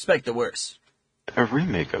 Expect the worst. A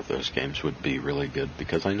remake of those games would be really good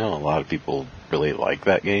because I know a lot of people really like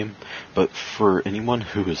that game, but for anyone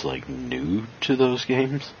who is like new to those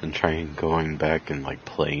games and going back and like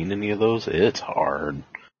playing any of those, it's hard.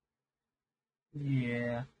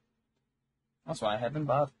 Yeah. That's why I haven't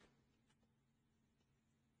bothered.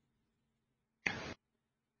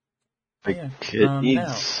 Like, yeah. it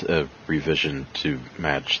needs a revision to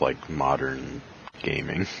match like modern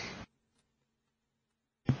gaming.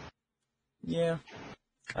 Yeah.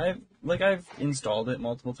 I've installed it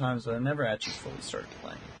multiple times, but I never actually fully started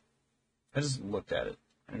playing. I just looked at it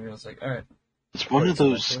and I was like, alright. It's one of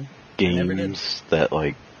those games that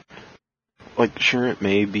like sure, it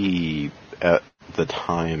may be at the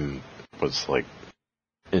time was like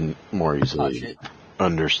in more easily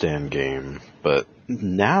understand game, but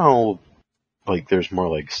now like there's more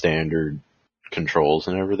like standard controls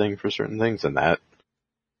and everything for certain things, and that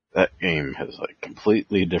game has like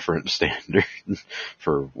completely different standard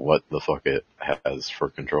for what the fuck it has for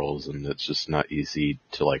controls, and it's just not easy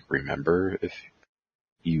to like remember if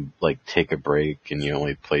you like take a break and you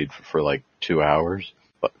only played for like 2 hours.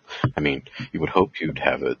 But I mean, you would hope you'd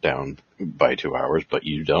have it down by 2 hours, but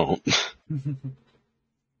you don't.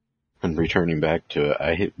 And returning back to it,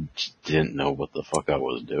 I just didn't know what the fuck I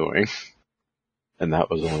was doing. And that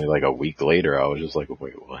was only like a week later. I was just like,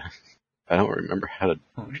 wait, what? I don't remember how to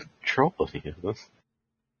control any of this.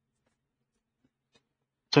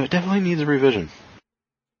 So it definitely needs a revision.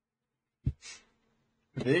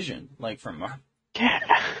 Vision? Like from... Yeah.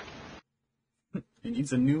 It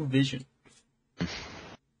needs a new vision.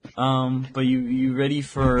 But you ready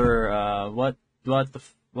for, what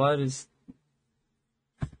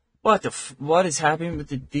is happening with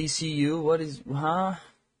the DCU?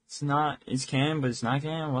 It's canon, but it's not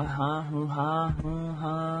canon. What,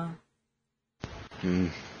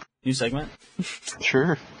 New segment?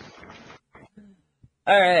 Sure.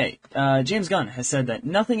 Alright, James Gunn has said that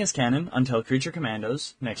nothing is canon until Creature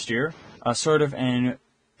Commandos next year, a sort of an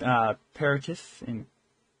imperative to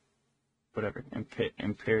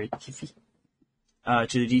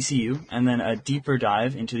the DCU, and then a deeper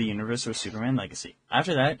dive into the universe of Superman Legacy.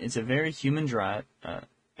 After that, it's a very human drive,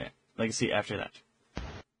 Legacy after that.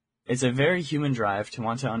 It's a very human drive to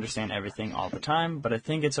want to understand everything all the time, but I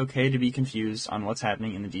think it's okay to be confused on what's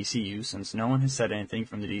happening in the DCU since no one has said anything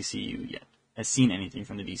from the DCU yet. Has seen anything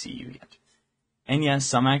from the DCU yet. And yes,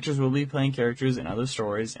 some actors will be playing characters in other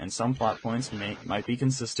stories, and some plot points might be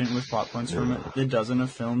consistent with plot points from the dozen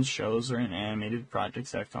of films, shows, or animated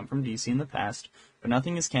projects that have come from DC in the past, but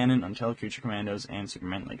nothing is canon until Creature Commandos and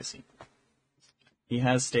Superman Legacy. He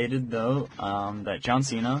has stated, though, that John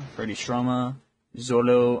Cena, Freddie Stroma,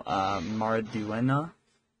 Zolo Mariduena,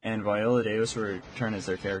 and Viola Davis will return as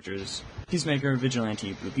their characters Peacemaker,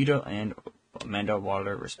 Vigilante, Blue Beetle, and Amanda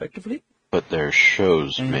Waller, respectively. But their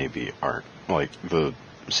shows maybe aren't. Like, the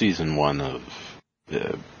season 1 of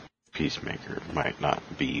Peacemaker might not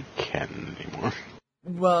be canon anymore.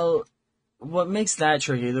 Well, what makes that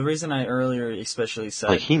tricky, the reason I earlier especially said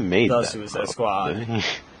like, he made the that Suicide Squad.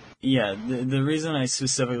 Yeah, the reason I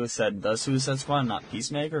specifically said the Suicide Squad, not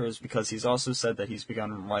Peacemaker, is because he's also said that he's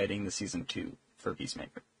begun writing the season 2 for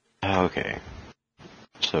Peacemaker. Okay.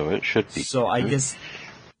 So it should be. So I guess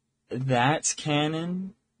that's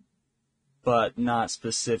canon, but not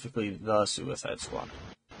specifically the Suicide Squad.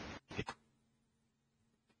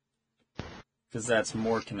 Because that's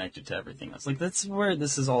more connected to everything else. Like, that's where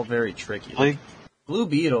this is all very tricky. Like, Blue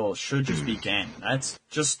Beetle should just be canon. That's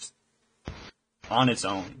just on its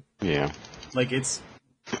own. Yeah. Like, it's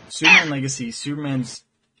Superman Legacy. Superman's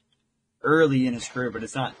early in his career, but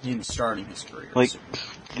it's not him starting his career. Like,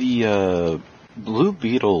 the Blue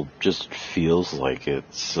Beetle just feels like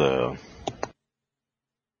it's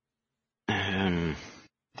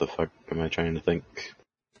the fuck am I trying to think?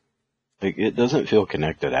 Like, it doesn't feel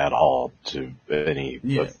connected at all to any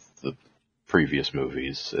of the previous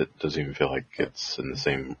movies. It doesn't even feel like it's in the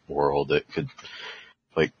same world. It could,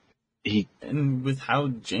 like, And with how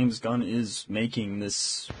James Gunn is making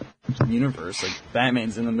this universe, like,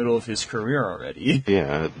 Batman's in the middle of his career already.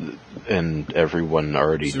 Yeah, and everyone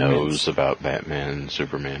already knows about Batman,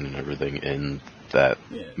 Superman, and everything in that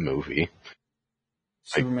movie.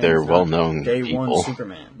 Like, they're well-known Day people. one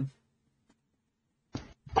Superman.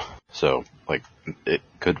 So, like, it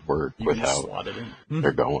could work with how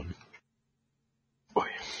they're going. Boy.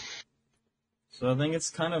 So I think it's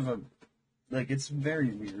kind of it's very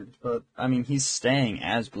weird, but, I mean, he's staying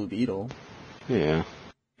as Blue Beetle. Yeah.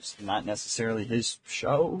 It's not necessarily his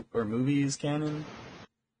show or movies canon.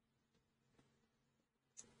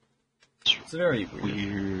 It's very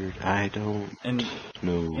weird. I don't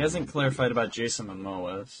know. He hasn't clarified about Jason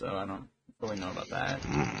Momoa, so I don't fully know about that.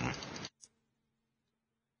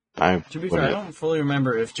 To be fair, I don't fully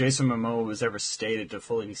remember if Jason Momoa was ever stated to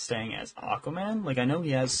fully be staying as Aquaman. Like, I know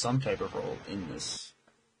he has some type of role in this.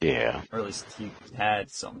 Yeah. Or at least he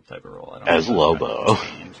had some type of role. I don't as know Lobo.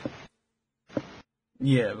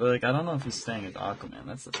 Yeah, but, like, I don't know if he's staying as Aquaman.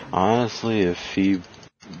 That's the thing. Honestly, if he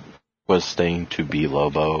was staying to be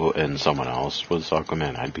Lobo and someone else was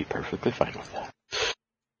Aquaman, I'd be perfectly fine with that.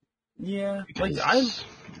 Yeah, because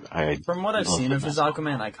like, from what I've seen of his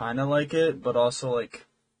Aquaman, I kind of like it, but also, like,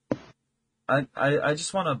 I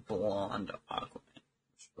just want a blonde Aquaman.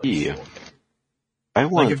 Yeah.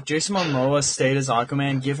 Like, if Jason Momoa stayed as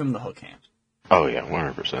Aquaman, give him the hook hand. Oh, yeah,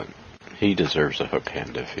 100%. He deserves a hook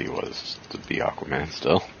hand if he was to be Aquaman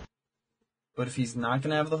still. But if he's not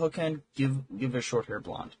gonna have the hook hand, give it a short hair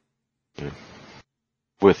blonde. Yeah.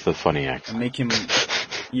 With the funny accent. And make him,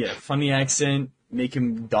 funny accent, make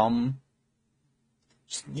him dumb.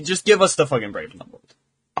 Just give us the fucking Brave and the Bold.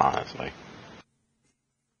 Honestly.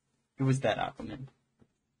 It was that Aquaman.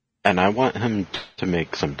 And I want him to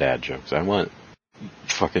make some dad jokes. I want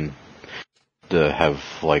fucking to have,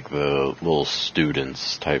 like, the little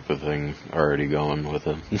students type of thing already going with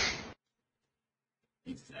him.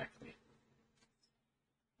 Exactly.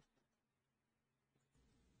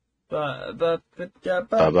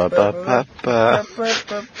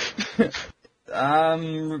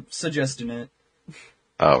 I'm suggesting it.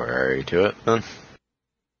 Oh, we're already to it then?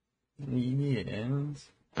 Yes.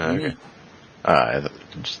 Okay. I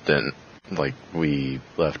just didn't, like, we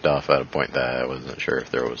left off at a point that I wasn't sure if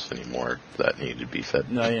there was any more that needed to be said.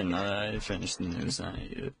 No, I finished the news. I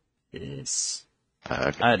need to piss.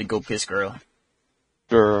 Okay. I had to go piss, girl.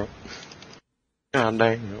 God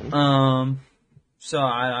damn. So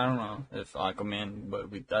I don't know if Aquaman, but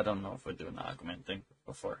I don't know if we're doing the Aquaman thing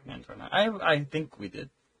beforehand or not. I think we did.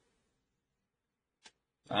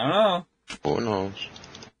 I don't know. Who knows?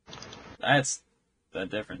 That's a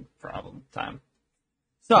different problem. Time.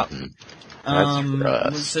 So,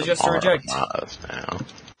 suggest or reject. Us now.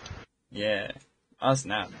 Yeah, us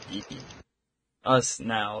now, geeky. Us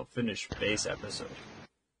now, finish base episode.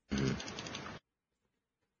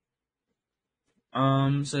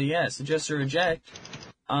 So yeah, suggest or reject.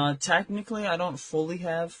 Technically, I don't fully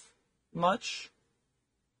have much,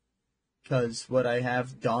 because what I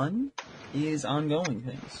have done is ongoing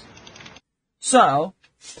things. So,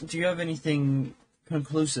 do you have anything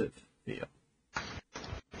conclusive, Theo?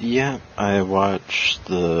 Yeah, I watched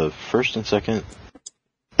the first and second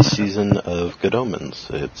season of Good Omens.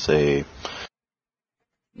 It's a...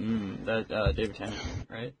 David Tennant,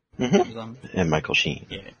 right? Mm-hmm. And Michael Sheen.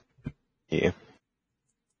 Yeah.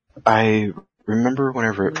 I remember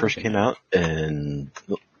whenever it first came out in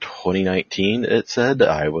 2019, it said.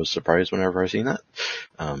 I was surprised whenever I seen that.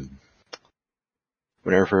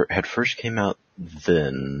 Whenever it had first came out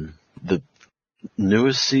then, the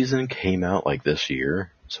newest season came out like this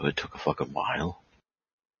year, so it took a fucking while.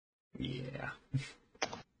 Yeah.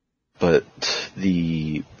 But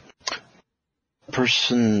the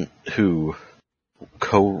person who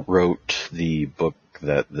co-wrote the book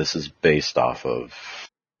that this is based off of,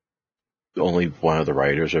 only one of the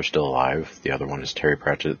writers are still alive. The other one is Terry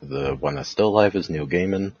Pratchett. The one that's still alive is Neil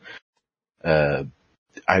Gaiman.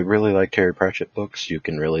 I really like Terry Pratchett books. You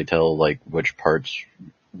can really tell, like, which parts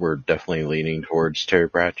were definitely leaning towards Terry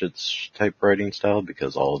Pratchett's type writing style,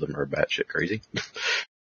 because all of them are batshit crazy.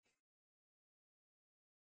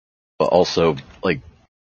 But also, like,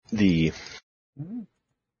 the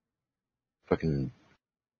fucking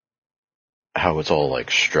how it's all,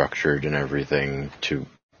 like, structured and everything to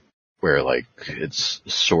where, like, it's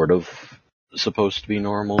sort of supposed to be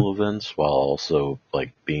normal events while also,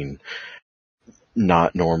 like, being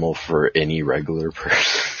not normal for any regular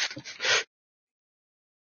person.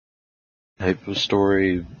 type of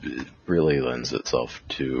story really lends itself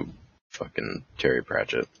to fucking Terry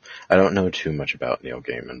Pratchett. I don't know too much about Neil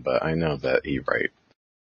Gaiman, but I know that he writes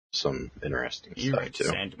some interesting He stuff writes too.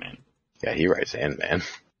 Sandman. Yeah, he writes Sandman.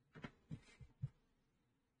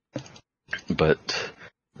 But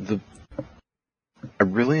I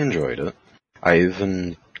really enjoyed it. I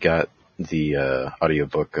even got the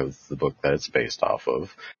audiobook of the book that it's based off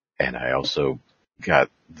of, and I also got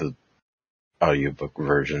the audiobook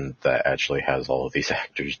version that actually has all of these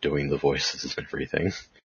actors doing the voices and everything,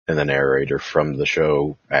 and the narrator from the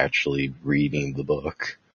show actually reading the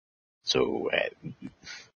book. So,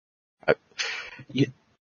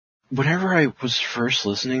 whenever I was first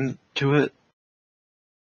listening to it,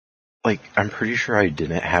 like, I'm pretty sure I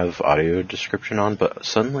didn't have audio description on, but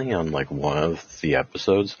suddenly on, like, one of the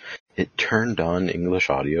episodes, it turned on English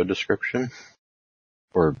audio description,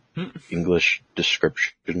 or English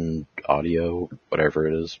description audio, whatever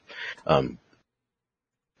it is. And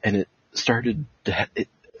it started to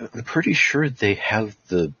I'm pretty sure they have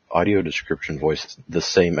the audio description voice the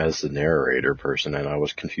same as the narrator person, and I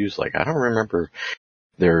was confused, like, I don't remember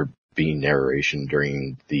there being narration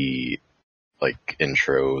during the, like,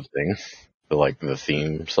 intro thing, the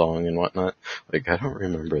theme song and whatnot. Like, I don't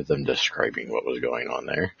remember them describing what was going on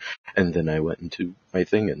there. And then I went into my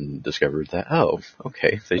thing and discovered that, oh,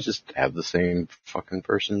 okay, they just have the same fucking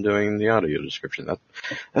person doing the audio description.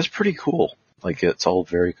 That's pretty cool. Like, it's all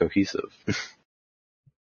very cohesive.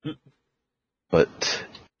 But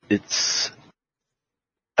it's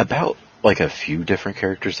about, like, a few different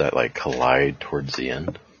characters that, like, collide towards the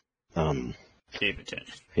end. David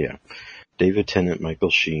Tennant. Yeah. David Tennant, Michael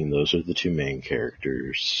Sheen, those are the two main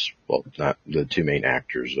characters. Well, not the two main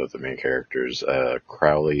actors of the main characters.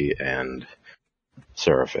 Crowley and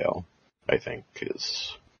Seraphael, I think,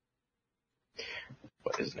 is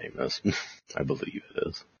what his name is. I believe it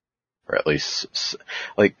is. Or at least,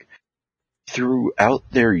 like, throughout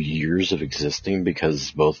their years of existing,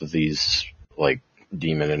 because both of these, like,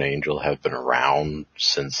 demon and angel have been around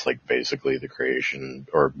since, like, basically the creation,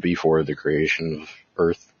 or before the creation of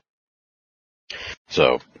Earth.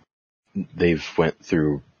 So, they've went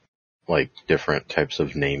through, like, different types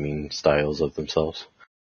of naming styles of themselves.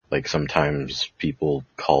 Like, sometimes people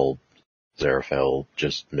call Zarafel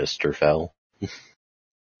just Mr. Fell.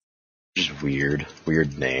 Just weird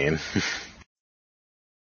name.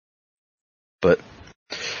 But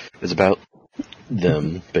it's about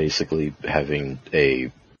them basically having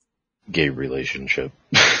a gay relationship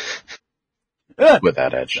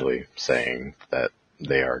without actually saying that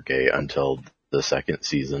they are gay until the second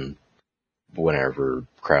season, whenever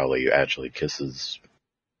Crowley actually kisses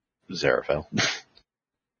Zarafel.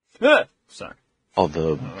 Sorry.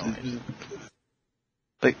 Although,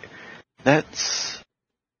 like, that's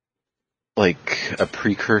like a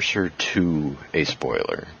precursor to a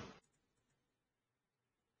spoiler.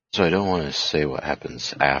 So I don't want to say what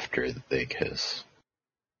happens after they kiss.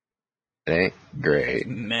 It ain't great.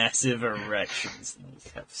 Massive erections and they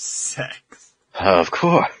have sex. Of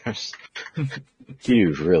course.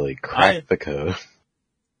 You've really cracked the code.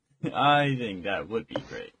 I think that would be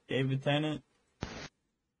great. David Tennant.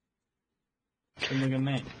 Good looking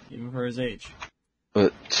man, even for his age.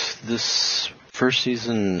 But this first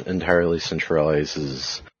season entirely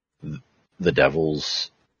centralizes the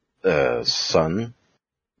devil's son.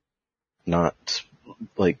 Not,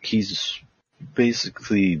 like, he's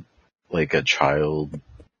basically like a child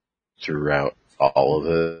throughout all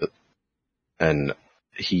of it. And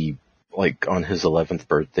he, like, on his 11th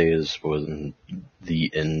birthday is when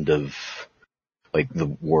the end of, like, the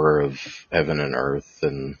war of heaven and earth,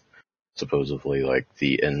 and supposedly, like,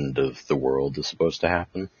 the end of the world is supposed to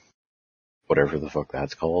happen. Whatever the fuck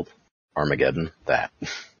that's called. Armageddon. That.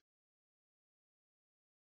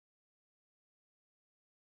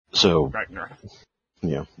 So, Ragnarok.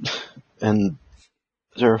 yeah. And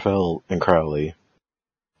Zarafel and Crowley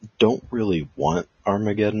don't really want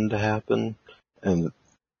Armageddon to happen, and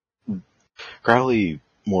Crowley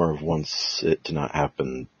more wants it to not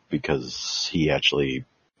happen because he actually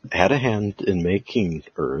had a hand in making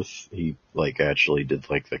Earth. He, like, actually did,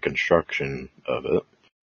 like, the construction of it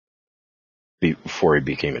before he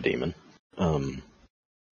became a demon.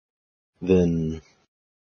 Then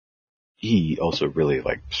he also really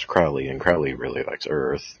likes Crowley, and Crowley really likes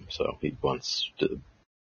Earth, so he wants to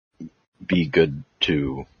be good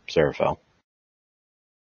to Seraphael.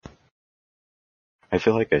 I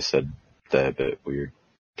feel like I said that a bit weird.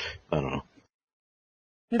 I don't know.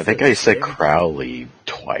 I think I said Crowley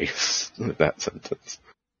twice in that sentence.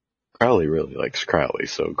 Crowley really likes Crowley,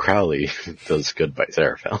 so Crowley does good by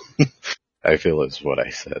Seraphael. I feel it's what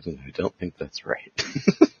I said, and I don't think that's right.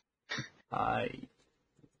 I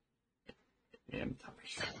am tired.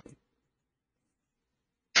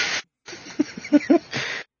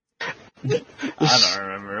 I don't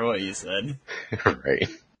remember what you said. Right.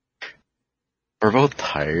 We're both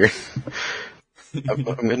tired. I'm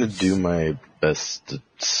gonna do my best to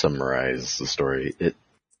summarize the story.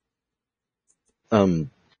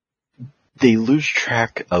 They lose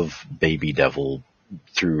track of Baby Devil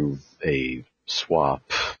through a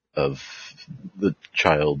swap of the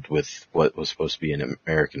child with what was supposed to be an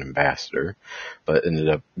American ambassador, but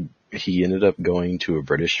he ended up going to a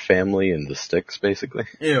British family in the sticks, basically.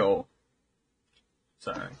 Ew.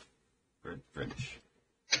 Sorry. British.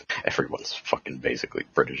 Everyone's fucking basically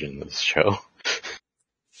British in this show.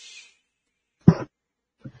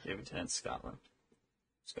 David Tennant, Scotland.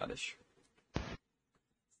 Scottish.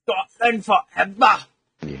 Scotland forever!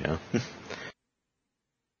 Yeah.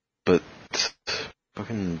 But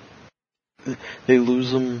fucking they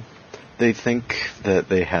lose him. They think that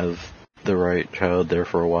they have the right child there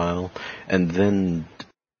for a while, and then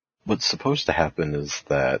what's supposed to happen is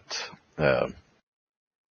that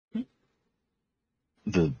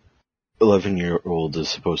the 11-year-old is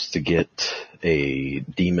supposed to get a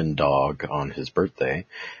demon dog on his birthday,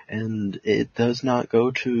 and it does not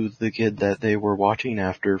go to the kid that they were watching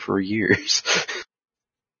after for years.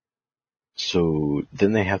 So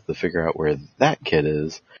then they have to figure out where that kid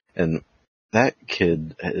is, and that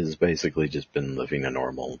kid has basically just been living a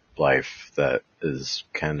normal life that is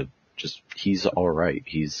kind of just, he's alright.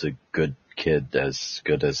 He's a good kid, as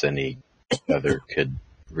good as any other kid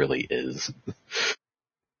really is.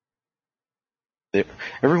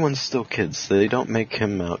 Everyone's still kids. They don't make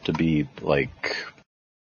him out to be like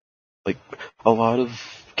a lot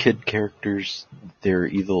of kid characters. They're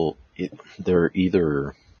either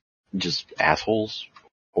just assholes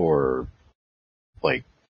or like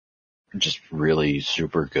just really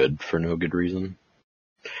super good for no good reason.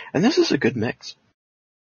 And this is a good mix.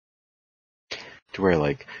 To where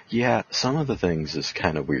like, yeah, some of the things is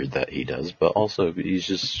kind of weird that he does, but also he's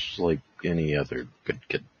just like any other good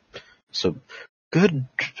kid. So good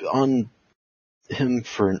on him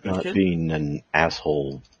for Good not kid? being an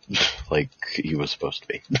asshole like he was supposed to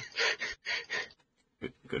be.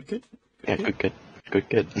 Good kid? Yeah, good kid. Good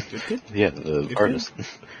kid. Good kid? Yeah, the Good artist.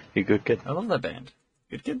 He good kid. I love that band.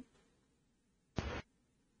 Good kid?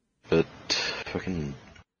 But fucking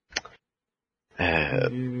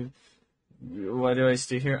Why do I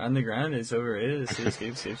stay here underground? It's overrated. The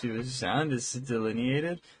cityscape safety with sound is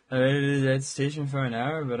delineated. I waited at the station for an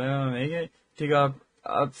hour, but I don't make it. Take up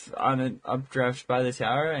on an updraft by the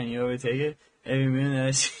tower, and you overtake it. Every moon that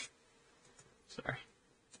I see. Sorry.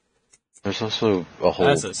 there's also a whole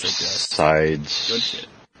That's a sick side Good shit.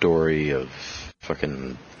 story of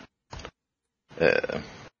fucking what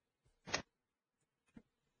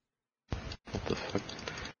the fuck?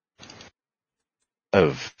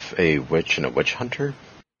 Of a witch and a witch hunter,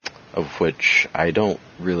 of which I don't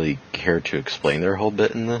really care to explain their whole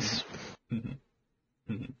bit in this.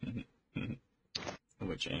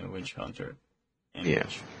 Witch and a witch hunter. And Yeah.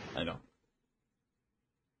 witch. I don't.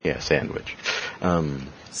 Yeah, sandwich.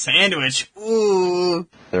 Sandwich! Ooh!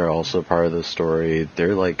 They're also part of the story.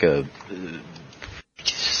 They're like a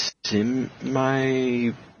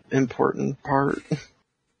semi-important part.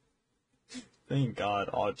 Thank God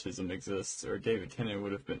autism exists, or David Tennant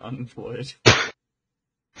would have been unemployed.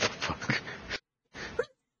 Fuck.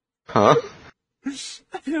 Huh? I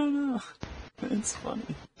don't know. It's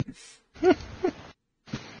funny.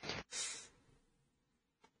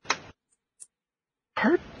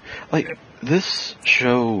 Like, this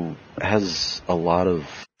show has a lot of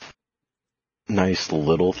nice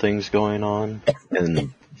little things going on,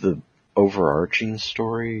 and the overarching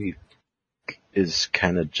story is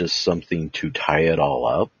kind of just something to tie it all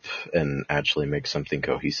up and actually make something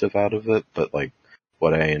cohesive out of it. But like,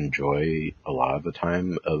 what I enjoy a lot of the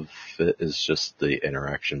time of it is just the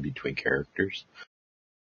interaction between characters.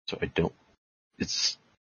 So it's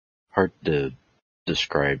hard to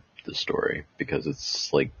describe the story because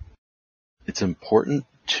it's like, it's important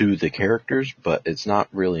to the characters, but it's not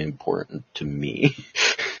really important to me.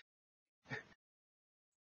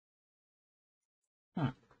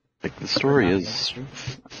 Like, the story is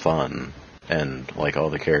fun, and like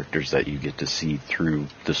all the characters that you get to see through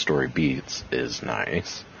the story beats is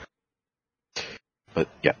nice. But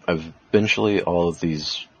yeah, eventually all of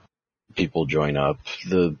these people join up.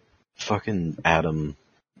 The fucking Adam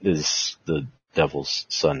is the devil's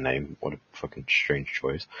son name. What a fucking strange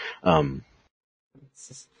choice.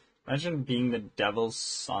 Imagine being the devil's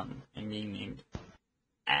son and being named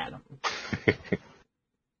Adam.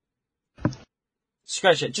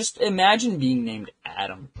 Scratch it. Just imagine being named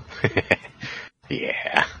Adam.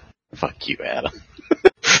 Yeah. Fuck you, Adam.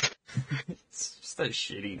 It's just a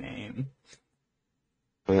shitty name.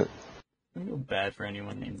 But I feel bad for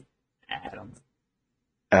anyone named Adam.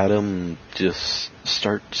 Adam just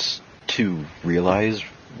starts to realize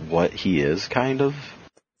what he is, kind of.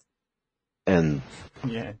 And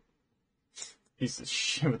Yeah. Piece of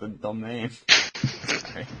shit with a dumb name.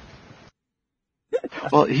 Sorry.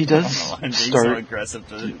 well, he does I'm being start so aggressive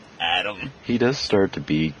to Adam. He does start to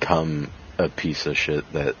become a piece of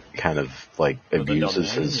shit that kind of like With a dumb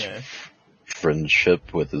abuses name, his yeah.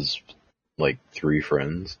 friendship with his like 3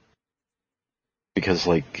 friends. Because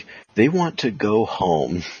like they want to go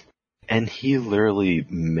home and he literally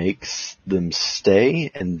makes them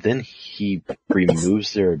stay and then he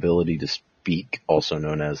removes their ability to speak, also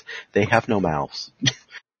known as they have no mouths.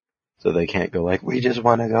 So they can't go like, we just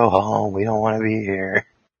want to go home, we don't want to be here.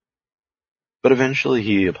 But eventually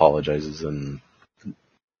he apologizes and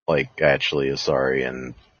like actually is sorry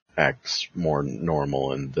and acts more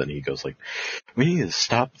normal, and then he goes like, we need to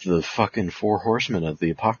stop the fucking 4 horsemen of the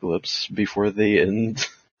apocalypse before they end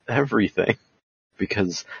everything.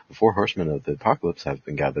 Because the 4 horsemen of the apocalypse have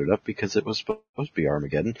been gathered up because it was supposed to be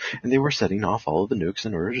Armageddon, and they were setting off all of the nukes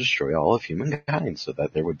in order to destroy all of humankind so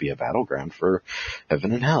that there would be a battleground for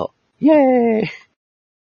heaven and hell. Yay!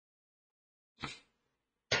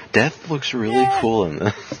 Death looks really cool in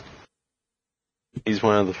this. He's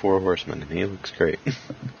one of the 4 horsemen, and he looks great.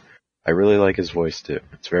 I really like his voice, too.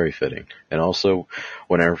 It's very fitting. And also,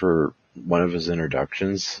 whenever one of his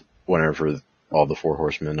introductions, whenever all the 4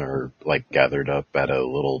 horsemen are, like, gathered up at a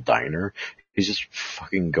little diner, he's just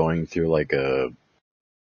fucking going through, like,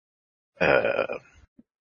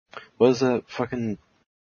 what is that fucking,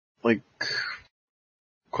 like,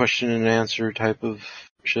 question and answer type of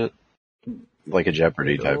shit? Like a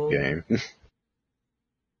Jeopardy type game.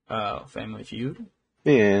 Family Feud?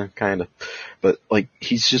 Yeah, kinda. But, like,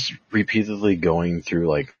 he's just repeatedly going through,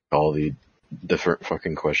 like, all the different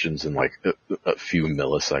fucking questions in, like, a few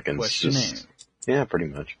milliseconds. Questionnaire. Yeah, pretty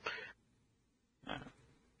much.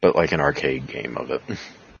 But, like, an arcade game of it.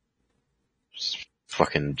 Just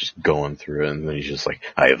fucking just going through it, and then he's just like,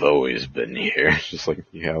 I've always been here. It's just like,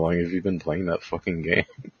 how long have you been playing that fucking game?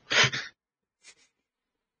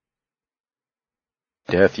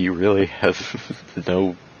 Death, you really have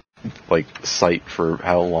no, like, sight for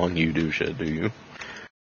how long you do shit, do you?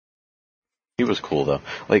 He was cool, though.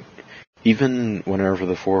 Like, even whenever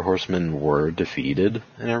the 4 horsemen were defeated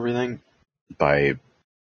and everything, by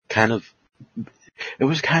kind of... It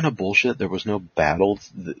was kind of bullshit. There was no battle.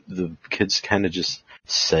 The kids kind of just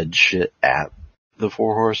said shit at the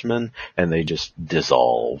 4 horsemen, and they just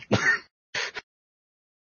dissolved.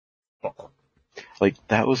 Like,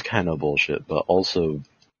 that was kind of bullshit, but also,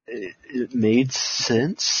 it made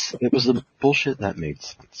sense. It was the bullshit that made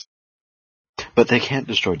sense. But they can't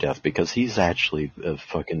destroy Death because he's actually a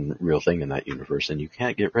fucking real thing in that universe, and you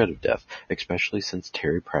can't get rid of Death, especially since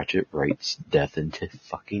Terry Pratchett writes Death into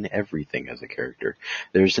fucking everything as a character.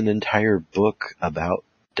 There's an entire book about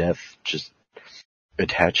Death just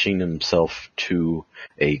attaching himself to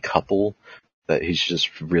a couple that he's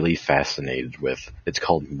just really fascinated with. It's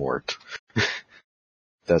called Mort.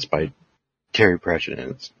 That's by Terry Pratchett,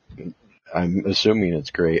 and I'm assuming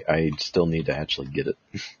it's great. I still need to actually get it.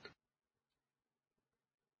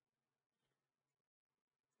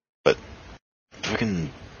 But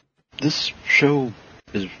fucking, this show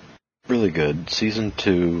is really good. Season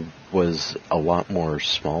 2 was a lot more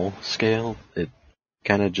small scale. It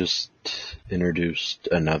kind of just introduced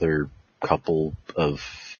another couple of,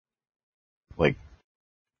 like,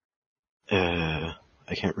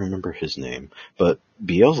 I can't remember his name, but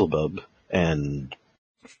Beelzebub and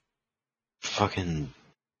fucking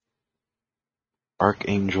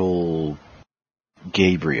Archangel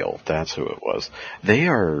Gabriel, that's who it was. They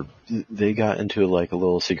got into like a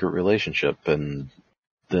little secret relationship, and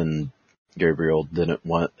then Gabriel didn't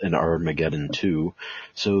want an Armageddon 2,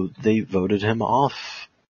 so they voted him off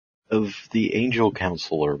of the Angel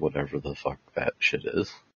Council or whatever the fuck that shit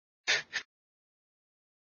is.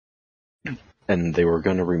 And they were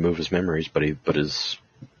going to remove his memories, but he put his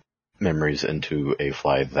memories into a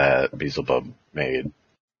fly that Beelzebub made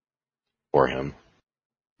for him.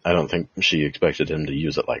 I don't think she expected him to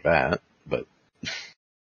use it like that, but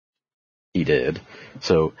he did.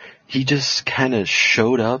 So he just kind of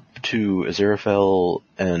showed up to Aziraphale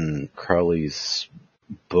and Crowley's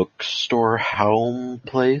bookstore home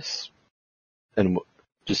place and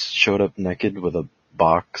just showed up naked with a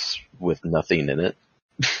box with nothing in it.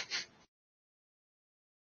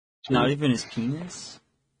 Not even his penis?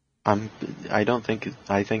 I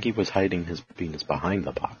think he was hiding his penis behind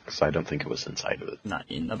the box. I don't think it was inside of it. Not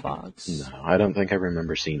in the box. No, I don't think I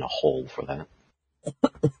remember seeing a hole for that.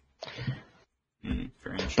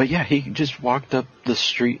 Strange. But yeah, he just walked up the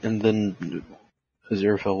street and then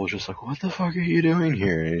Aziraphale was just like, "What the fuck are you doing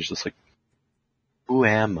here?" And he's just like, "Who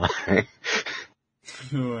am I?"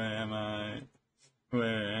 Who am I?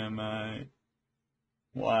 Where am I?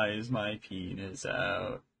 Why is my penis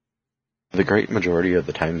out? The great majority of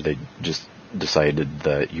the time they just decided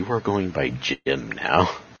that you are going by Jim now.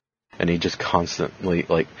 And he just constantly,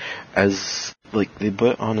 they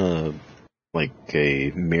put on a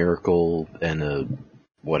miracle and a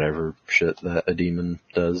whatever shit that a demon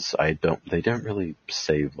does. They don't really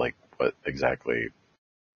say, what exactly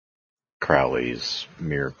Crowley's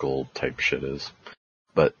miracle type shit is.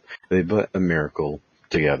 But they put a miracle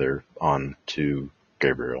together onto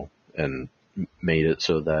Gabriel and made it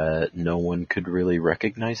so that no one could really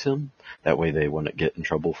recognize him. That way they wouldn't get in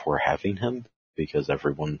trouble for having him, because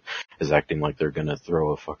everyone is acting like they're gonna throw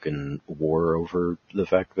a fucking war over the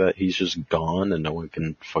fact that he's just gone and no one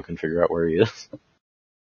can fucking figure out where he is.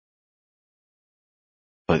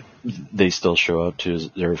 But they still show up to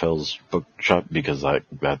Aziraphale's bookshop because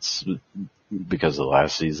because of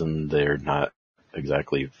last season they're not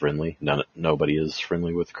exactly friendly. Nobody is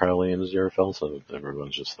friendly with Crowley and Aziraphale, so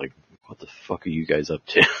everyone's just like, what the fuck are you guys up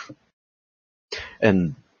to?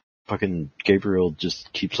 And fucking Gabriel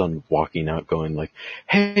just keeps on walking out going like,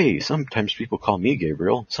 hey, sometimes people call me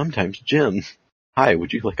Gabriel, sometimes Jim. Hi,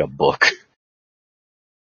 would you like a book?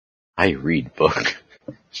 I read book.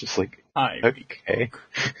 It's just like, okay.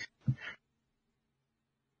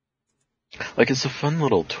 It's a fun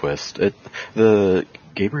little twist. The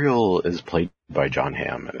Gabriel is played by John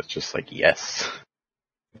Hamm, and it's just like, yes.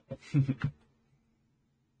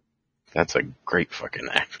 That's a great fucking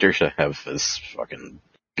actor to have as fucking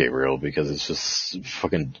Gabriel, because it's just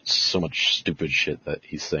fucking so much stupid shit that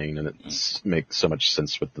he's saying, and it makes so much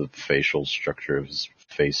sense with the facial structure of his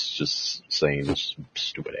face, just saying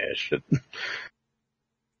stupid ass shit.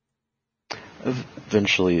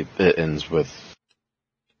 Eventually, it ends with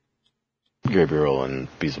Gabriel and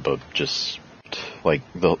Beelzebub just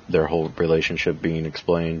their whole relationship being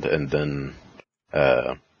explained, and then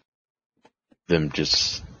them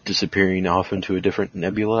just disappearing off into a different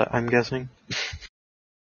nebula, I'm guessing.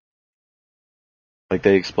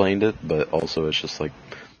 They explained it, but also it's just like,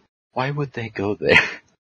 why would they go there?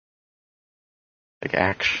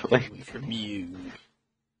 Actually. From you.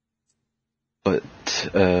 But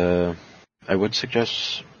I would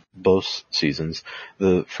suggest both seasons.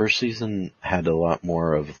 The first season had a lot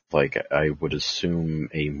more of, I would assume,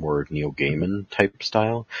 a more Neil Gaiman type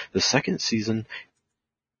style. The second season,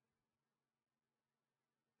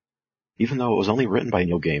 even though it was only written by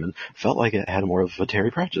Neil Gaiman, felt like it had more of a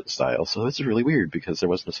Terry Pratchett style. So it's really weird because there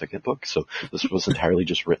wasn't a second book. So this was entirely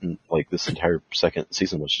just written, this entire second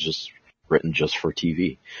season was just written just for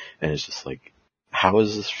TV. And it's just like, how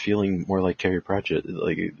is this feeling more like Terry Pratchett?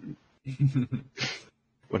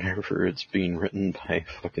 Whenever it's being written by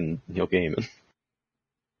fucking Neil Gaiman.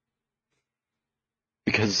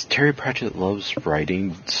 Because Terry Pratchett loves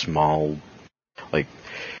writing small,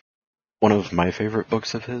 one of my favorite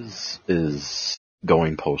books of his is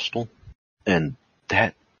Going Postal, and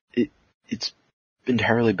it's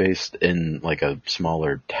entirely based in a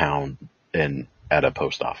smaller town and at a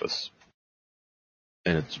post office.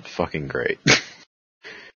 And it's fucking great.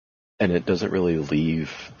 And it doesn't really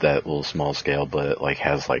leave that little small scale, but it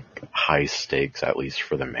has high stakes, at least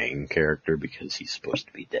for the main character, because he's supposed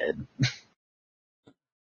to be dead.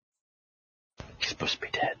 He's supposed to be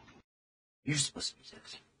dead. You're supposed to be dead.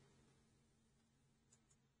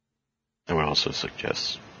 I would also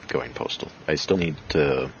suggest Going Postal. I still need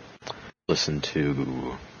to listen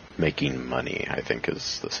to Making Money, I think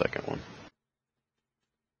is the second one.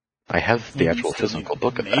 I have the actual physical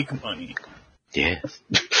book of that. Make money. Yes.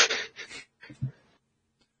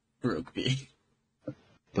 Rugby.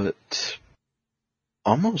 But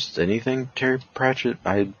almost anything Terry Pratchett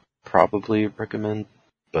I'd probably recommend,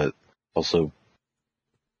 but also,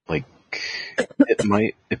 it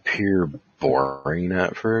might appear boring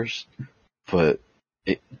at first, but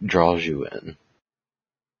it draws you in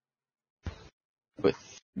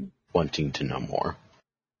with wanting to know more.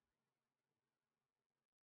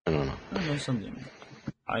 I don't know. I know something.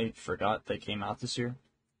 I forgot they came out this year.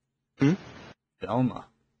 Velma.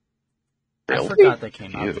 Really? I forgot they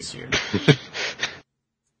came out this year.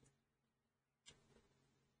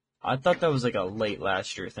 I thought that was a late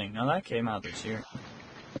last year thing. No, that came out this year.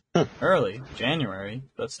 Early, January,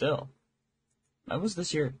 but still. That was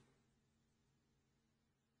this year.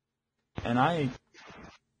 And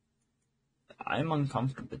I'm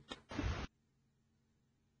uncomfortable.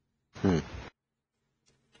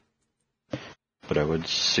 But I would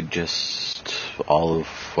suggest all of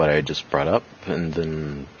what I just brought up, and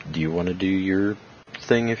then do you want to do your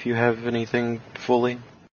thing if you have anything fully?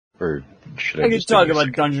 Or should I I could just do talk your about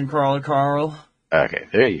second? Dungeon Crawler Carl. Okay,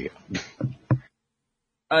 there you go.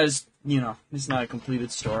 As, it's not a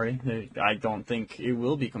completed story. I don't think it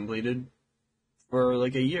will be completed for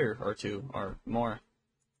like a year or two or more.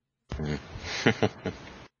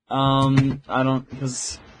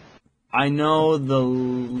 Because I know the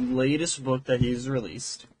latest book that he's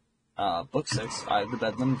released, book 6, I Have the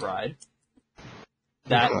Bedlam Bride,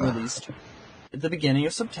 that released at the beginning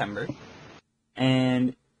of September,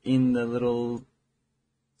 and in the little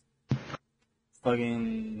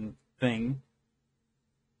fucking thing,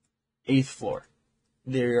 8th floor.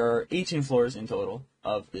 There are 18 floors in total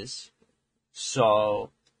of this, so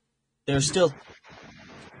there's still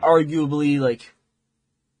arguably like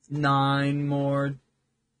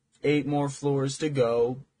 8 more floors to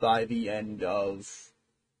go by the end of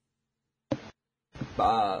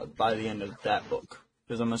that book.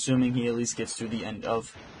 Because I'm assuming he at least gets to the end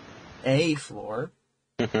of a floor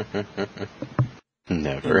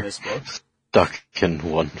Never. in this book. Stuck in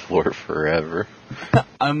one floor forever.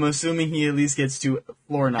 I'm assuming he at least gets to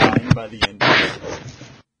floor 9 by the end of it.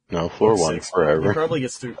 No, floor 1 He forever. probably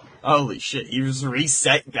gets through. Holy shit, he was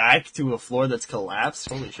reset back to a floor that's collapsed?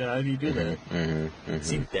 Holy shit, how did he do that? Is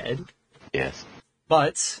he dead? Yes.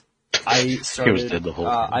 But I started. He was dead the whole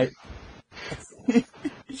time.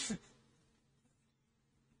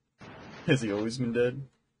 Has he always been dead?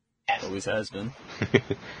 Yes. Always has been.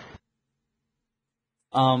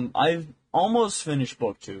 I've almost finished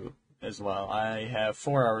book 2 as well. I have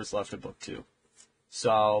 4 hours left of book 2.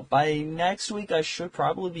 So by next week I should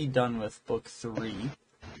probably be done with book 3.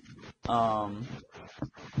 The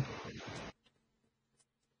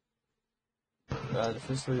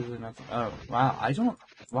first three is nothing. Oh, wow.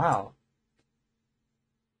 Wow.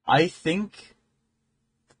 I think,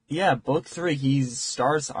 yeah, book 3, he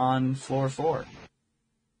starts on floor 4.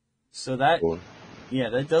 So that, yeah,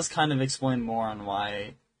 that does kind of explain more on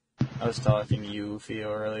why I was talking to you,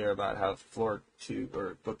 Theo, earlier about how floor 2,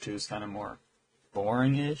 or book 2 is kind of more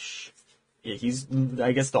boring-ish. Yeah,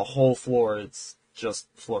 I guess the whole floor, it's just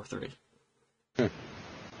floor 3.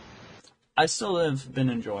 I still have been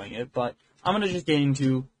enjoying it, but I'm going to just get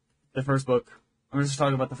into the first book. I'm going to just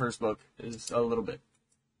talk about the first book a little bit.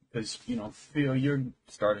 Because, Theo, you're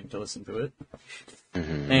starting to listen to it.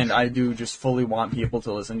 And I do just fully want people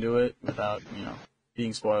to listen to it without,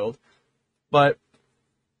 being spoiled. But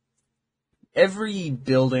every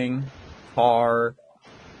building, car,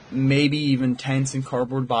 maybe even tents and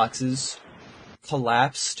cardboard boxes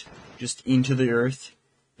collapsed just into the earth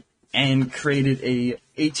and created a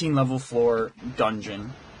 18-level floor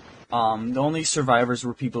dungeon. The only survivors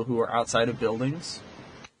were people who were outside of buildings.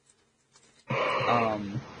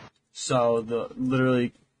 So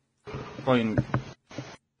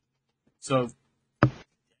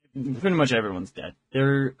pretty much everyone's dead.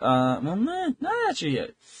 Not actually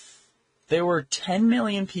yet. There were 10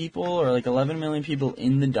 million people or like 11 million people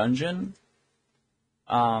in the dungeon.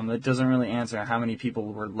 That doesn't really answer how many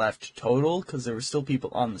people were left total, because there were still people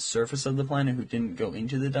on the surface of the planet who didn't go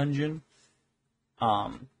into the dungeon.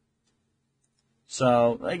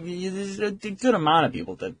 So, there's a good amount of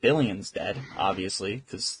people dead. Billions dead, obviously,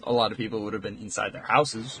 because a lot of people would have been inside their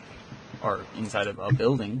houses, or inside of a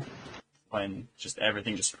building, when just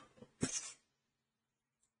everything just...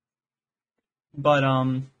 But,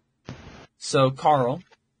 so Carl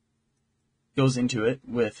goes into it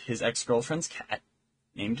with his ex-girlfriend's cat,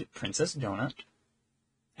 named Princess Donut,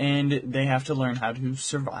 and they have to learn how to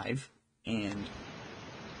survive, and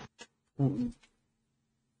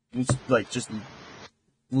just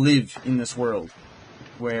live in this world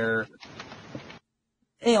where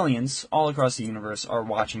aliens all across the universe are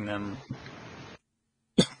watching them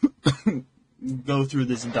go through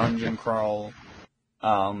this dungeon crawl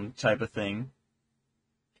type of thing,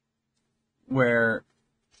 where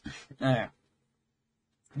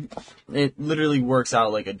it literally works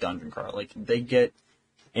out like a dungeon crawl. Like, they get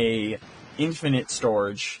a infinite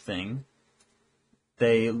storage thing.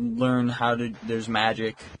 They learn there's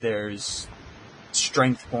magic, there's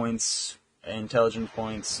strength points, intelligence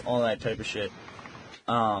points, all that type of shit.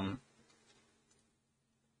 And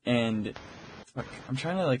I'm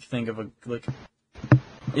trying to think of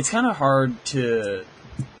it's kind of hard to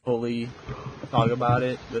fully talk about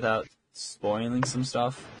it without spoiling some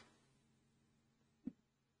stuff.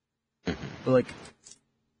 But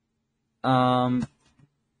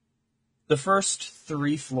the first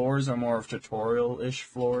 3 floors are more of tutorial-ish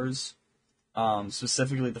floors.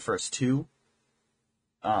 specifically the first two.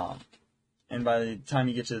 And by the time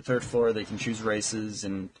you get to the third floor, they can choose races,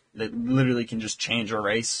 and they literally can just change a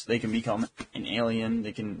race. They can become an alien.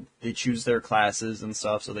 They choose their classes and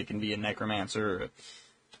stuff, so they can be a necromancer,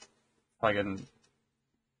 like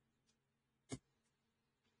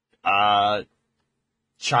a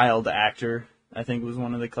child actor. I think was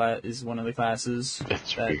one of the classes.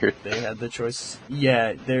 That's that weird. They had the choice.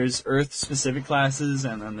 Yeah, there's Earth specific classes,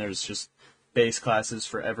 and then there's just base classes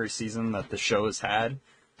for every season that the show has had.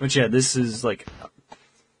 But yeah, this is like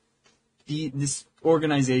this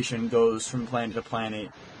organization goes from planet to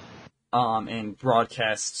planet, and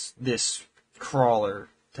broadcasts this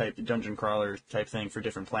dungeon crawler type thing for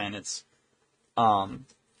different planets, and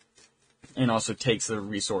also takes the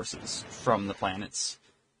resources from the planets.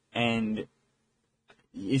 And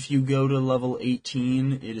if you go to level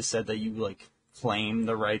 18, it is said that you like claim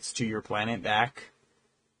the rights to your planet back.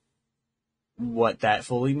 What that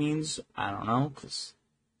fully means, I don't know, because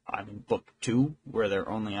I'm in book 2, where they're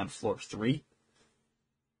only on floor 3.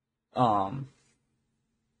 And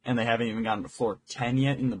they haven't even gotten to floor 10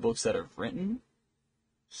 yet in the books that are written.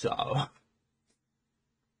 So,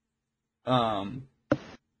 but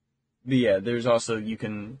yeah, there's also, you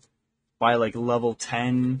can, by like level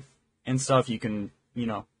 10 and stuff, you can,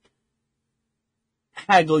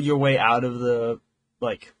 haggle your way out of the,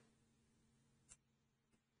 like,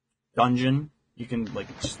 dungeon. You can,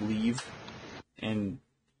 like, just leave, and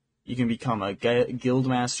you can become a guild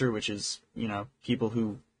master, which is, people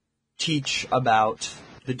who teach about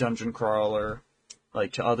the dungeon crawler,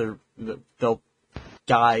 like, they'll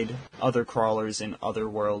guide other crawlers in other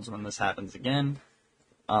worlds when this happens again.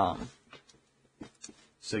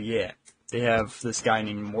 So yeah, they have this guy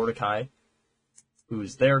named Mordecai,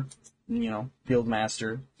 who's their, guild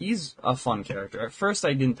master. He's a fun character. At first,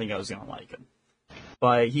 I didn't think I was gonna like him,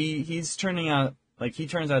 but he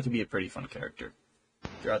turns out to be a pretty fun character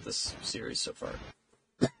throughout this series so far.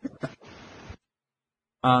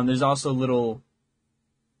 There's also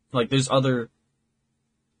there's other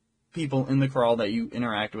people in the crawl that you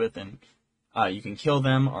interact with, and you can kill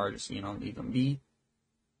them or just, leave them be.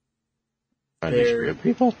 Are these real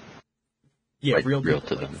people? Yeah, like, real people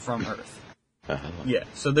to them. From Earth. Uh-huh. Yeah,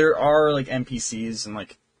 so there are, like, NPCs and,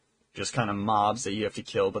 like, just kind of mobs that you have to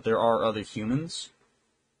kill, but there are other humans.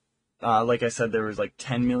 Like I said, there was, like,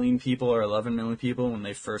 10 million people or 11 million people when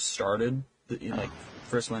they first started,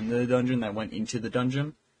 first went into the dungeon, that went into the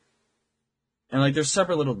dungeon. And, like, there's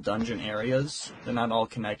separate little dungeon areas. They're not all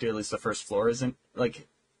connected, at least the first floor isn't, like,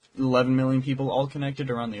 11 million people all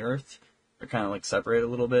connected around the Earth. They're kind of, like, separated a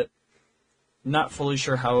little bit. Not fully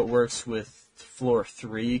sure how it works with floor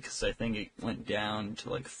 3, because I think it went down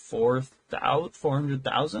to like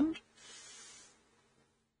 400,000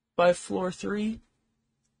 by floor 3.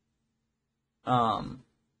 But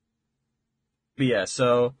yeah,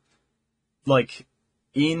 so like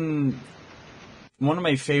in one of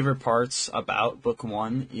my favorite parts about book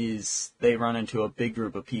 1 is they run into a big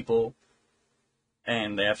group of people,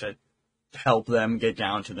 and they have to help them get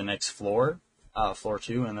down to the next floor, floor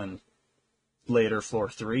 2, and then later floor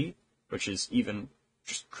 3, which is even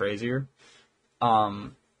just crazier.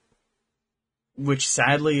 Which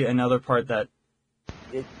sadly, another part that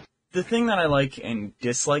the thing that I like and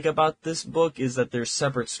dislike about this book is that there's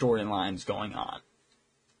separate storylines going on.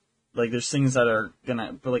 Like, there's things that are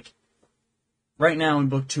but like right now in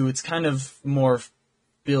book 2, it's kind of more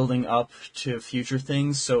building up to future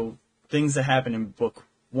things, so things that happen in book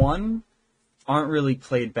 1 aren't really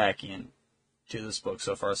played back in to this book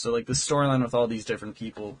so far. So, like, the storyline with all these different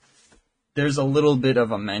people, there's a little bit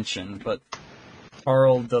of a mention, but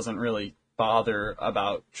Carl doesn't really bother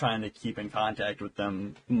about trying to keep in contact with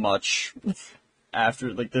them much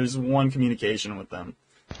after, like, there's one communication with them.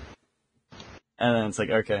 And then it's like,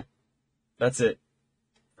 okay, that's it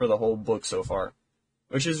for the whole book so far.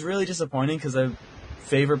 Which is really disappointing, because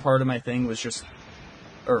one of my favorite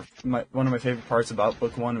parts about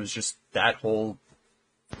book 1 was just that whole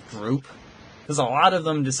group. Because a lot of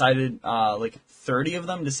them decided, 30 of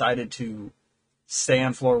them decided to stay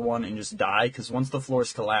on floor 1 and just die, because once the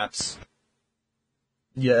floors collapse,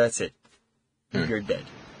 yeah, that's it. You're dead.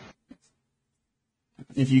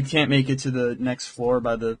 If you can't make it to the next floor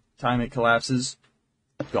by the time it collapses,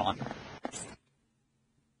 gone.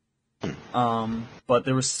 But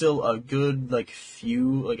there was still a good, a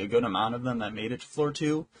good amount of them that made it to floor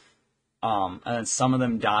 2. And then some of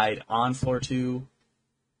them died on floor 2.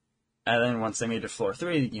 And then once they made it to floor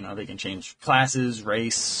 3, they can change classes,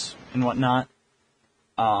 race, and whatnot.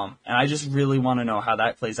 And I just really want to know how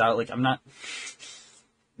that plays out. Like,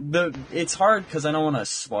 it's hard because I don't want to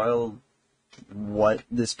spoil what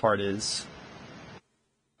this part is.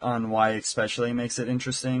 on why especially makes it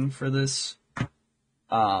interesting for this.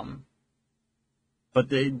 But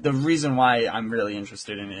the reason why I'm really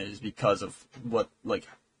interested in it is because of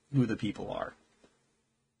who the people are.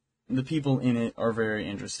 The people in it are very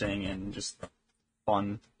interesting and just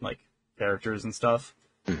fun, like, characters and stuff.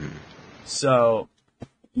 Mm-hmm. So,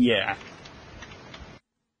 yeah.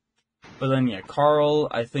 But then, yeah, Carl,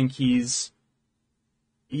 I think he's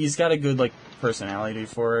got a good, like, personality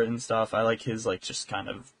for it and stuff. I like his, like, just kind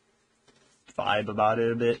of vibe about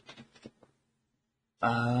it a bit.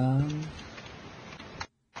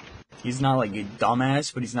 He's not, like, a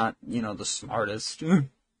dumbass, but he's not, the smartest.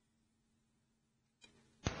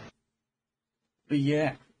 But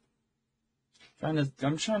yeah.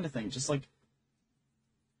 I'm trying to think, just, like,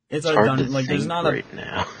 it's hard done, to like, there's think not right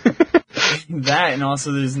now. that, and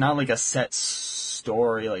also there's not, like, a set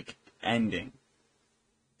story, like, ending.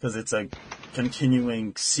 Because it's a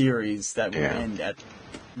continuing series that will end at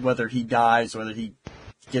whether he dies, whether he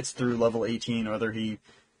gets through level 18, whether he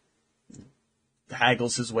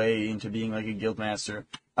haggles his way into being, like, a guild master.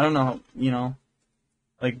 I don't know,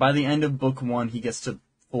 like, by the end of book 1, he gets to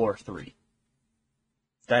floor 3.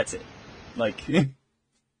 That's it. Like, and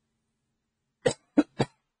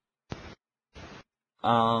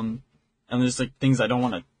there's, like, things I don't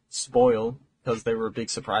want to spoil, because they were big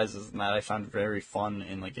surprises, and that I found very fun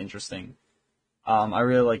and, like, interesting. I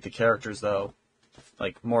really like the characters, though.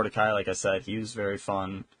 Like, Mordecai, like I said, he was very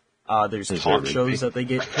fun. There's talk shows that they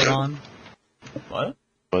get put on. What?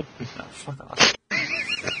 What? No, fuck off.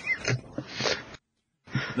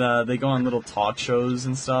 They go on little talk shows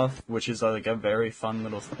and stuff, which is, like, a very fun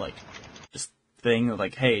little, like, just thing of,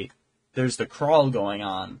 like, hey, there's the crawl going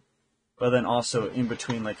on, but then also in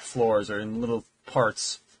between, like, floors or in little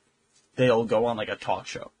parts, they'll go on, like, a talk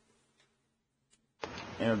show.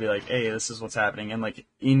 And it'll be like, hey, this is what's happening. And, like,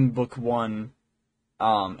 in book 1,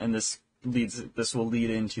 and this will lead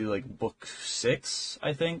into, like, book 6,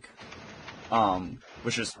 I think,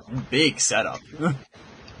 which is big setup.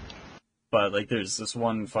 But, like, there's this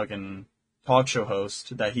one fucking talk show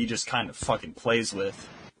host that he just kind of fucking plays with.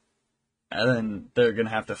 And then they're gonna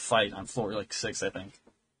have to fight on floor, like, 6, I think.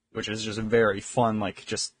 Which is just very fun, like,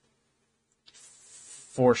 just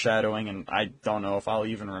foreshadowing, and I don't know if I'll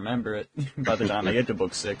even remember it by the time I get to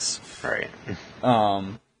book 6. Right.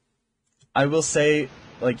 I will say,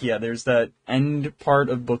 like, yeah, there's that end part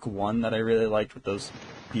of book 1 that I really liked with those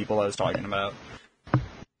people I was talking about.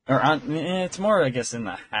 It's more, I guess, in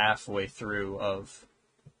the halfway through of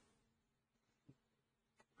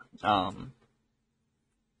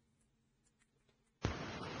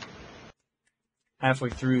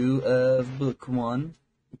book 1,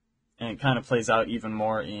 and it kind of plays out even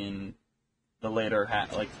more in the later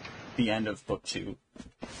like the end of book 2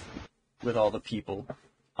 with all the people.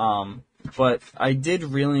 But I did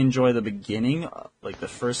really enjoy the beginning, like the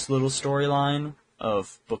first little storyline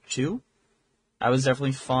of book 2. That was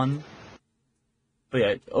definitely fun. But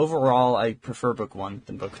yeah, overall, I prefer book 1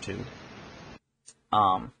 than book 2.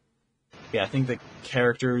 Yeah, I think the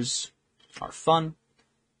characters are fun.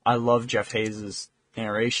 I love Jeff Hayes'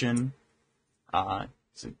 narration.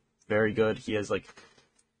 It's very good. He has, like,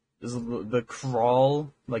 the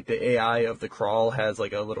crawl, like the AI of the crawl has,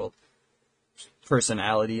 like, a little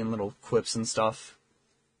personality and little quips and stuff.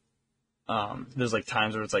 There's, like,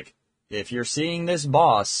 times where it's like, if you're seeing this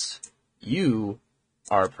boss, you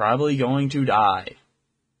are probably going to die.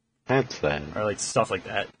 That's that. Or, like, stuff like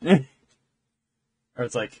that. Or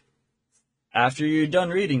it's like, after you're done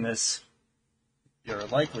reading this, you're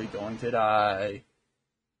likely going to die.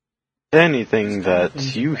 Anything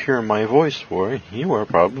that you hear my voice for, you are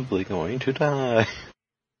probably going to die.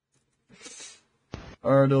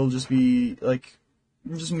 Or it'll just be, like,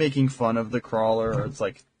 just making fun of the crawler, or it's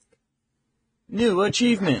like, new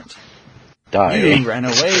achievement! Die. You ran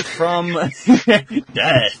away from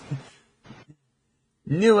death.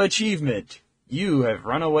 New achievement. You have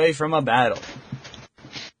run away from a battle.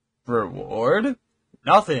 Reward?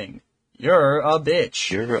 Nothing. You're a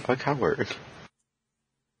bitch. You're a coward.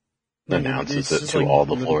 Like, Announces it to like, all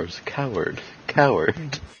the floors. Coward.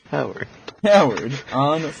 Coward. Coward. Coward.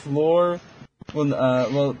 On floor.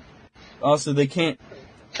 Well, also they can't.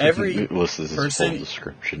 Every It lists his person. full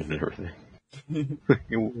description and everything.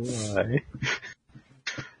 Why?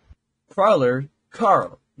 Crawler,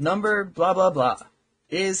 Carl, number blah blah blah,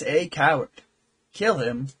 is a coward. Kill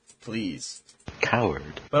him, please.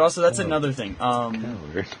 Coward. But also, that's another thing.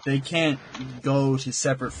 Coward. They can't go to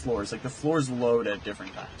separate floors. Like, the floors load at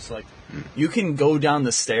different times. So, like, you can go down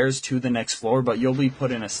the stairs to the next floor, but you'll be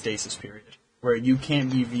put in a stasis period where you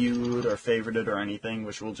can't be viewed or favorited or anything,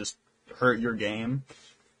 which will just hurt your game.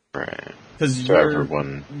 Right. Because So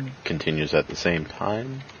everyone continues at the same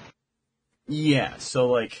time? Yeah, so,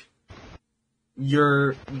 like,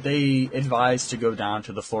 they advise to go down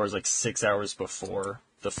to the floors, like, 6 hours before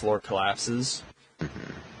the floor collapses.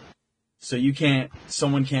 Mm-hmm. So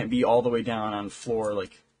someone can't be all the way down on floor,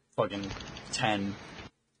 like, fucking 10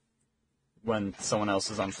 when someone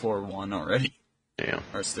else is on floor 1 already. Yeah.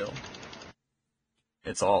 Or still.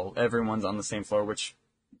 Everyone's on the same floor, which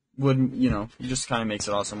would, just kind of makes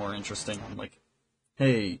it also more interesting. I'm like,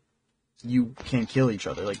 hey, you can't kill each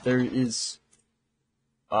other. Like, there is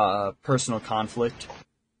personal conflict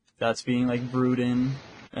that's being, like, brewed in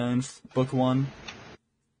book 1.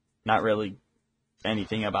 Not really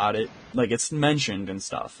anything about it. Like, it's mentioned and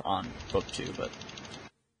stuff on book 2, but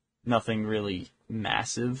nothing really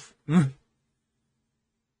massive.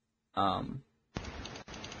 I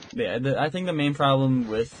think the main problem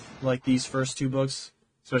with, like, these first 2 books,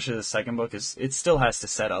 especially the second book, is it still has to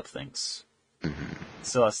set up things. Mm-hmm. It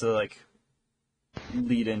still has to, like,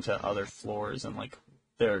 lead into other floors and, like,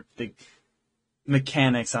 the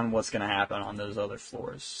mechanics on what's going to happen on those other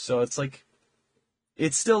floors. So it's, like,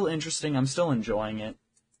 it's still interesting. I'm still enjoying it.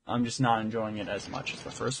 I'm just not enjoying it as much as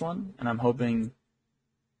the first one. And I'm hoping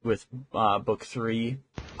with book 3,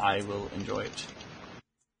 I will enjoy it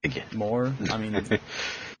again more. I mean,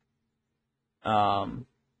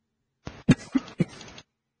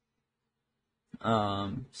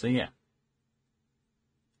 so yeah.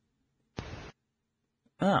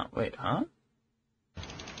 Oh, wait, huh?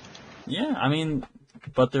 Yeah, I mean,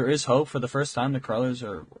 but there is hope. For the first time, the crawlers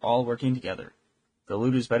are all working together. The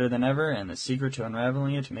loot is better than ever, and the secret to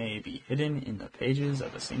unraveling it may be hidden in the pages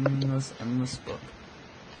of a seamless, endless book.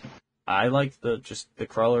 I like the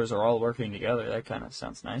crawlers are all working together. That kind of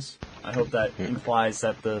sounds nice. I hope that implies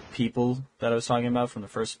that the people that I was talking about from the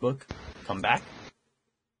first book come back.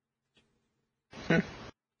 Oh,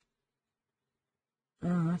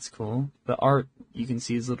 that's cool. The art, you can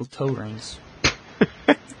see his little toe rings.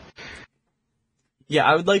 Yeah,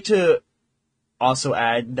 I would like to also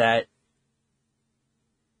add that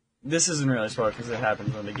this isn't really a spoiler because it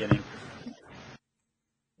happens in the beginning.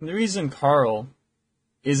 The reason Carl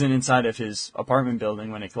isn't inside of his apartment building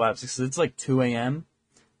when it collapses, because it's like 2 a.m.,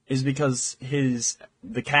 is because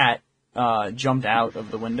the cat jumped out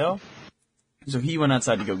of the window. So he went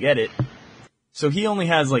outside to go get it. So he only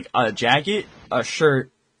has, like, a jacket, a shirt,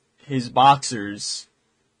 his boxers,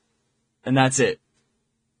 and that's it.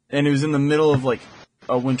 And it was in the middle of, like,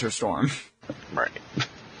 a winter storm. Right.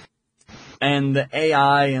 And the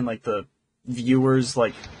AI and, like, the viewers,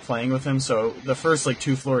 like, playing with him, so the first, like,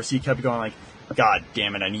 2 floors, he kept going, like, God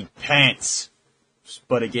damn it, I need pants.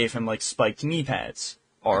 But it gave him, like, spiked knee pads.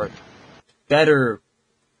 Or better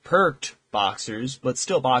perked boxers, but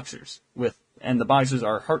still boxers. And the boxers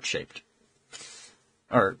are heart-shaped.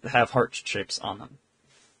 Or have heart shapes on them.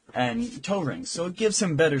 And toe rings. So it gives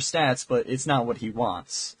him better stats, but it's not what he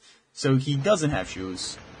wants. So he doesn't have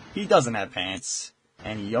shoes. He doesn't have pants.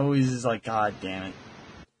 And he always is like, God damn it.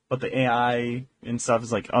 But the AI and stuff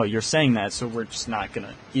is like, oh, you're saying that, so we're just not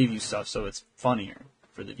gonna give you stuff so it's funnier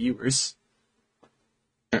for the viewers.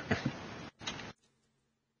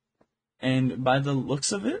 And by the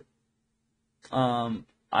looks of it,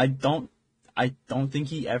 I don't think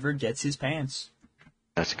he ever gets his pants.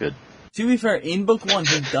 That's good. To be fair, in book 1,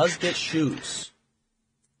 he does get shoes.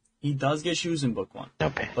 He does get shoes in book 1. No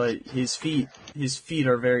pants. But his feet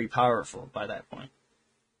are very powerful by that point.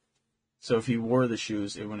 So if he wore the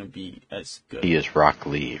shoes, it wouldn't be as good. He is Rock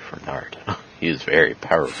Lee from Naruto. He is very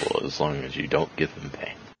powerful as long as you don't give him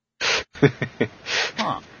pants.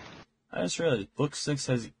 Huh. I just realized book 6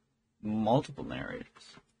 has multiple narrators.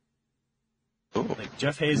 Ooh, Like,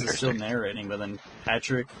 Jeff Hayes is still narrating, but then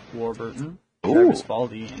Patrick Warburton, Travis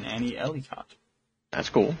Baldy, and Annie Ellicott. That's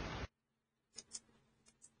cool.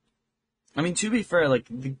 I mean, to be fair, like,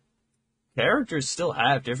 the characters still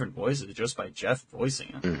have different voices just by Jeff voicing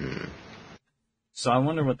it. Mm-hmm. So I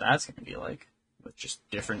wonder what that's going to be like with just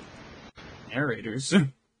different narrators.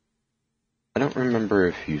 I don't remember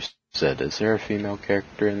if you said, is there a female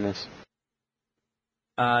character in this?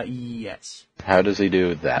 Yes. How does he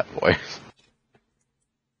do that voice?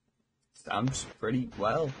 Sounds pretty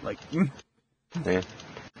well. Like, Yeah.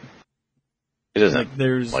 He doesn't, like,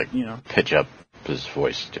 there's, pitch up his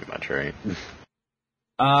voice too much, right?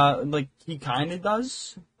 like, he kind of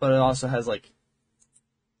does, but it also has, like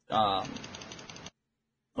a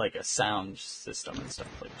sound system and stuff,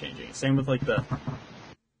 like, changing. Same with, like, the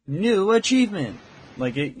new achievement.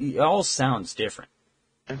 Like, it all sounds different.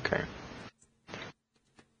 Okay.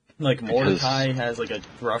 Like, Mordecai has, like, a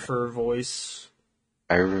gruffer voice.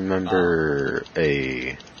 I remember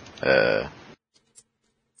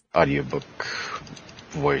audiobook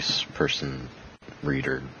voice person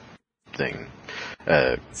reader thing.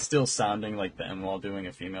 Still sounding like them while doing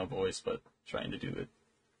a female voice, but trying to do it.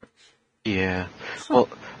 Yeah. Well,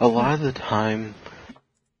 a lot of the time,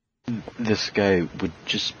 this guy would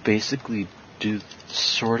just basically do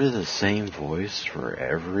sort of the same voice for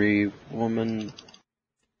every woman,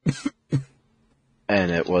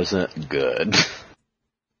 and it wasn't good.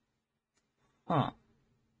 Huh.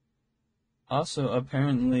 Also,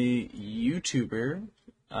 apparently, YouTuber,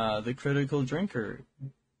 The Critical Drinker,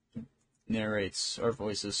 narrates or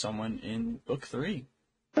voices someone in book 3.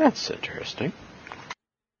 That's interesting.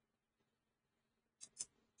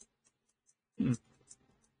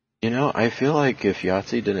 You know, I feel like if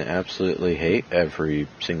Yahtzee didn't absolutely hate every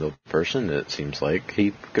single person, it seems like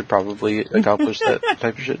he could probably accomplish that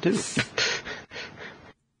type of shit too.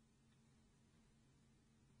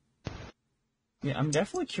 Yeah, I'm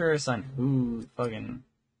definitely curious on who fucking...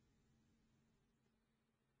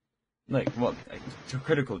 Like, well, a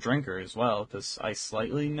Critical Drinker as well, because I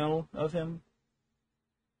slightly know of him.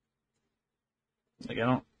 Like, I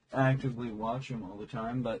don't actively watch him all the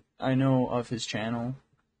time, but I know of his channel.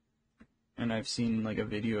 And I've seen, like, a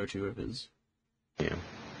video or two of his. Yeah.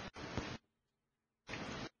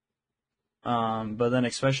 But then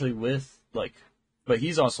especially with, like... But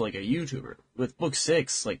he's also, like, a YouTuber. With Book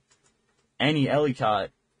 6, like, Annie Ellicott,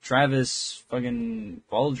 Travis fucking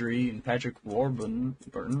Baldry, and Patrick Warburton.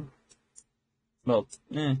 Well,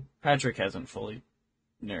 Patrick hasn't fully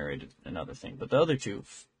narrated another thing, but the other two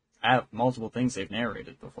have multiple things they've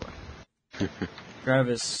narrated before.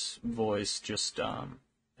 Travis voiced just,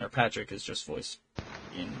 or Patrick is just voiced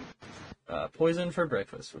in Poison for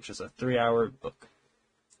Breakfast, which is a 3-hour book.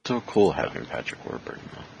 So cool having Patrick Warburton,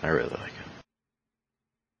 though. I really like it.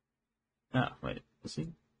 Oh, wait, is he?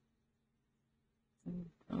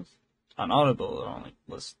 On Audible, it only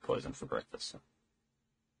lists Poison for Breakfast, so.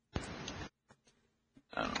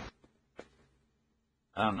 I don't know.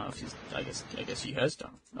 I don't know if he's. I guess he has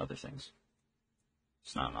done other things.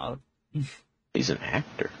 It's not an Audible. He's an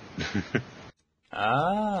actor.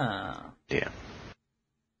 Ah. Yeah.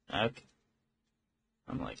 Okay.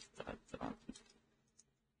 I'm like,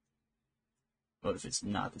 what if it's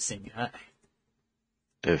not the same guy?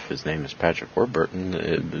 If his name is Patrick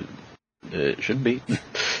Warburton, it should be.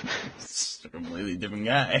 It's a completely different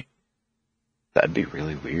guy. That'd be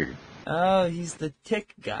really weird. Oh, he's the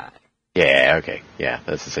Tick guy. Yeah, okay. Yeah,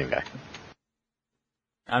 that's the same guy.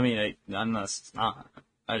 I mean, unless it's not.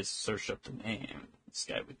 I just searched up the name. This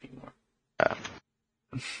guy would be more.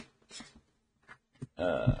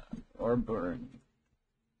 Or Burn.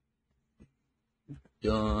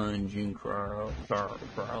 Dungeon Crawl.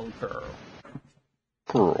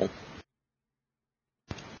 Cool.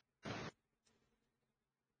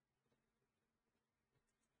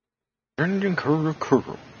 Dungeon Curl.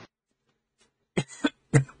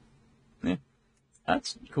 Yeah,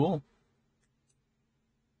 that's cool.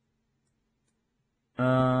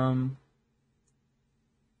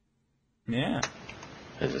 Yeah.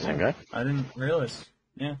 Is it the same guy? I didn't realize.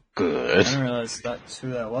 Yeah. Good. I didn't realize that's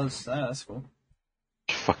who that was. That's cool.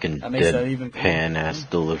 Fucking That makes that even cooler. pan-ass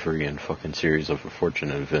delivery and fucking series of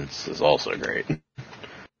unfortunate events is also great.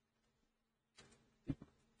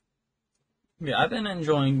 Yeah, I've been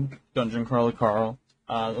enjoying Dungeon Crawler Carl.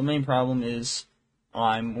 The main problem is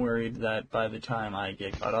I'm worried that by the time I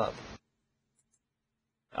get caught up,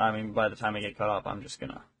 I'm just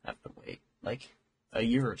gonna have to wait, like, a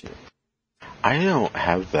year or two. I don't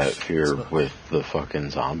have that fear with the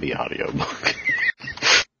fucking zombie audiobook.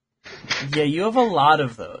 Yeah, you have a lot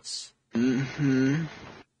of those. Mm-hmm.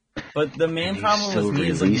 But the main problem with me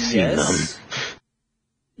is, like, yes.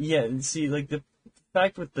 Yeah, see, like, the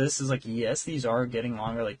fact with this is, like, yes, these are getting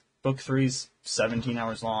longer. Like, book 3's 17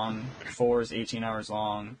 hours long, 4's 18 hours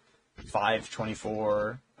long, 5,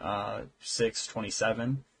 24, 6,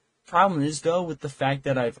 27. Problem is, though, with the fact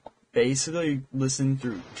that I've basically listened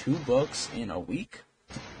through 2 books in a week.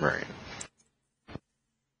 Right.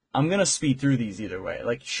 I'm gonna speed through these either way.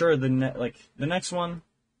 Like, sure, the next one,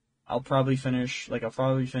 I'll probably finish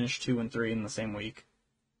 2 and 3 in the same week.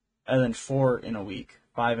 And then 4 in a week,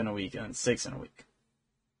 5 in a week, and then 6 in a week.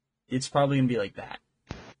 It's probably gonna be like that.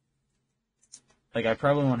 Like, I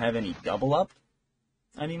probably won't have any double up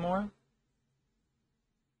anymore.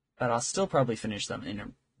 But I'll still probably finish them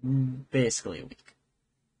in basically a week.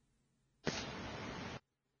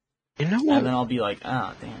 You know what? And then I'll be like,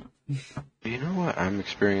 damn. You know what I'm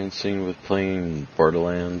experiencing with playing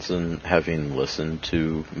Borderlands and having listened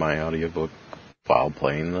to my audiobook while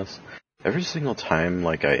playing this? Every single time,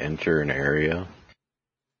 like, I enter an area,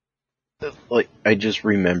 like, I just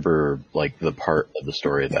remember, like, the part of the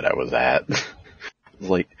story that I was at.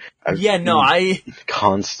 Like, Yeah, no, I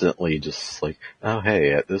constantly just like, oh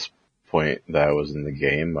hey, at this point that I was in the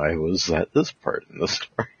game, I was at this part in the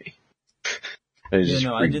story.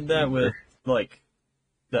 I did that with like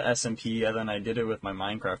the SMP, and then I did it with my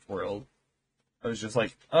Minecraft world. I was just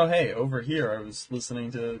like, oh hey, over here, I was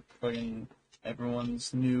listening to fucking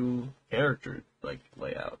everyone's new character like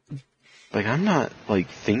layout. Like, I'm not like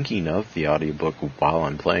thinking of the audiobook while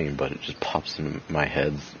I'm playing, but it just pops in my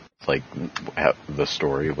head like how the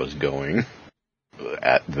story was going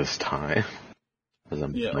at this time. As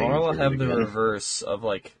I'm Yeah, playing or I'll through have it the again. reverse of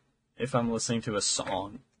like, if I'm listening to a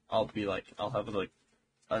song, I'll have like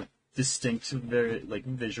a distinct, very like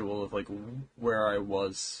visual of like where I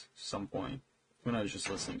was some point when I was just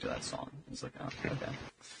listening to that song. It's like, oh, okay.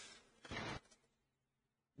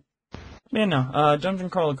 Yeah, no, Dungeon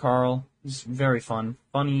Crawler Carl is very fun,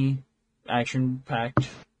 funny, action packed,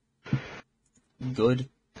 good,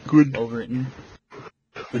 well written,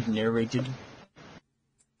 good narrated.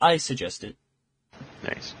 I suggest it.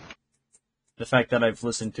 Nice. The fact that I've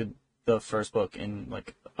listened to the first book in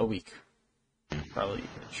like a week probably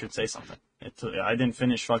should say something. I didn't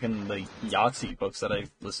finish fucking the Yahtzee books that I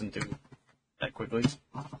listened to that quickly.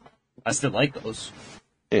 I still like those,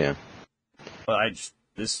 Yeah. but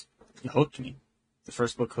this hooked me. The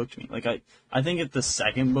first book hooked me. Like I think if the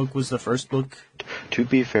second book was the first book. To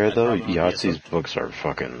be fair I'd though, probably not be as Yahtzee's hooked. books are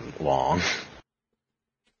fucking long.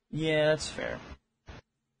 Yeah, that's fair.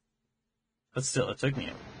 But still, it took me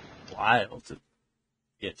a while to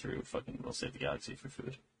get through fucking We'll Save the Galaxy for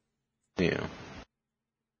Food. Yeah.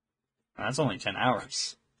 And that's only 10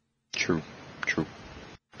 hours. True.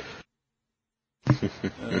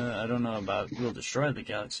 I don't know about We'll Destroy the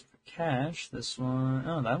Galaxy for Cash. This one,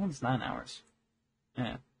 oh, that one's 9 hours.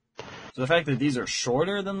 Yeah. So the fact that these are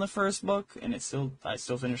shorter than the first book, and I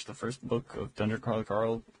still finished the first book of Dungeon Crawler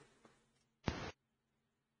Carl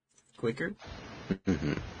quicker,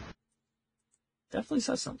 definitely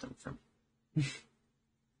says something for me.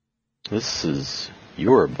 This is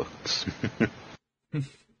your books.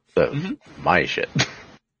 So, my shit.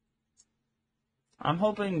 I'm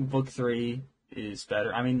hoping book 3 is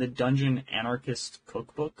better. I mean, the Dungeon Anarchist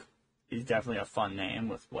Cookbook is definitely a fun name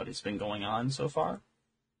with what has been going on so far.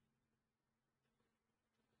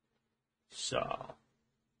 So,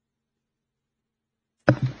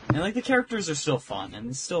 and like the characters are still fun, and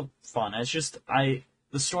it's still fun. It's just the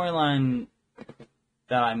storyline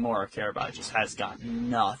that I more care about just has got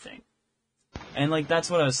nothing. And like that's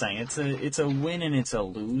what I was saying. It's a win and it's a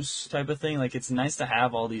lose type of thing. Like it's nice to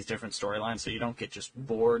have all these different storylines so you don't get just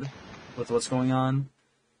bored with what's going on.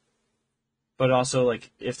 But also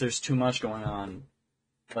like if there's too much going on,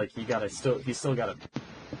 like you still gotta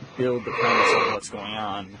build the premise of what's going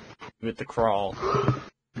on with the crawl.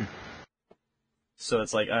 So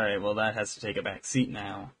it's like, alright, well that has to take a back seat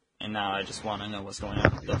now. And now I just want to know what's going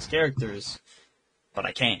on with those characters. But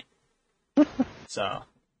I can't. So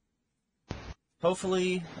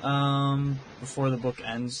hopefully, before the book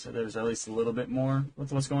ends, there's at least a little bit more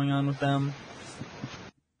with what's going on with them.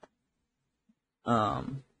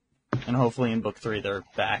 And hopefully in book 3 they're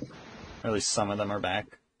back. Or at least some of them are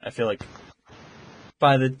back. I feel like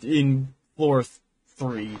in floor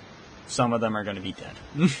 3, some of them are going to be dead.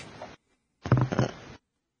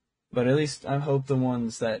 But at least I hope the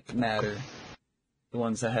ones that matter, the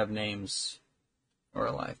ones that have names, are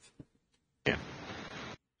alive. Yeah.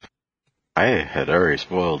 I had already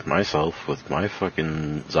spoiled myself with my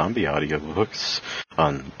fucking zombie audiobooks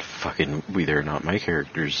on fucking whether or not my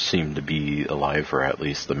characters seem to be alive, or at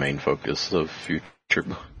least the main focus of future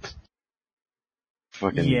books.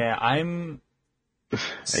 Fucking Yeah, I'm I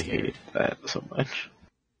scared. hate that so much.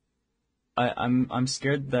 I'm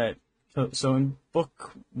scared that so in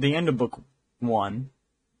the end of book 1,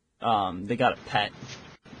 they got a pet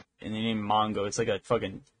and they named Mongo. It's like a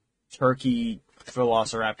fucking turkey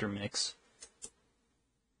velociraptor mix.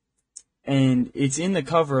 And it's in the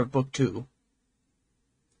cover of book 2.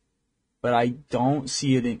 But I don't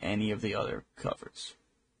see it in any of the other covers.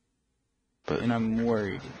 And I'm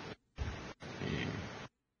worried.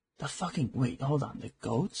 The fucking wait, hold on, the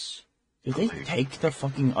goats? Did they take the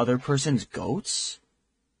fucking other person's goats?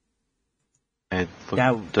 I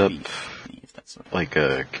That looked would up be funny if that's what like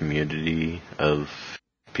a community of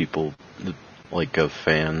people, like of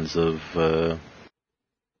fans of the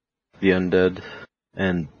undead,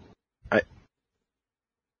 and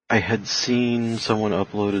I had seen someone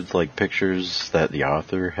uploaded like pictures that the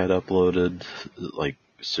author had uploaded, like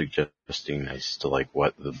suggesting as to like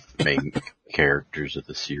what the main characters of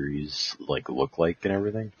the series like look like and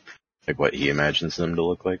everything, like what he imagines them to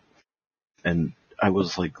look like. And I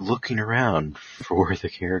was like looking around for the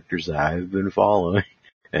characters that I've been following,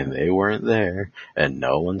 and they weren't there, and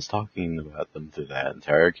no one's talking about them through that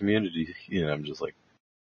entire community. You know, I'm just like,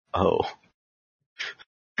 oh,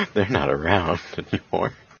 they're not around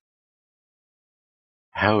anymore.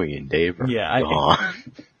 Howie and Dave are gone.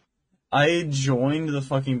 I joined the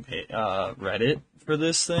fucking Reddit for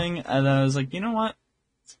this thing, and then I was like, you know what?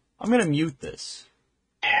 I'm gonna mute this.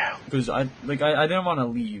 Yeah. Because I didn't want to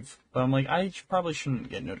leave, but I'm like, I probably shouldn't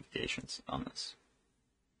get notifications on this.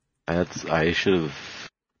 I should have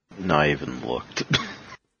not even looked.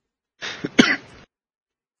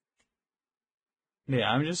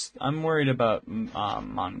 Yeah, I'm worried about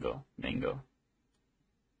Mango.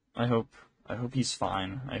 I hope he's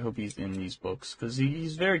fine. I hope he's in these books, because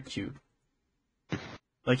he's very cute.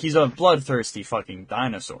 Like, he's a bloodthirsty fucking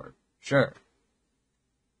dinosaur. Sure.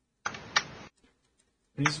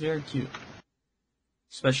 He's very cute.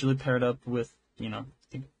 Especially paired up with, you know,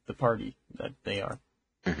 the party that they are.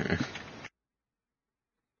 Mm-hmm.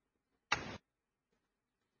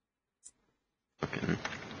 Okay.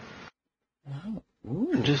 Wow.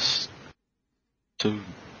 Ooh. Just so,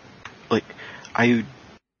 like, I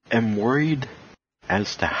am worried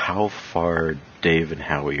as to how far Dave and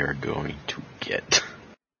Howie are going to get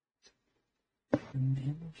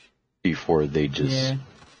before they just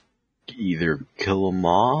either kill him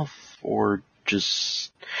off or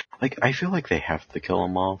just, like, I feel like they have to kill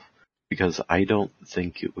him off, because I don't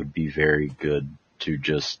think it would be very good to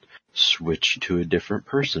just switch to a different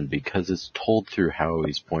person, because it's told through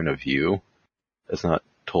Howie's point of view. It's not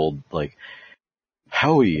told, like,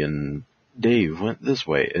 Howie and Dave went this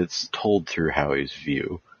way. It's told through Howie's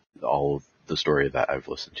view, all of the story that I've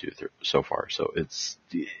listened to so far. So it's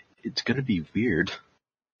gonna be weird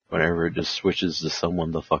whenever it just switches to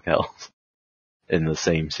someone the fuck else in the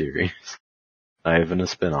same series. Not even a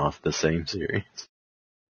spin-off, the same series.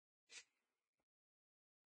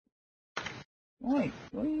 Wait,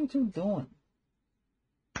 what are you two doing?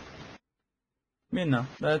 Yeah, no,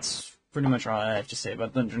 that's pretty much all I have to say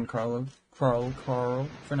about Dungeon Carl for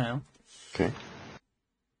now. Okay.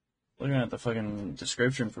 Looking at the fucking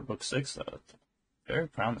description for book 6, though, very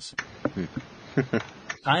promising.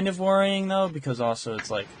 Kind of worrying, though, because also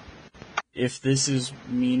it's like, if this is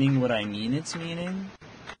meaning what I mean it's meaning,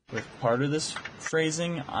 with part of this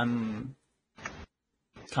phrasing, I'm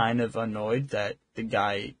kind of annoyed that the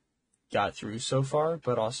guy got through so far,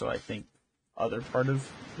 but also I think other part of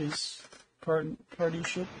his party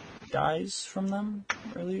ship dies from them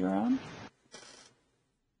earlier on.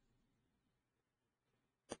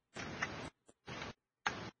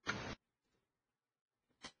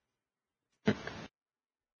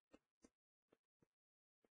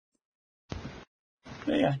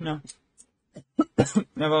 But yeah, no.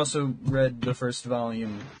 I've also read the first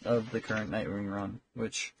volume of the current Nightwing run,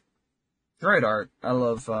 which, great art. I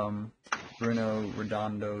love Bruno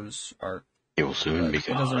Redondo's art. It will soon be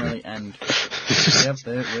gone. It doesn't really end. Yep,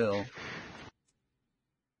 it will.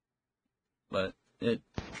 But it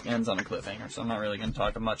ends on a cliffhanger, so I'm not really going to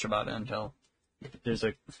talk much about it until there's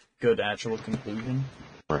a good actual conclusion.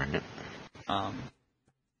 Right.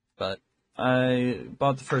 But I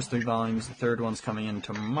bought the first 3 volumes. The third one's coming in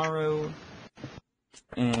tomorrow.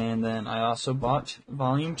 And then I also bought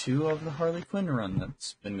volume 2 of the Harley Quinn run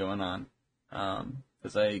that's been going on.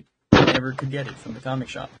 Because I never could get it from the comic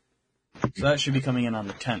shop. So that should be coming in on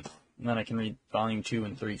the 10th. And then I can read volume 2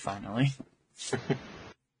 and 3 finally. So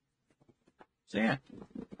yeah.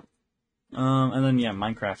 And then yeah,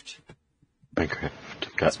 Minecraft.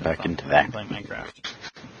 Got back into that. Playing Minecraft.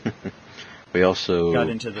 We also got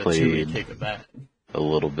into the played 2-week kick of that. a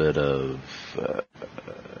little bit of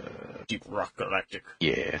Deep Rock Galactic.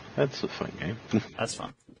 Yeah, that's a fun game. That's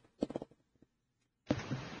fun.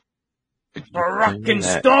 Rockin'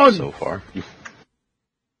 Stone! So far.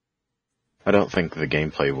 I don't think the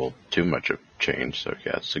gameplay will too much have changed, so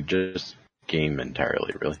yeah, suggest game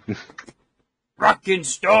entirely, really. Rockin'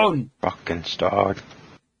 Stone! Rockin' Stone.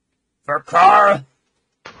 For Carl!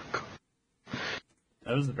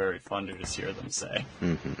 That was very fun to just hear them say.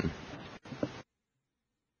 Mm-hmm.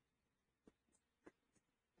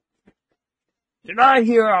 Did I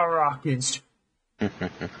hear a rockin' stone?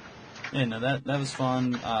 Yeah, no, that was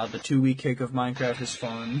fun. The 2-week kick of Minecraft is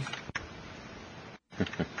fun.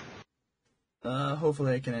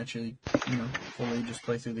 Hopefully I can actually, fully just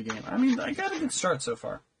play through the game. I mean, I got a good start so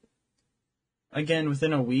far. Again,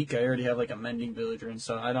 within a week, I already have, like, a mending villager and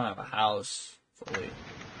stuff. I don't have a house fully.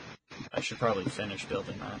 I should probably finish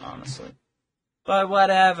building that, honestly. But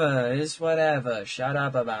whatever. It's whatever. Shut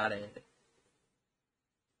up about it.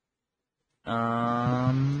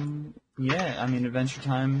 Yeah, I mean, Adventure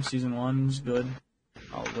Time Season 1 is good.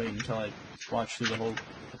 I'll wait until I watch through the whole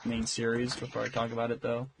main series before I talk about it,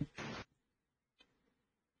 though.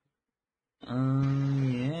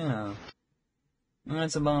 Yeah.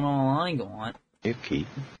 That's about all I got. Okay.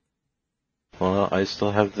 Well, I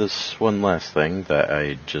still have this one last thing that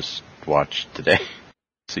I just watched today.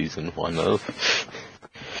 Season 1 of.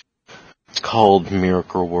 It's called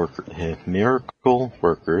Miracle Workers.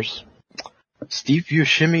 Steve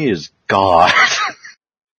Buscemi is God.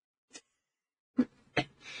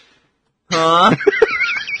 Huh?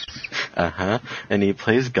 Uh-huh. And he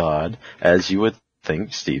plays God, as you would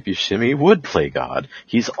think Steve Buscemi would play God.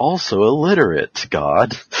 He's also illiterate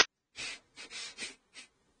God.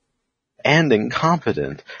 And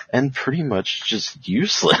incompetent. And pretty much just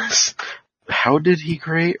useless. How did he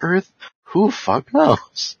create Earth? Who fuck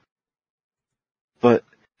knows? But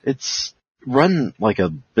it's run like a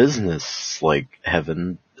business, like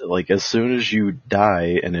heaven. Like, as soon as you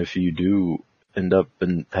die, and if you do end up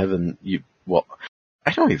in heaven,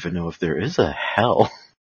 I don't even know if there is a hell.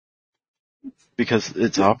 Because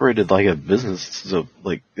it's operated like a business, so,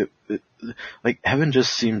 like, like, heaven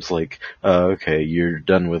just seems like, okay, you're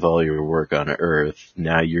done with all your work on Earth,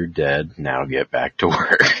 now you're dead, now get back to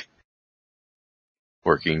work.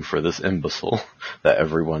 Working for this imbecile that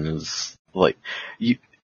everyone is, like, you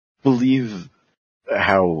believe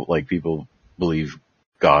how, like, people believe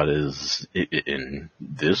God is in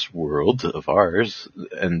this world of ours,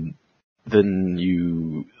 and then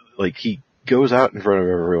he goes out in front of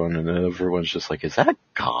everyone, and everyone's just like, is that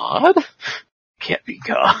God? Can't be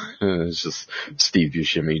God. And it's just Steve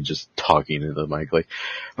Buscemi just talking into the mic like,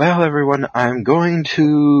 well, everyone, I'm going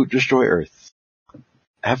to destroy Earth.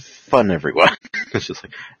 Have fun, everyone. It's just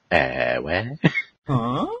like, what?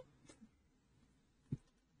 Huh?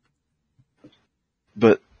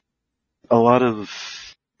 But a lot of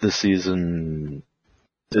the season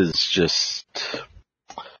is just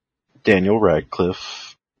Daniel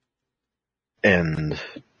Radcliffe and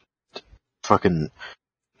fucking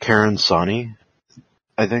Karen Soni.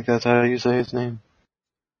 I think that's how you say his name.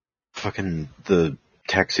 Fucking the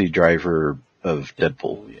taxi driver of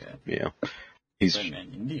Deadpool. Yeah. He's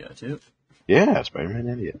Spider-Man India, too. Yeah, Spider-Man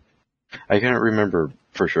India. I can't remember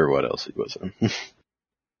for sure what else he was in.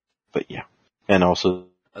 But yeah. And also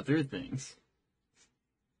Other things.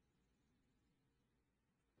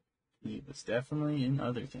 He was definitely in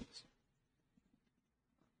other things.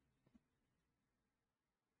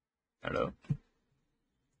 Hello?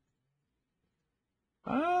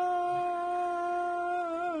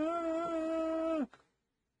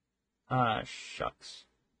 Shucks.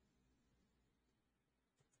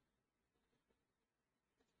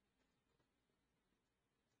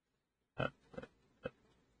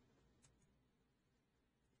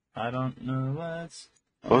 I don't know what's...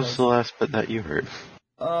 What was the last bit that you heard?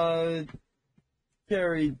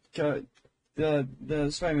 Gary, the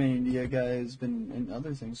Spider-Man India guy has been in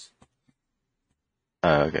other things.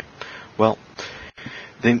 Okay. Well,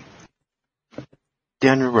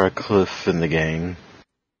 Daniel Radcliffe and the gang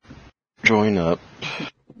join up.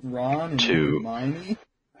 Ron and Hermione?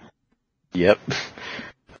 Yep.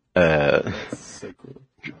 That's so cool.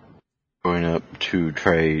 Join up to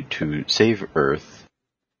try to save Earth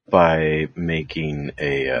by making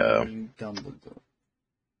Dumbledore.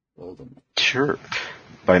 Voldemort. Sure.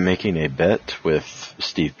 By making a bet with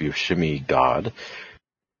Steve Buscemi, God.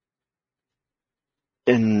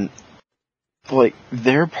 And, like,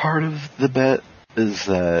 their part of the bet is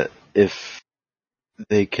that if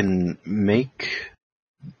they can make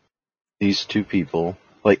these two people,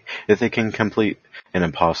 like, if they can complete an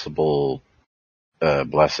impossible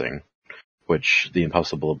blessing, which the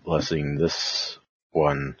impossible blessing this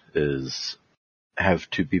one is have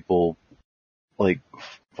two people, like,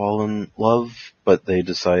 fall in love, but they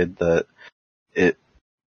decide that it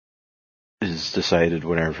is decided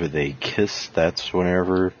whenever they kiss, that's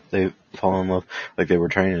whenever they fall in love. Like, they were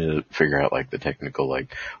trying to figure out, like, the technical,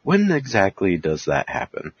 like, when exactly does that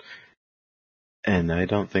happen? And I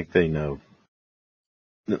don't think they know.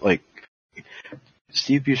 Like,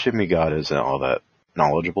 Steve Buscemi God isn't all that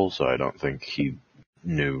knowledgeable, so I don't think he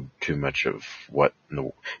knew too much of what...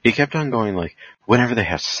 He kept on going, like, whenever they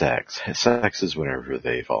have sex. Sex is whenever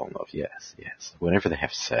they fall in love. Yes. Whenever they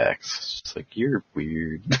have sex. It's just like, you're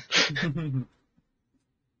weird.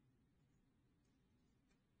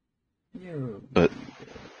 But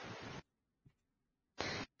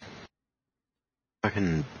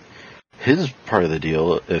fucking his part of the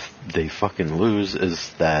deal, if they fucking lose,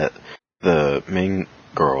 is that the main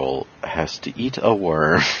girl has to eat a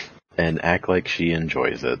worm and act like she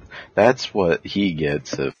enjoys it. That's what he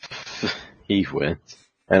gets if he wins.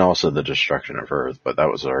 And also the destruction of Earth, but that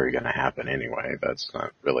was already going to happen anyway. That's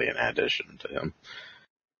not really an addition to him.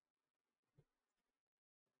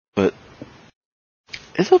 But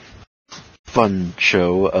it's a fun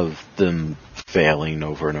show of them failing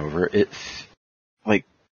over and over. It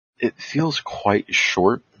feels quite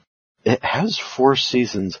short. It has 4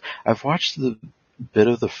 seasons. I've watched the bit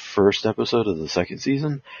of the first episode of the second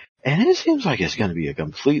season, and it seems like it's going to be a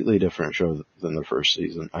completely different show than the first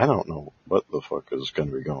season. I don't know what the fuck is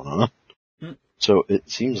going to be going on. So it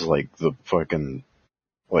seems like the fucking,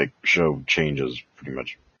 show changes pretty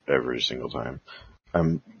much every single time.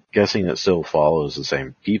 I'm guessing it still follows the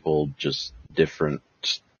same people, just different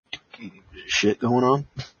shit going on.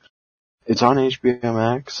 It's on HBO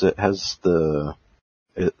Max. It has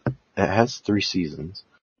it has 3 seasons.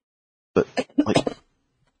 But,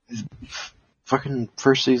 fucking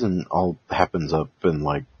first season all happens up in,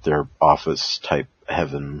 their office type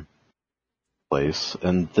heaven place.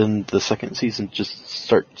 And then the second season just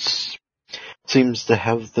seems to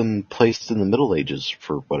have them placed in the Middle Ages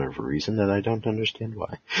for whatever reason, and I don't understand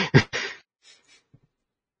why.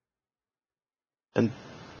 And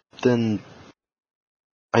then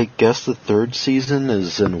I guess the third season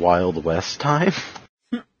is in Wild West time.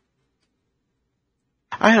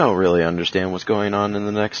 I don't really understand what's going on in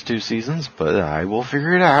the next 2 seasons, but I will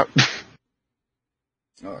figure it out.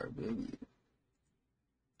 Or maybe.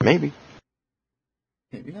 Maybe.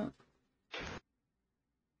 Maybe not.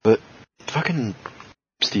 But fucking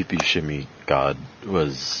Steve Buscemi God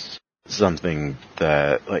was something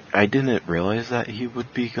that, I didn't realize that he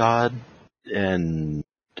would be God, and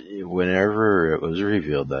whenever it was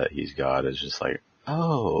revealed that he's God, it's just like,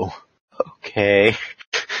 oh, okay.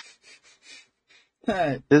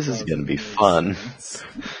 This is gonna be fun.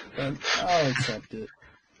 But I'll accept it.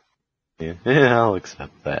 Yeah, I'll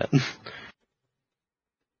accept that.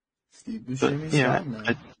 Steve Buscemi's God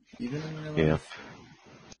now. Even in real life. Yeah.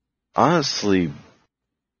 Honestly,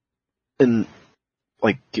 and,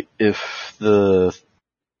 if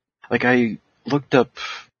I looked up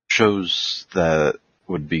shows that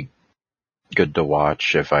would be good to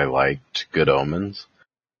watch if I liked Good Omens,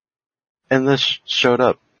 and this showed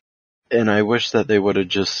up. And I wish that they would have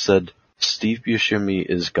just said, Steve Buscemi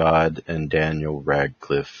is God and Daniel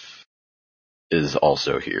Radcliffe is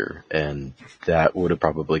also here. And that would have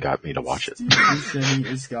probably got me to watch it. Steve Buscemi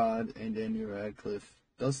is God and Daniel Radcliffe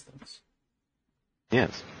does things.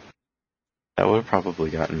 Yes. That would have probably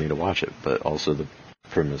gotten me to watch it, but also the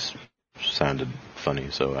premise sounded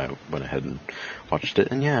funny, so I went ahead and watched it,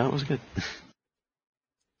 and yeah, it was good.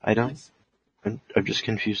 I'm just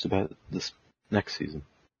confused about this next season.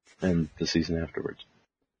 And the season afterwards.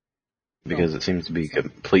 Because it seems to be a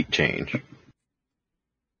complete change.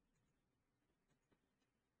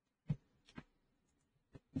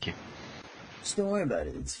 Okay. Just don't worry about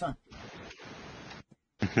it, it's fun.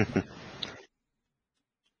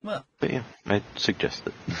 Well. But yeah, I suggest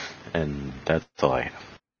it. And that's all I have.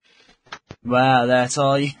 Wow, that's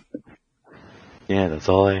all you... Yeah, that's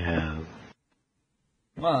all I have.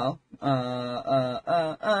 Well,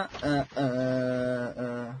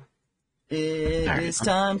 it is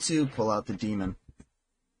time to pull out the demon.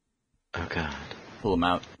 Oh god. Pull him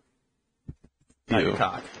out. Not your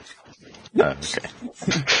cock. Oh,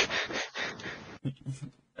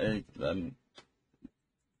 okay.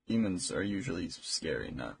 Demons are usually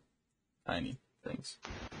scary, not tiny things.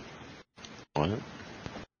 What?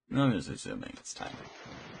 No, I'm just assuming it's tiny.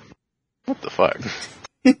 What the fuck?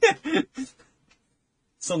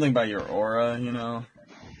 Something about your aura, you know?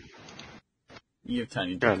 You have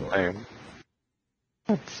tiny dick aura.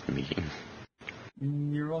 That's mean.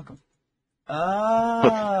 You're welcome.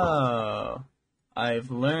 Oh.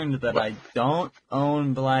 I've learned that I don't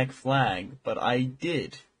own Black Flag, but I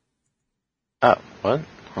did. Oh, what?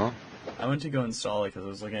 Huh? I went to go install it because I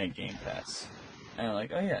was looking at Game Pass. And I'm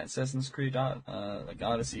like, oh yeah, Assassin's Creed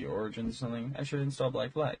Odyssey Origins or something. I should install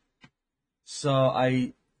Black Flag. So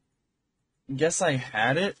I guess I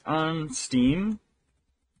had it on Steam,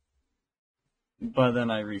 but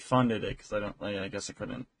then I refunded it because I guess I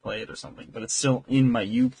couldn't play it or something. But it's still in my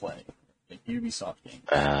Uplay, like Ubisoft game.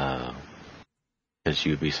 Because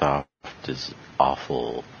Ubisoft is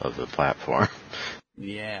awful of a platform.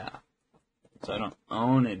 Yeah. So I don't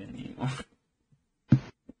own it anymore.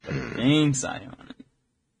 But it thinks I own it.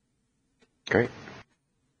 Great.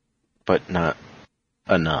 But not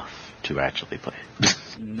enough to actually play it.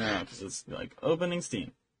 No, because it's like opening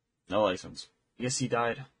Steam. No license. Yes, he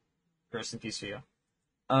died. Rest in peace for you.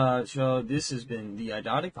 So this has been the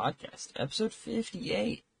Idotic Podcast, episode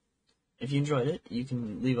 58. If you enjoyed it, you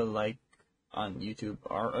can leave a like on YouTube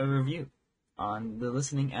or a review. on the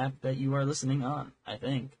listening app that you are listening on, I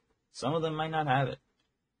think. Some of them might not have it.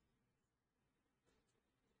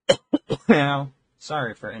 Now,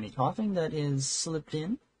 sorry for any coughing that is slipped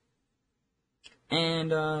in.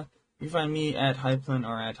 And you find me at Hyplin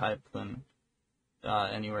or at Hyplin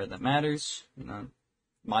anywhere that matters. You know,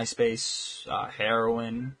 MySpace,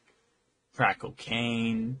 heroin, crack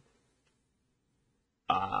cocaine,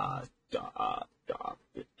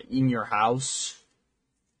 in your house.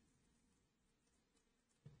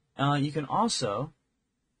 You can also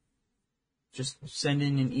just send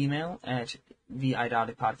in an email at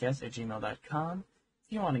theidoticpodcast@gmail.com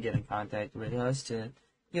if you want to get in contact with us to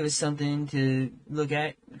give us something to look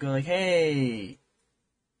at. Go like, hey,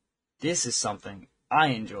 this is something I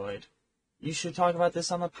enjoyed. You should talk about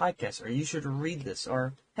this on the podcast, or you should read this,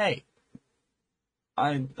 or hey,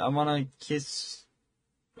 I want to kiss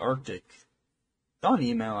Arctic. Don't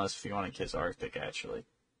email us if you want to kiss Arctic, actually.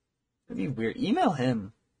 It'd be weird. Email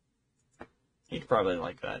him. He'd probably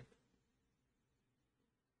like that.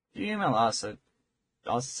 If you email us,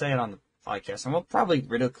 I'll say it on the podcast, and we'll probably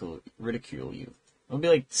ridicule you. We'll be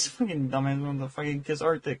like, this fucking dumbass wants to fucking kiss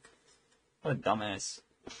Arctic. What a dumbass.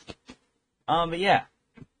 But yeah.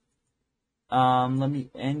 I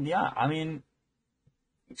mean,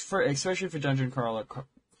 especially for Dungeon Crawler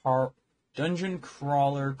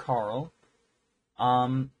Carl,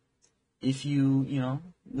 if you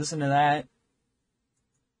listen to that,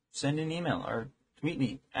 send an email or tweet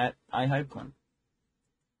me at iHypeClin.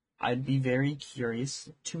 I'd be very curious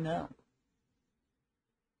to know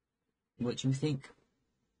what you think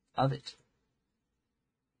of it.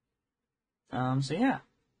 So yeah.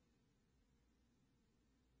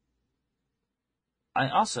 I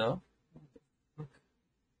also...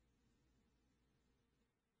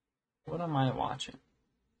 What am I watching?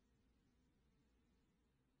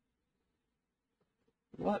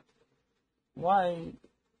 What? Why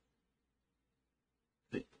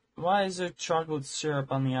is there chocolate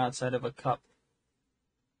syrup on the outside of a cup?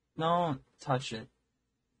 Don't touch it.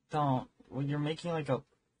 Don't. Well, you're making like a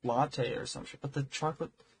latte or some shit, but the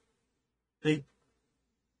chocolate... They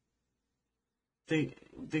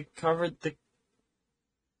covered the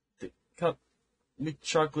cup with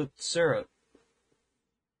chocolate syrup.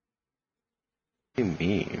 What do you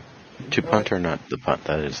mean? To punt or not to punt?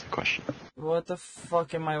 That is the question. What the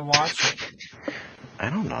fuck am I watching? I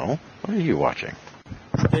don't know. What are you watching?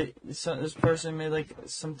 This person made like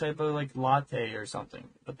some type of like latte or something,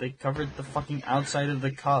 but they covered the fucking outside of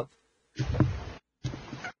the cup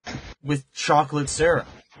with chocolate syrup.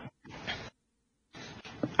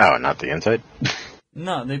 Oh, not the inside?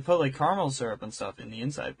 No, they put like caramel syrup and stuff in the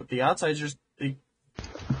inside, but the outside's just...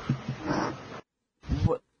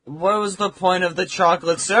 What was the point of the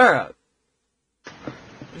chocolate syrup?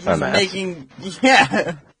 It's just making...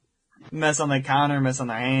 Yeah! Mess on the counter, mess on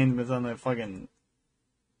their hand, mess on the fucking...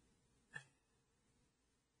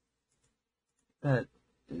 That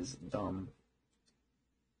is dumb.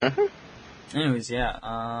 Anyways, yeah.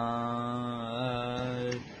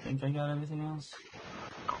 I think I got everything else.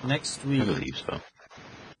 Next week... I believe so.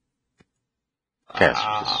 Cass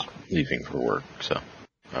was just leaving for work, so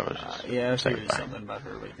I was just I figured something about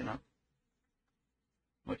her waking up.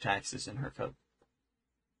 What taxes in her cup?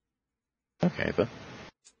 Okay, but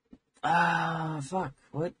fuck.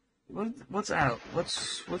 What's out?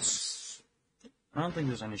 What's? I don't think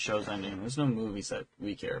there's any shows ending. There's no movies that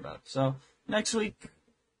we care about. So next week,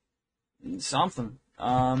 something.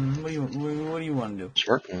 What do you want to do?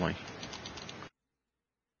 Certainly.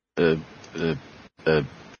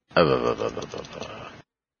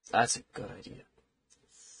 That's a good idea.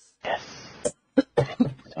 Yes.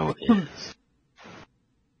 So it is.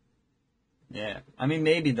 Yeah. I mean,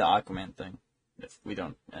 maybe the Aquaman thing, if we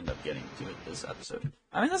don't end up getting to it this episode.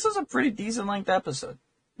 I mean, this was a pretty decent length episode.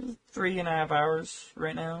 3.5 hours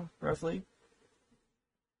right now, roughly.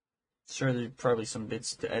 Sure, there's probably some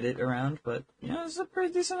bits to edit around, but, this is a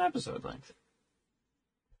pretty decent episode length.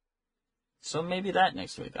 So maybe that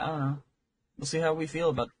next week. I don't know. We'll see how we feel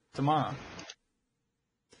about tomorrow.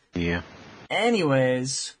 Yeah.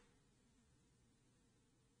 Anyways.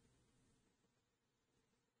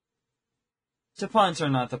 To punt or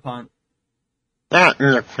not to punt?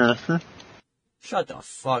 Shut the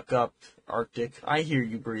fuck up, Arctic. I hear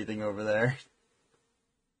you breathing over there.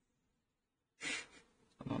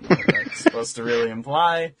 I don't know what that's supposed to really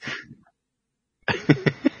imply.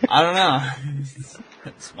 I don't know.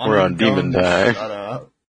 We're on demon time. Shut up.